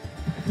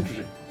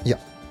 Interesting. Yep.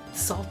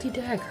 Salty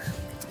dagger.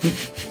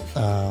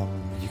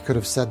 You could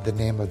have said the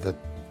name of the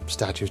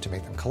statues to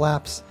make them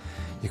collapse.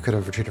 You could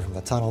have retreated from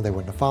the tunnel. They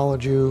wouldn't have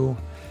followed you.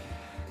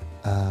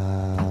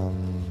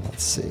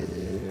 Let's see.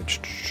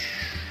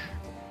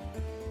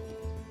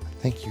 I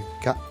think you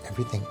got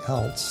everything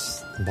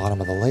else. The bottom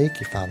of the lake,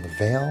 you found the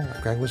veil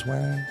that Greg was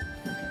wearing.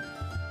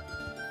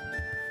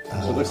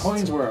 So the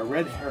coins were a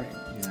red herring.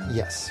 Yeah.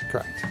 Yes,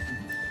 correct.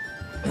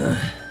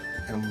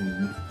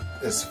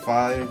 As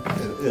far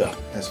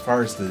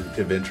as the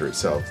adventure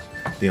itself,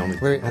 the only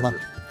Wait,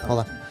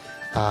 hold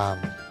on.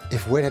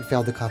 If Wit had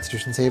failed the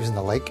Constitution saves in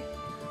the lake,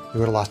 you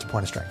would have lost a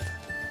point of strength.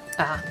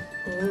 Ah.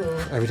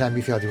 Every time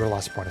you failed, you would have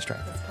lost a point of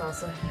strength. That's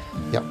costly.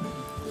 Yep.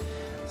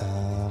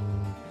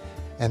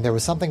 And there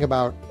was something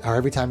about how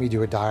every time you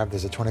do a dive,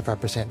 there's a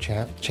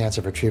 25% chance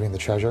of retrieving the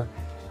treasure.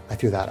 I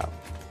threw that out.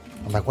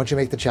 I'm like, once you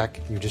make the check,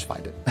 you just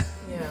find it.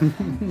 Yeah.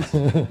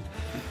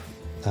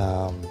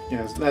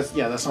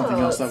 That's something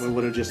else that we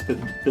would have just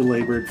been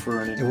belabored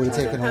for an It would have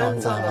taken a long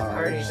Depends on the time.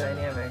 party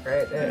dynamic,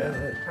 right?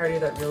 A party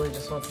that really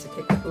just wants to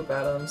kick the poop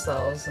out of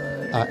themselves.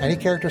 Any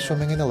character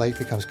swimming in the lake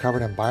becomes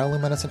covered in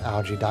bioluminescent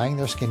algae, dyeing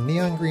their skin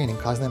neon green and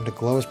causing them to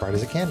glow as bright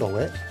as a candle.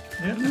 Wit.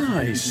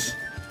 Nice.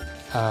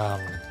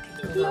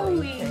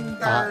 Glowing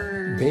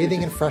bird.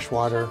 Bathing in fresh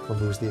water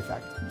removes the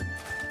effect.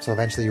 So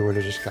eventually you would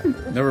have just got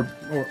it. Never,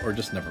 or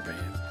just never bathe.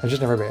 I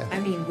just never bathed. I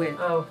mean, Wit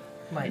Oh,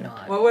 might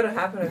not. what would have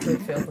happened if we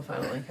failed the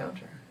final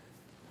encounter?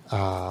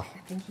 I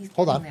think he's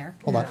Hold on. getting there.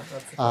 Hold on.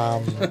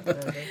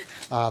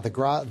 That's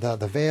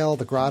The veil,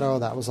 the grotto,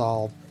 that was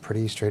all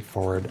pretty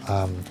straightforward.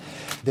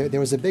 There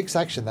was a big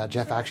section that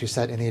Jeff actually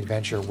said in the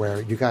adventure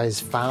where you guys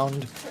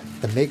found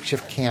the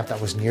makeshift camp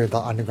that was near the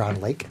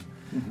underground lake.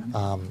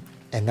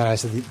 And then I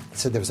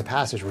said there was a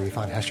passage where you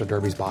found Hester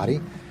Derby's body.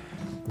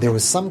 There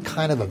was some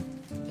kind of a,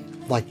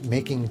 like,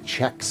 making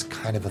checks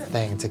kind of a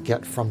thing to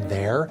get from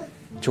there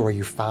to where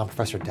you found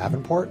Professor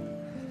Davenport.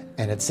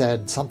 And it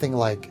said something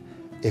like,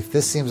 if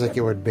this seems like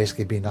it would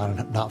basically be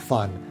not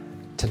fun,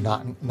 to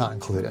not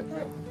include it.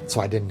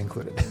 So I didn't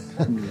include it.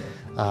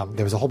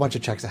 There was a whole bunch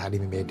of checks that had to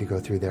be made to go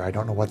through there. I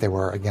don't know what they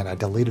were. Again, I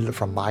deleted it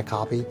from my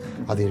copy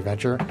of the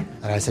adventure.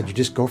 And I said, you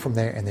just go from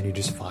there and then you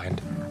just find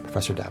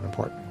Professor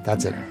Davenport.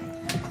 That's it.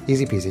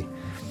 Easy peasy.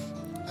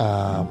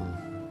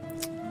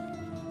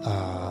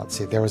 Let's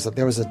see. There was a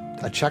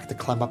check to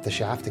climb up the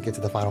shaft to get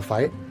to the final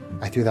fight.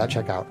 I threw that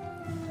check out.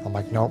 I'm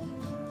like, nope.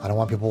 I don't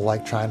want people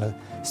like trying to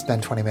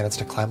spend 20 minutes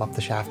to climb up the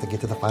shaft to get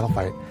to the final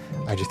fight.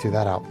 I just threw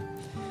that out.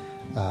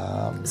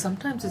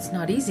 Sometimes it's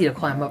not easy to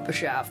climb up a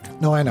shaft.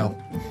 No, I know.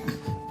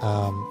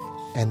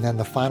 And then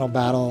the final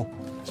battle.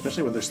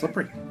 especially when they're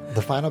slippery.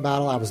 The final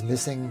battle, I was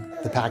missing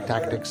the pack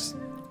tactics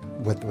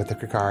with the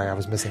Kikari. I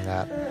was missing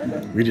that.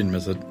 We didn't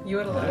miss it. You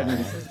would have let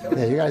us go.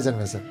 Yeah, you guys didn't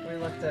miss it. We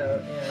lucked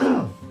out.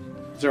 Yeah.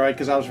 It's all right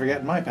because I was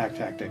forgetting my pack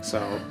tactics, so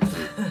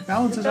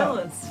balance is out.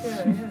 Balance.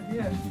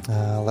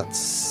 Yeah. Let's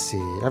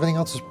see. Everything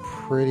else was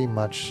pretty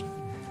much.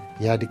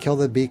 You had to kill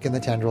the beak and the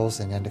tendrils,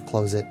 and then to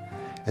close it.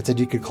 It said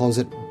you could close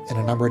it in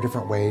a number of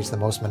different ways. The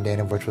most mundane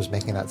of which was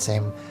making that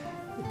same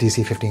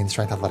DC 15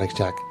 Strength Athletics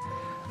check.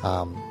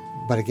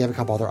 But it gave a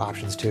couple other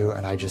options too,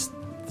 and I just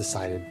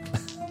decided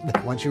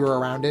that once you were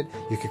around it,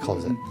 you could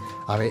close it.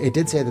 It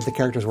did say that the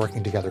characters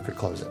working together could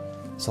close it.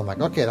 So I'm like,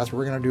 okay, that's what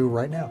we're going to do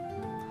right now.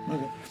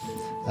 Okay.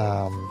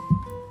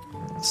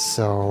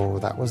 So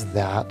that was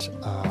that.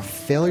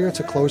 Failure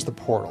to close the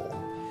portal.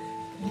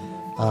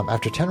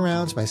 After 10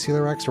 rounds, my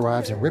Coelorex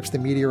arrives and rips the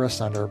meteor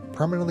asunder,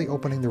 permanently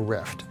opening the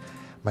rift.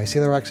 My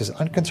Coelorex is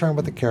unconcerned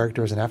with the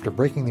characters, and after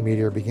breaking the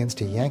meteor, begins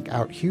to yank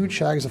out huge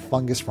shags of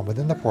fungus from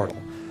within the portal.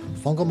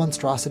 Fungal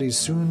monstrosities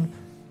soon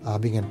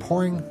begin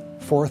pouring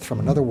forth from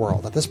another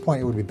world. At this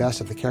point, it would be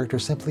best if the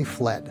characters simply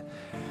fled.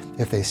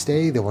 If they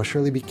stay, they will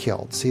surely be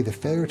killed. See the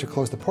failure to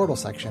close the portal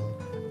section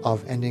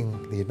of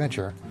ending the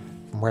adventure,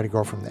 and where to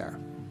go from there.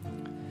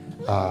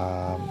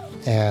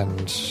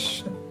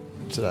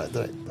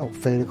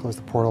 Failure to close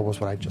the portal was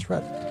what I just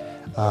read.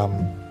 I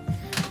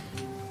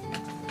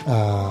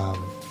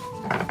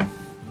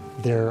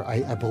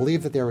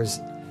believe that there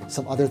was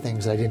some other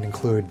things that I didn't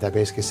include that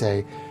basically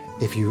say,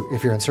 if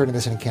you're inserting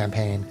this in a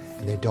campaign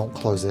and they don't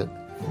close it,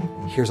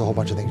 here's a whole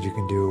bunch of things you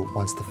can do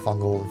once the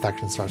fungal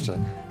infection starts to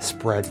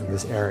spread from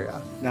this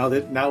area. Now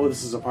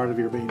this is a part of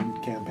your main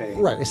campaign.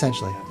 Right,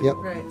 essentially. Yep.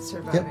 Right,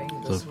 surviving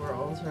this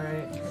world,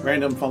 right?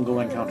 Random fungal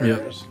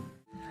encounters.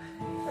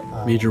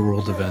 Major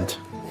world event.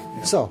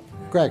 So,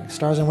 Greg,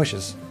 stars and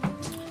wishes.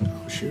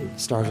 Oh, shoot.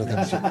 Stars are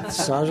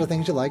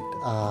things you liked.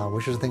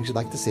 Wishes are things you'd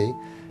like to see.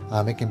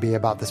 It can be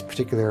about this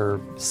particular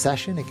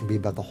session. It can be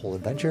about the whole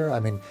adventure. I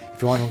mean,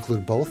 if you want to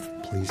include both,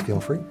 please feel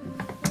free.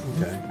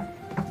 Okay.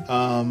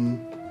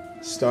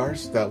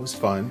 Stars, that was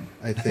fun.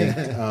 I think.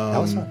 That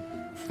was fun.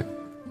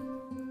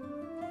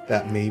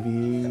 that maybe,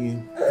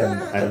 and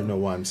I don't know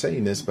why I'm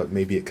saying this, but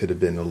maybe it could have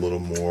been a little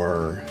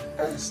more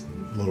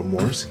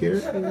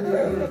scary. A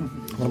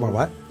little more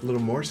what? A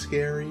little more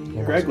scary.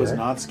 Greg was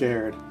not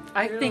scared.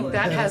 I think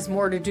that has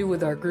more to do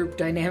with our group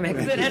dynamic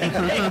than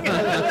anything.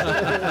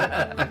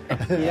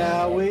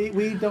 Yeah,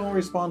 we don't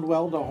respond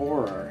well to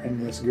horror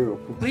in this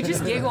group. We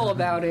just giggle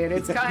about it.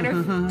 It's kind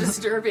of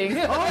disturbing.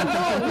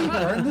 Oh no, we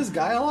burned this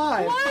guy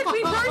alive. What?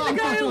 We burned the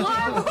guy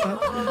alive?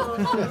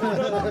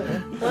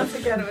 Once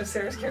again, it was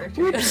Sarah's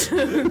character.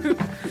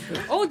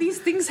 Oh, these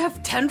things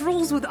have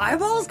tendrils with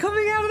eyeballs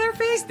coming out of their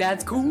face?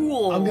 That's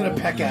cool. I'm gonna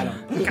peck at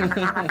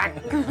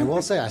him. I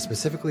will say I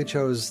specifically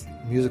chose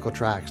musical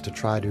tracks to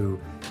try to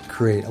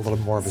create a little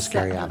more of a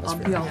scary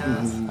atmosphere.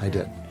 I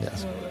did,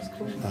 yes.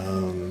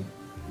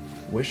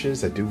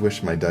 Wishes. I do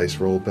wish my dice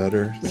rolled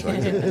better, so I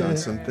could have done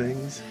some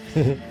things.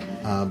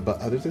 But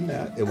other than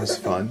that, it was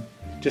fun.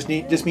 Just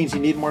means you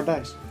need more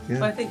dice.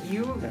 Yeah. I think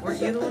were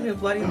you the one who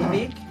bloodied the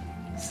beak?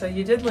 So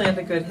you did land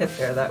a good hit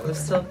there. That was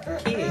still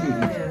key.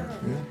 Yeah.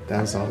 Yeah,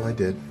 that was all I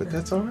did, but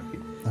that's all right.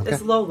 Okay.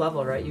 It's low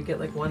level, right? You get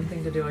like one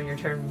thing to do on your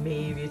turn,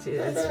 maybe two.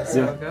 It's just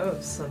how it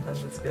goes.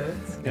 Sometimes it's good.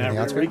 Anything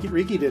else, Yeah,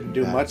 Riki didn't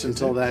do much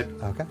until that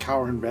Okay.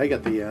 cower and beg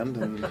at the end.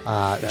 And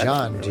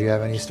John, do you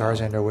have any stars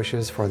and/or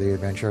wishes for the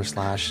adventure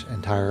 /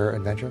 entire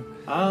adventure?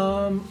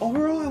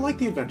 overall, I like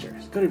the adventure.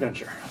 It's a good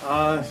adventure.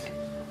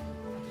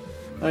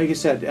 Like I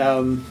said,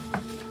 a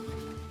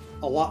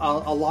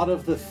lot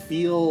of the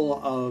feel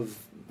of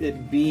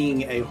it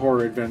being a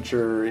horror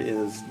adventure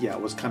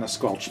was kind of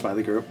squelched by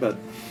the group, but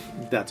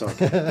that's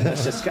okay.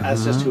 That's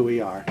just who we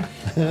are.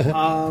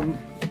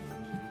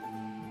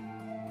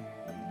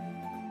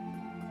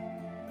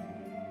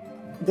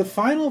 The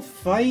final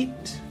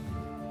fight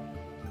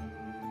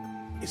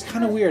is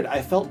kind of weird.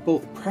 I felt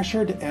both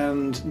pressured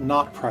and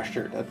not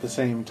pressured at the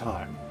same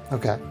time.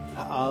 Okay.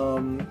 It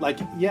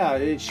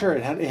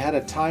had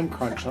a time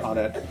crunch on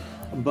it,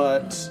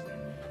 but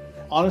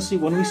honestly,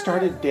 when we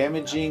started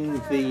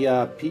damaging the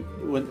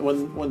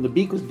when the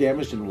beak was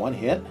damaged in one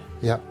hit,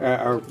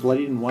 or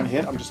bloodied in one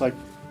hit, I'm just like,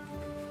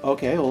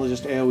 okay, we'll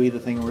just AOE the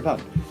thing and we're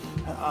done.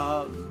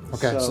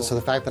 Okay, so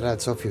the fact that I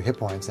had so few hit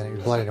points and it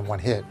was bloodied in one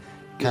hit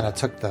kind of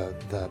took the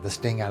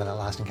sting out of that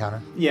last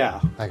encounter.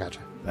 Yeah, I gotcha.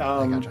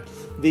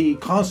 The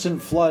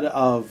constant flood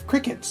of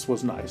crickets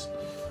was nice.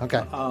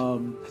 Okay.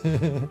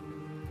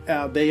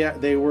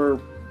 They were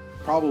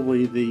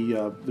probably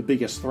the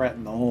biggest threat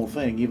in the whole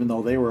thing, even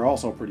though they were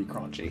also pretty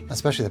crunchy.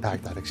 Especially the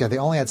pack tactics. Yeah, they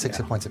only had 6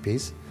 hit points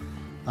apiece,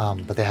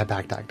 but they had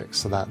pack tactics,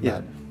 so that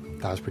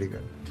was pretty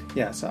good.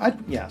 Yeah, so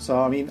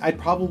I'd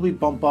probably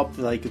bump up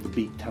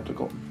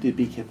the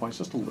beak hit points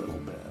just a little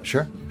bit.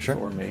 Sure.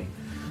 For me.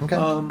 Okay.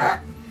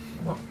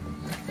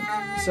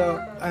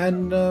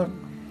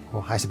 Oh,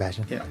 hi,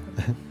 Sebastian. Yeah.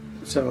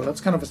 So that's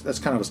kind of a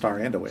star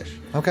and a wish.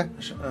 Okay.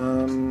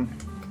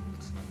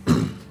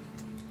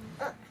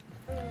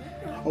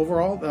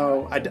 Overall,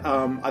 though, I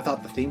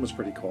thought the theme was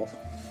pretty cool.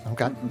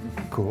 Okay.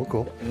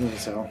 Cool.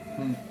 So,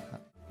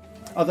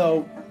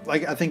 although,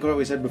 like I think what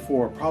we said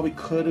before, probably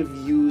could have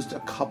used a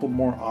couple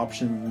more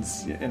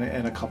options in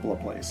a couple of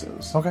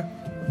places. Okay.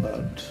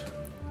 But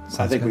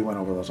I think we went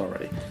over those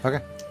already.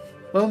 Okay.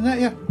 Well,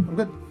 I'm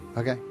good.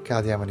 Okay.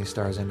 Cal, do you have any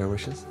stars and/or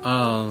wishes?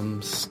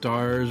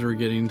 Stars, we're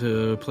getting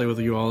to play with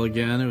you all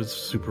again. It was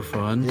super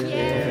fun. Yeah.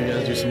 If you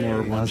guys do some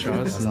more one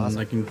shots, and awesome.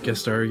 I can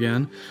guest star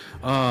again.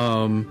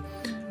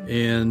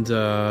 And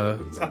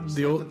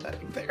the old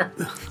there.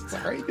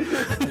 Sorry.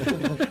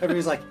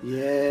 Everybody's like,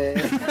 yeah.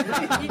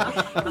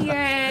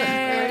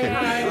 Yay!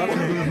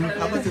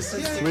 How about this?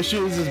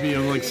 wishes is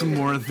being like some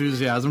more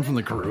enthusiasm from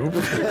the group.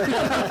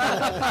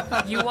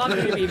 You want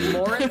me to be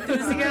more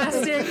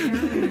enthusiastic?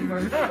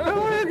 I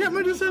want to get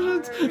my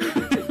decisions.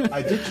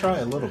 I did try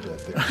a little bit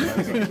there. I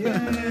was like,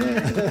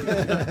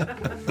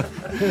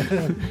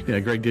 Yeah,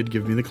 Greg did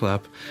give me the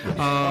clap.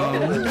 oh,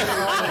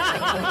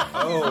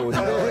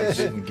 no, I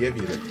didn't give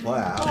you the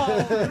clap.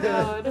 Oh,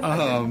 God.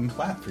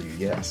 Clap for you,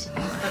 yes.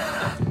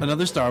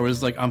 Another star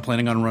was like I'm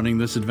planning on running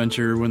this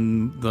adventure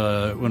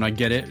when I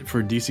get it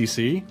for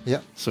DCC.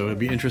 Yep. So it'd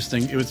be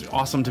interesting. It was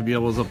awesome to be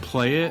able to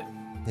play it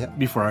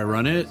before I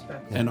run it,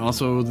 and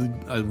also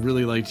I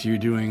really liked you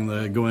doing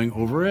the going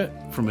over it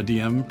from a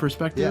DM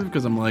perspective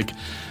because I'm like,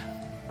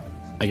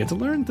 I get to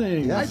learn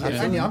things. Yes,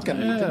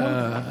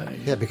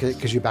 Yeah,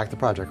 because you backed the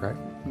project, right?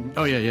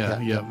 Oh yeah.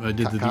 I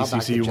did the Kyle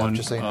backed DCC it, Jeff, one,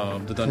 just so you know.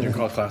 the Dungeon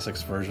Crawl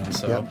Classics version.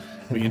 So it'll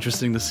be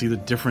interesting to see the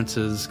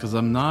differences because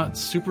I'm not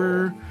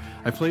super.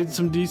 I played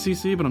some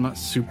DCC, but I'm not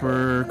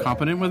super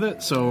competent with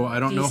it, so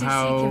I don't know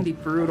how. DCC can be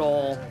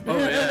brutal. Oh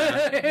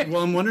yeah.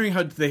 Well, I'm wondering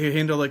how they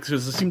handle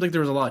because it seemed like there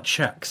was a lot of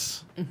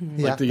checks.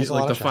 Yeah, The there's a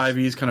lot of checks.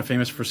 5e's kind of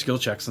famous for skill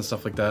checks and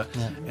stuff like that.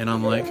 Yeah. And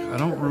I'm like, I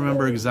don't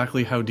remember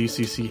exactly how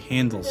DCC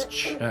handles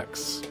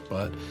checks,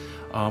 but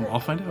I'll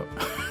find out.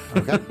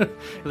 Okay.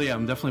 But yeah,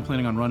 I'm definitely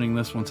planning on running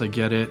this once I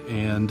get it,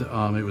 and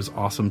it was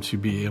awesome to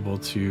be able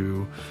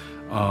to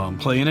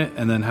play in it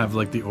and then have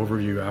like the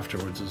overview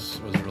afterwards was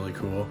really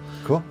cool.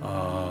 Cool.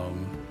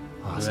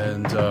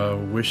 Awesome.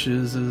 And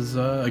Wishes is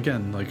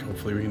again, like,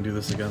 hopefully we can do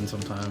this again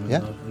sometime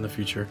in the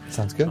future.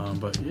 Sounds good.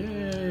 But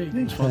yay, it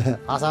was fun.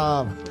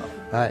 Awesome.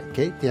 All right,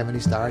 Kate, do you have any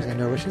stars and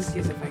or wishes?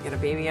 Excuse if I get a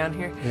baby on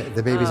here. Yeah,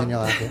 the baby's in your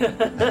lap.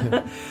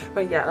 Yeah.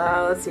 But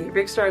yeah, let's see.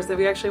 Big stars that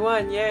we actually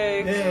won.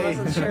 Yay! 'Cause I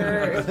wasn't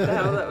sure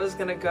how that was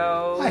going to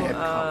go. I had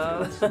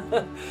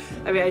confidence.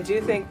 I mean, I do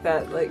think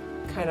that, like,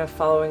 kind of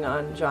following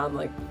on John,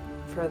 like,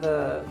 for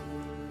the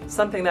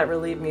something that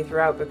relieved me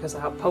throughout because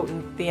of how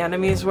potent the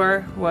enemies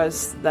were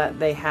was that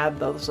they had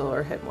those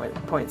lower hit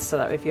points, so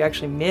that if you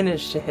actually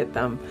managed to hit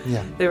them,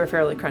 they were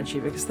fairly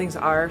crunchy because things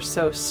are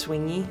so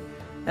swingy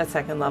at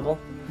second level.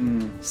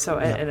 So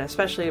and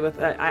especially with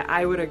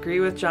I would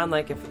agree with John,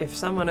 like if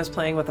someone is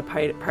playing with a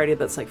party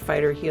that's like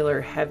fighter healer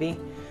heavy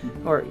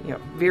or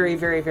very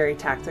very very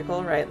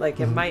tactical, right, like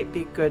it might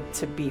be good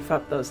to beef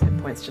up those hit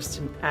points just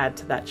to add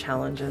to that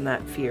challenge and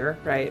that fear,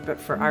 right?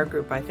 But for our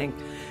group, I think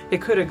it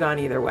could have gone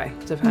either way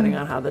depending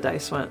on how the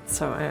dice went.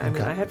 So I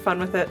mean, I had fun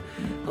with it.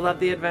 I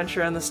loved the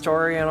adventure and the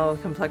story and all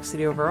the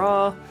complexity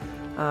overall.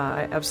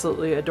 I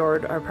absolutely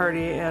adored our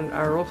party and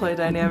our roleplay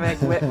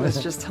dynamic. Wit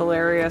was just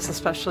hilarious,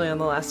 especially in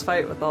the last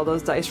fight with all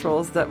those dice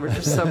rolls that were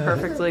just so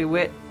perfectly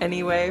wit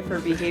anyway for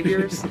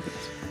behaviors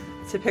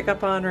to pick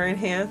up on or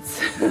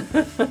enhance.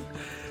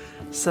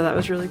 So that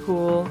was really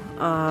cool.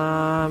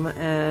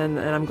 And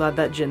I'm glad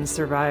that Jin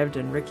survived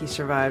and Ricky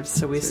survived,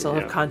 so we still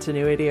have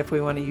continuity if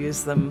we want to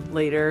use them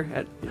later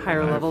at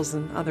higher levels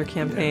in other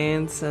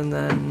campaigns. And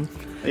then...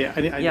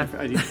 I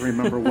need to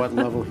remember what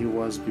level he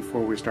was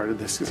before we started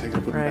this because I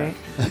got to put him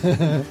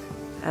back.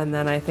 And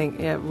then I think,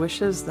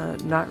 Wishes,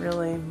 not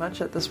really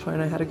much at this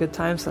point. I had a good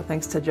time, so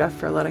thanks to Jeff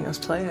for letting us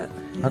play it.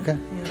 Okay.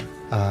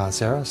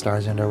 Sarah,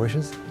 stars and or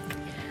wishes?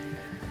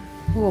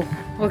 Oh,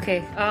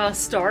 okay.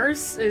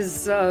 Stars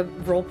is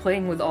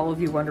role-playing with all of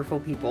you wonderful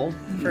people,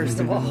 first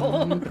of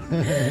all.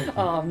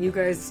 You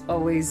guys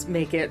always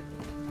make it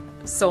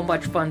so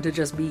much fun to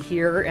just be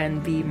here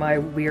and be my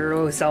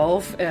weirdo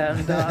self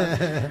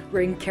and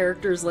bring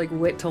characters like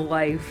Wit to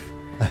life.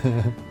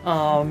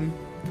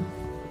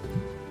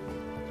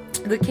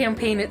 The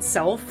campaign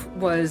itself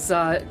was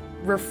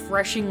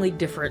refreshingly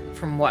different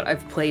from what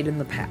I've played in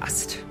the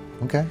past.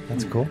 Okay,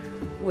 that's cool.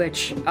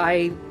 Which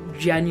I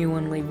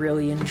genuinely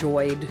really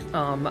enjoyed.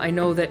 I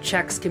know that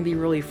checks can be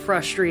really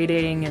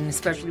frustrating, and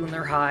especially when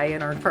they're high,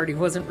 and our party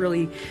wasn't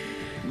really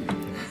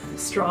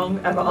strong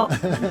at all.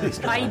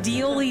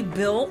 Ideally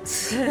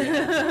built.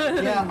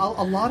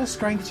 A lot of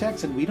strength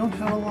checks, and we don't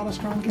have a lot of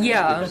strong characters.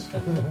 Yeah,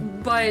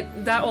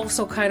 but that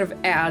also kind of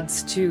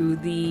adds to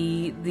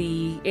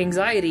the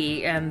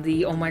anxiety and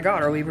the, oh my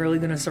god, are we really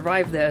going to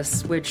survive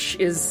this? Which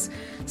is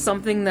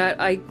something that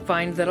I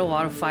find that a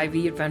lot of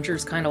 5e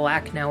adventures kind of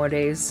lack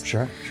nowadays.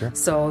 Sure.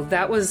 So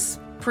that was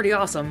pretty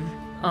awesome.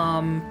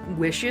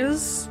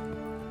 Wishes,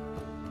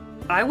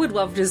 I would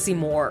love to see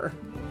more.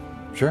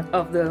 Sure.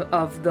 Of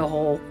the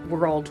whole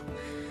world.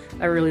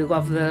 I really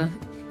love the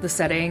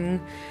setting.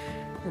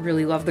 I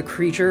really love the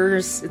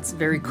creatures. It's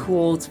very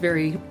cool. It's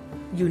very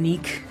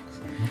unique.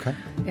 Okay.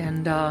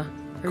 And I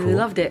really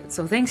loved it.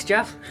 So thanks,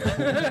 Jeff.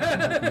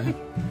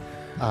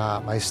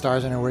 My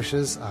stars and her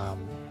wishes.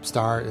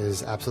 Star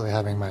is absolutely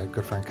having my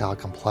good friend Kyle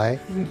come play.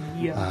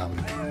 Yeah.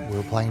 We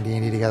were playing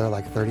D&D together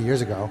like 30 years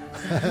ago.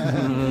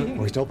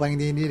 We're still playing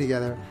D&D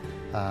together.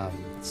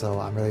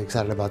 So I'm really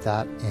excited about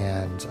that,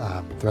 and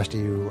the rest of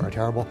you are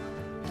terrible.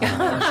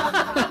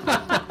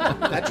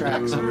 That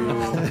tracks.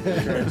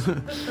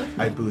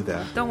 I boo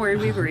that. Don't worry,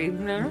 we agree.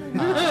 No?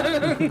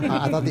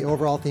 I thought the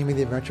overall theme of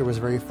the adventure was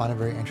very fun and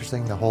very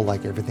interesting. The whole,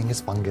 like, everything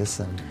is fungus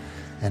and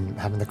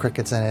having the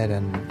crickets in it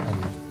and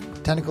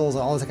tentacles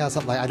and all this kind of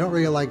stuff. Like, I don't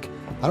really like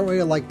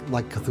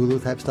Cthulhu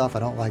type stuff. I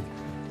don't like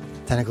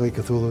technically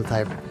Cthulhu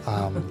type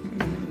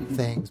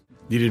things.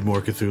 Needed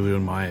more Cthulhu,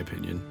 in my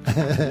opinion.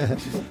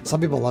 Some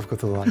people love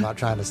Cthulhu. I'm not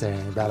trying to say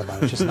anything bad about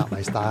it. It's just not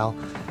my style.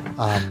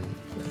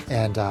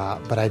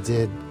 But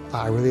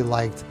I really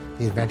liked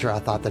the adventure. I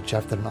thought that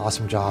Jeff did an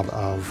awesome job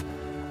of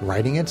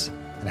writing it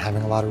and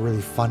having a lot of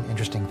really fun,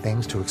 interesting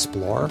things to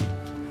explore,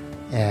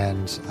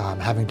 and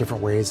having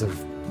different ways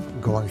of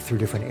going through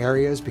different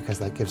areas, because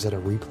that gives it a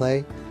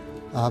replay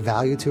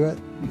value to it.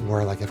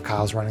 Where, like, if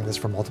Kyle's running this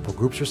for multiple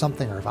groups or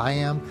something, or if I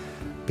am,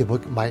 people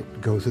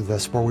might go through the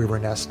Spore Weaver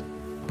nest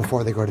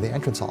before they go to the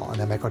entrance hall, and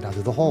they might go down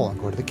through the hole and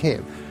go to the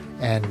cave.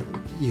 And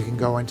you can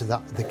go into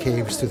the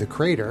caves through the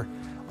crater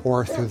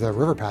or through the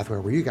river pathway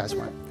where you guys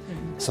went.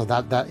 So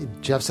that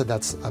Jeff said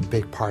that's a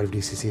big part of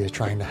DCC, is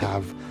trying to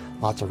have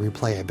lots of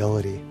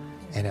replayability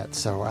in it.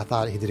 So I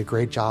thought he did a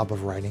great job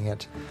of writing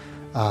it.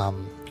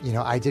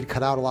 I did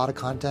cut out a lot of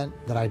content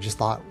that I just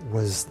thought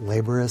was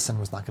laborious and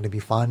was not going to be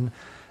fun.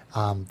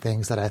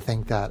 Things that I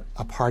think that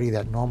a party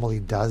that normally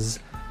does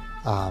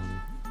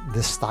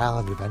this style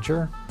of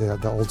adventure,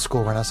 the old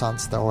school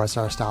Renaissance, the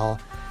OSR style,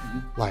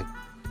 like,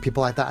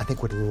 people like that I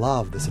think would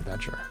love this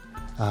adventure.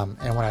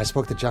 And when I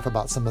spoke to Jeff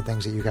about some of the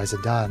things that you guys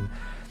had done,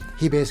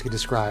 he basically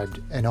described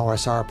an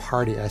OSR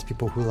party as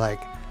people who, like,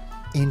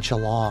 inch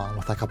along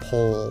with, like, a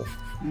pole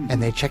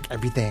and they check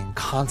everything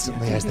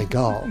constantly as they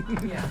go.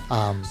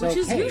 Which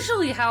is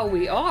usually how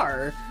we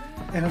are.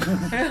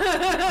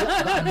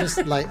 I'm just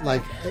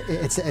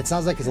it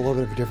sounds like it's a little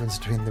bit of a difference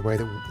between the way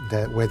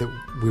that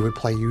we would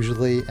play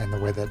usually and the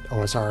way that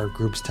OSR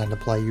groups tend to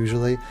play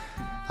usually.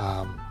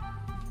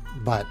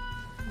 But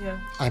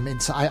I mean,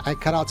 so I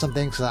cut out some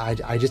things.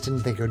 I just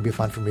didn't think it would be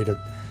fun for me to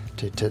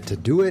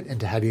do it and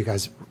to have you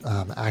guys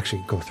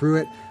actually go through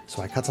it.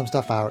 So I cut some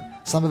stuff out.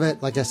 Some of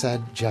it, like I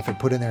said, Jeff had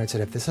put in there and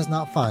said, if this is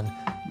not fun,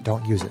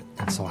 don't use it.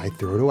 And so I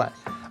threw it away.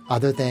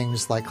 Other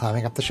things like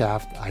climbing up the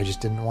shaft, I just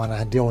didn't want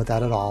to deal with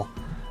that at all.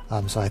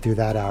 So I threw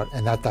that out.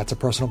 And that's a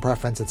personal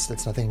preference.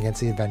 It's nothing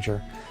against the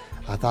adventure.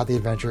 I thought the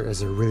adventure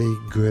is a really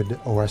good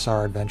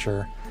OSR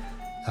adventure.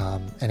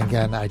 And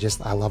again, I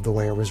love the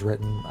way it was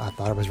written. I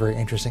thought it was very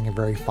interesting and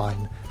very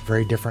fun,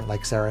 very different,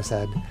 like Sarah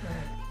said.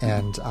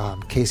 And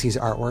Casey's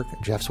artwork,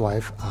 Jeff's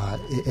wife,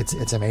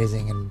 it's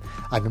amazing. And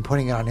I've been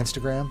putting it on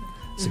Instagram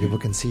so people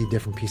can see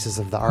different pieces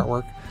of the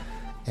artwork.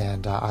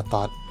 And I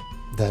thought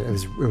that it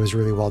was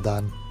really well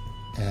done.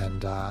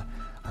 And I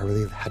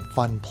really had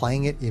fun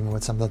playing it, even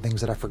with some of the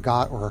things that I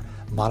forgot or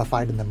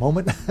modified in the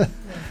moment.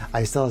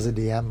 I still, as a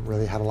DM,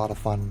 really had a lot of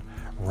fun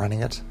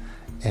running it.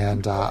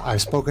 And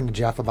I've spoken to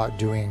Jeff about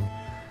doing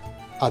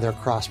other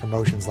cross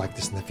promotions like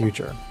this in the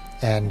future.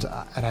 And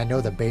I know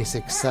the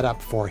basic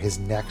setup for his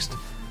next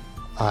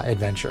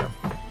adventure.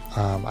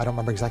 I don't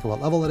remember exactly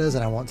what level it is,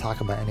 and I won't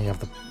talk about any of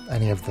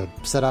the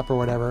setup or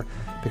whatever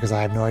because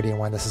I have no idea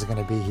when this is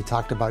going to be. He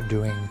talked about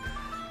doing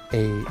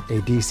a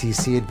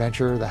DCC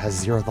adventure that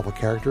has 0th level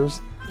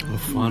characters. A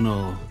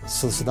funnel.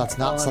 So that's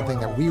not something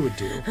that we would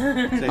do.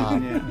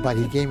 But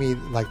he gave me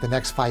like the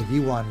next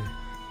 5e one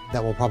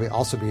that will probably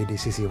also be a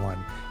DCC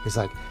one. He's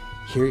like,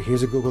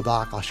 here's a Google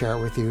Doc. I'll share it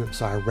with you.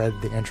 So I read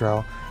the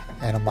intro,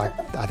 and I'm like,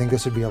 I think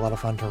this would be a lot of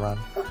fun to run.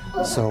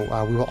 So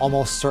we will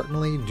almost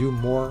certainly do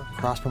more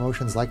cross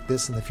promotions like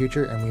this in the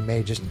future, and we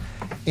may just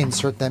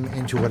insert them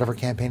into whatever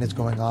campaign is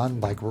going on.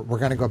 Like we're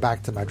going to go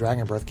back to my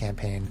Dragon Birth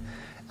campaign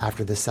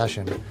after this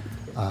session,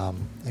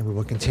 and we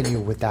will continue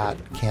with that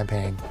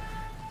campaign,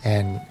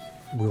 and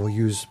we will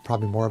use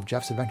probably more of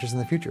Jeff's adventures in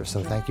the future.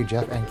 So thank you,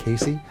 Jeff and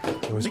Casey.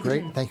 It was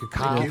great. Thank you,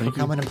 Kyle, for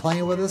coming and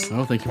playing with us.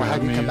 Oh, thank you for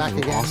having having me. Come back It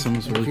was again awesome. It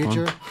was in the really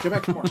future. fun. Go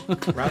back for more.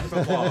 Round of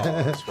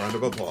applause. Round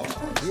of applause.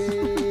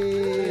 Yay!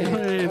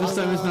 Hey, this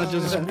time it's not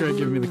just Greg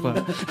giving me the clap.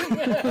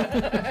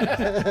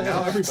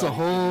 Now It's the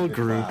whole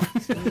group.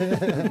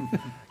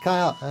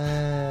 Kyle.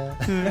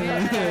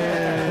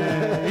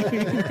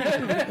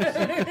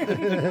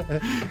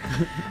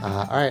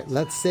 All right,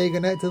 let's say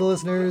goodnight to the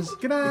listeners.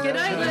 Good night. Good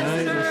night,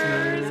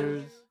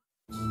 listeners.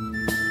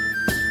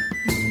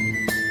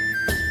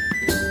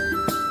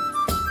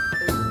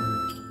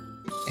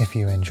 If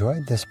you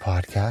enjoyed this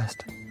podcast,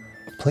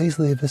 please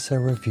leave us a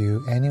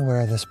review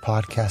anywhere this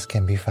podcast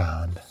can be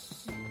found.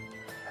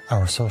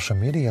 Our social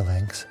media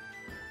links,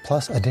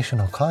 plus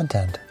additional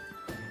content,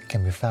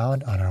 can be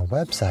found on our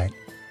website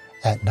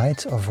at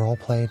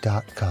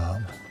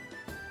knightsofroleplay.com.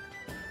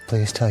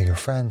 Please tell your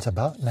friends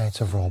about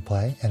Knights of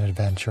Roleplay, an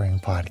adventuring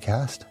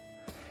podcast,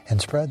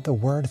 and spread the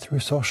word through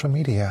social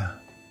media.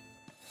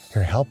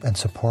 Your help and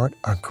support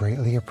are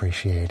greatly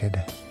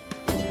appreciated.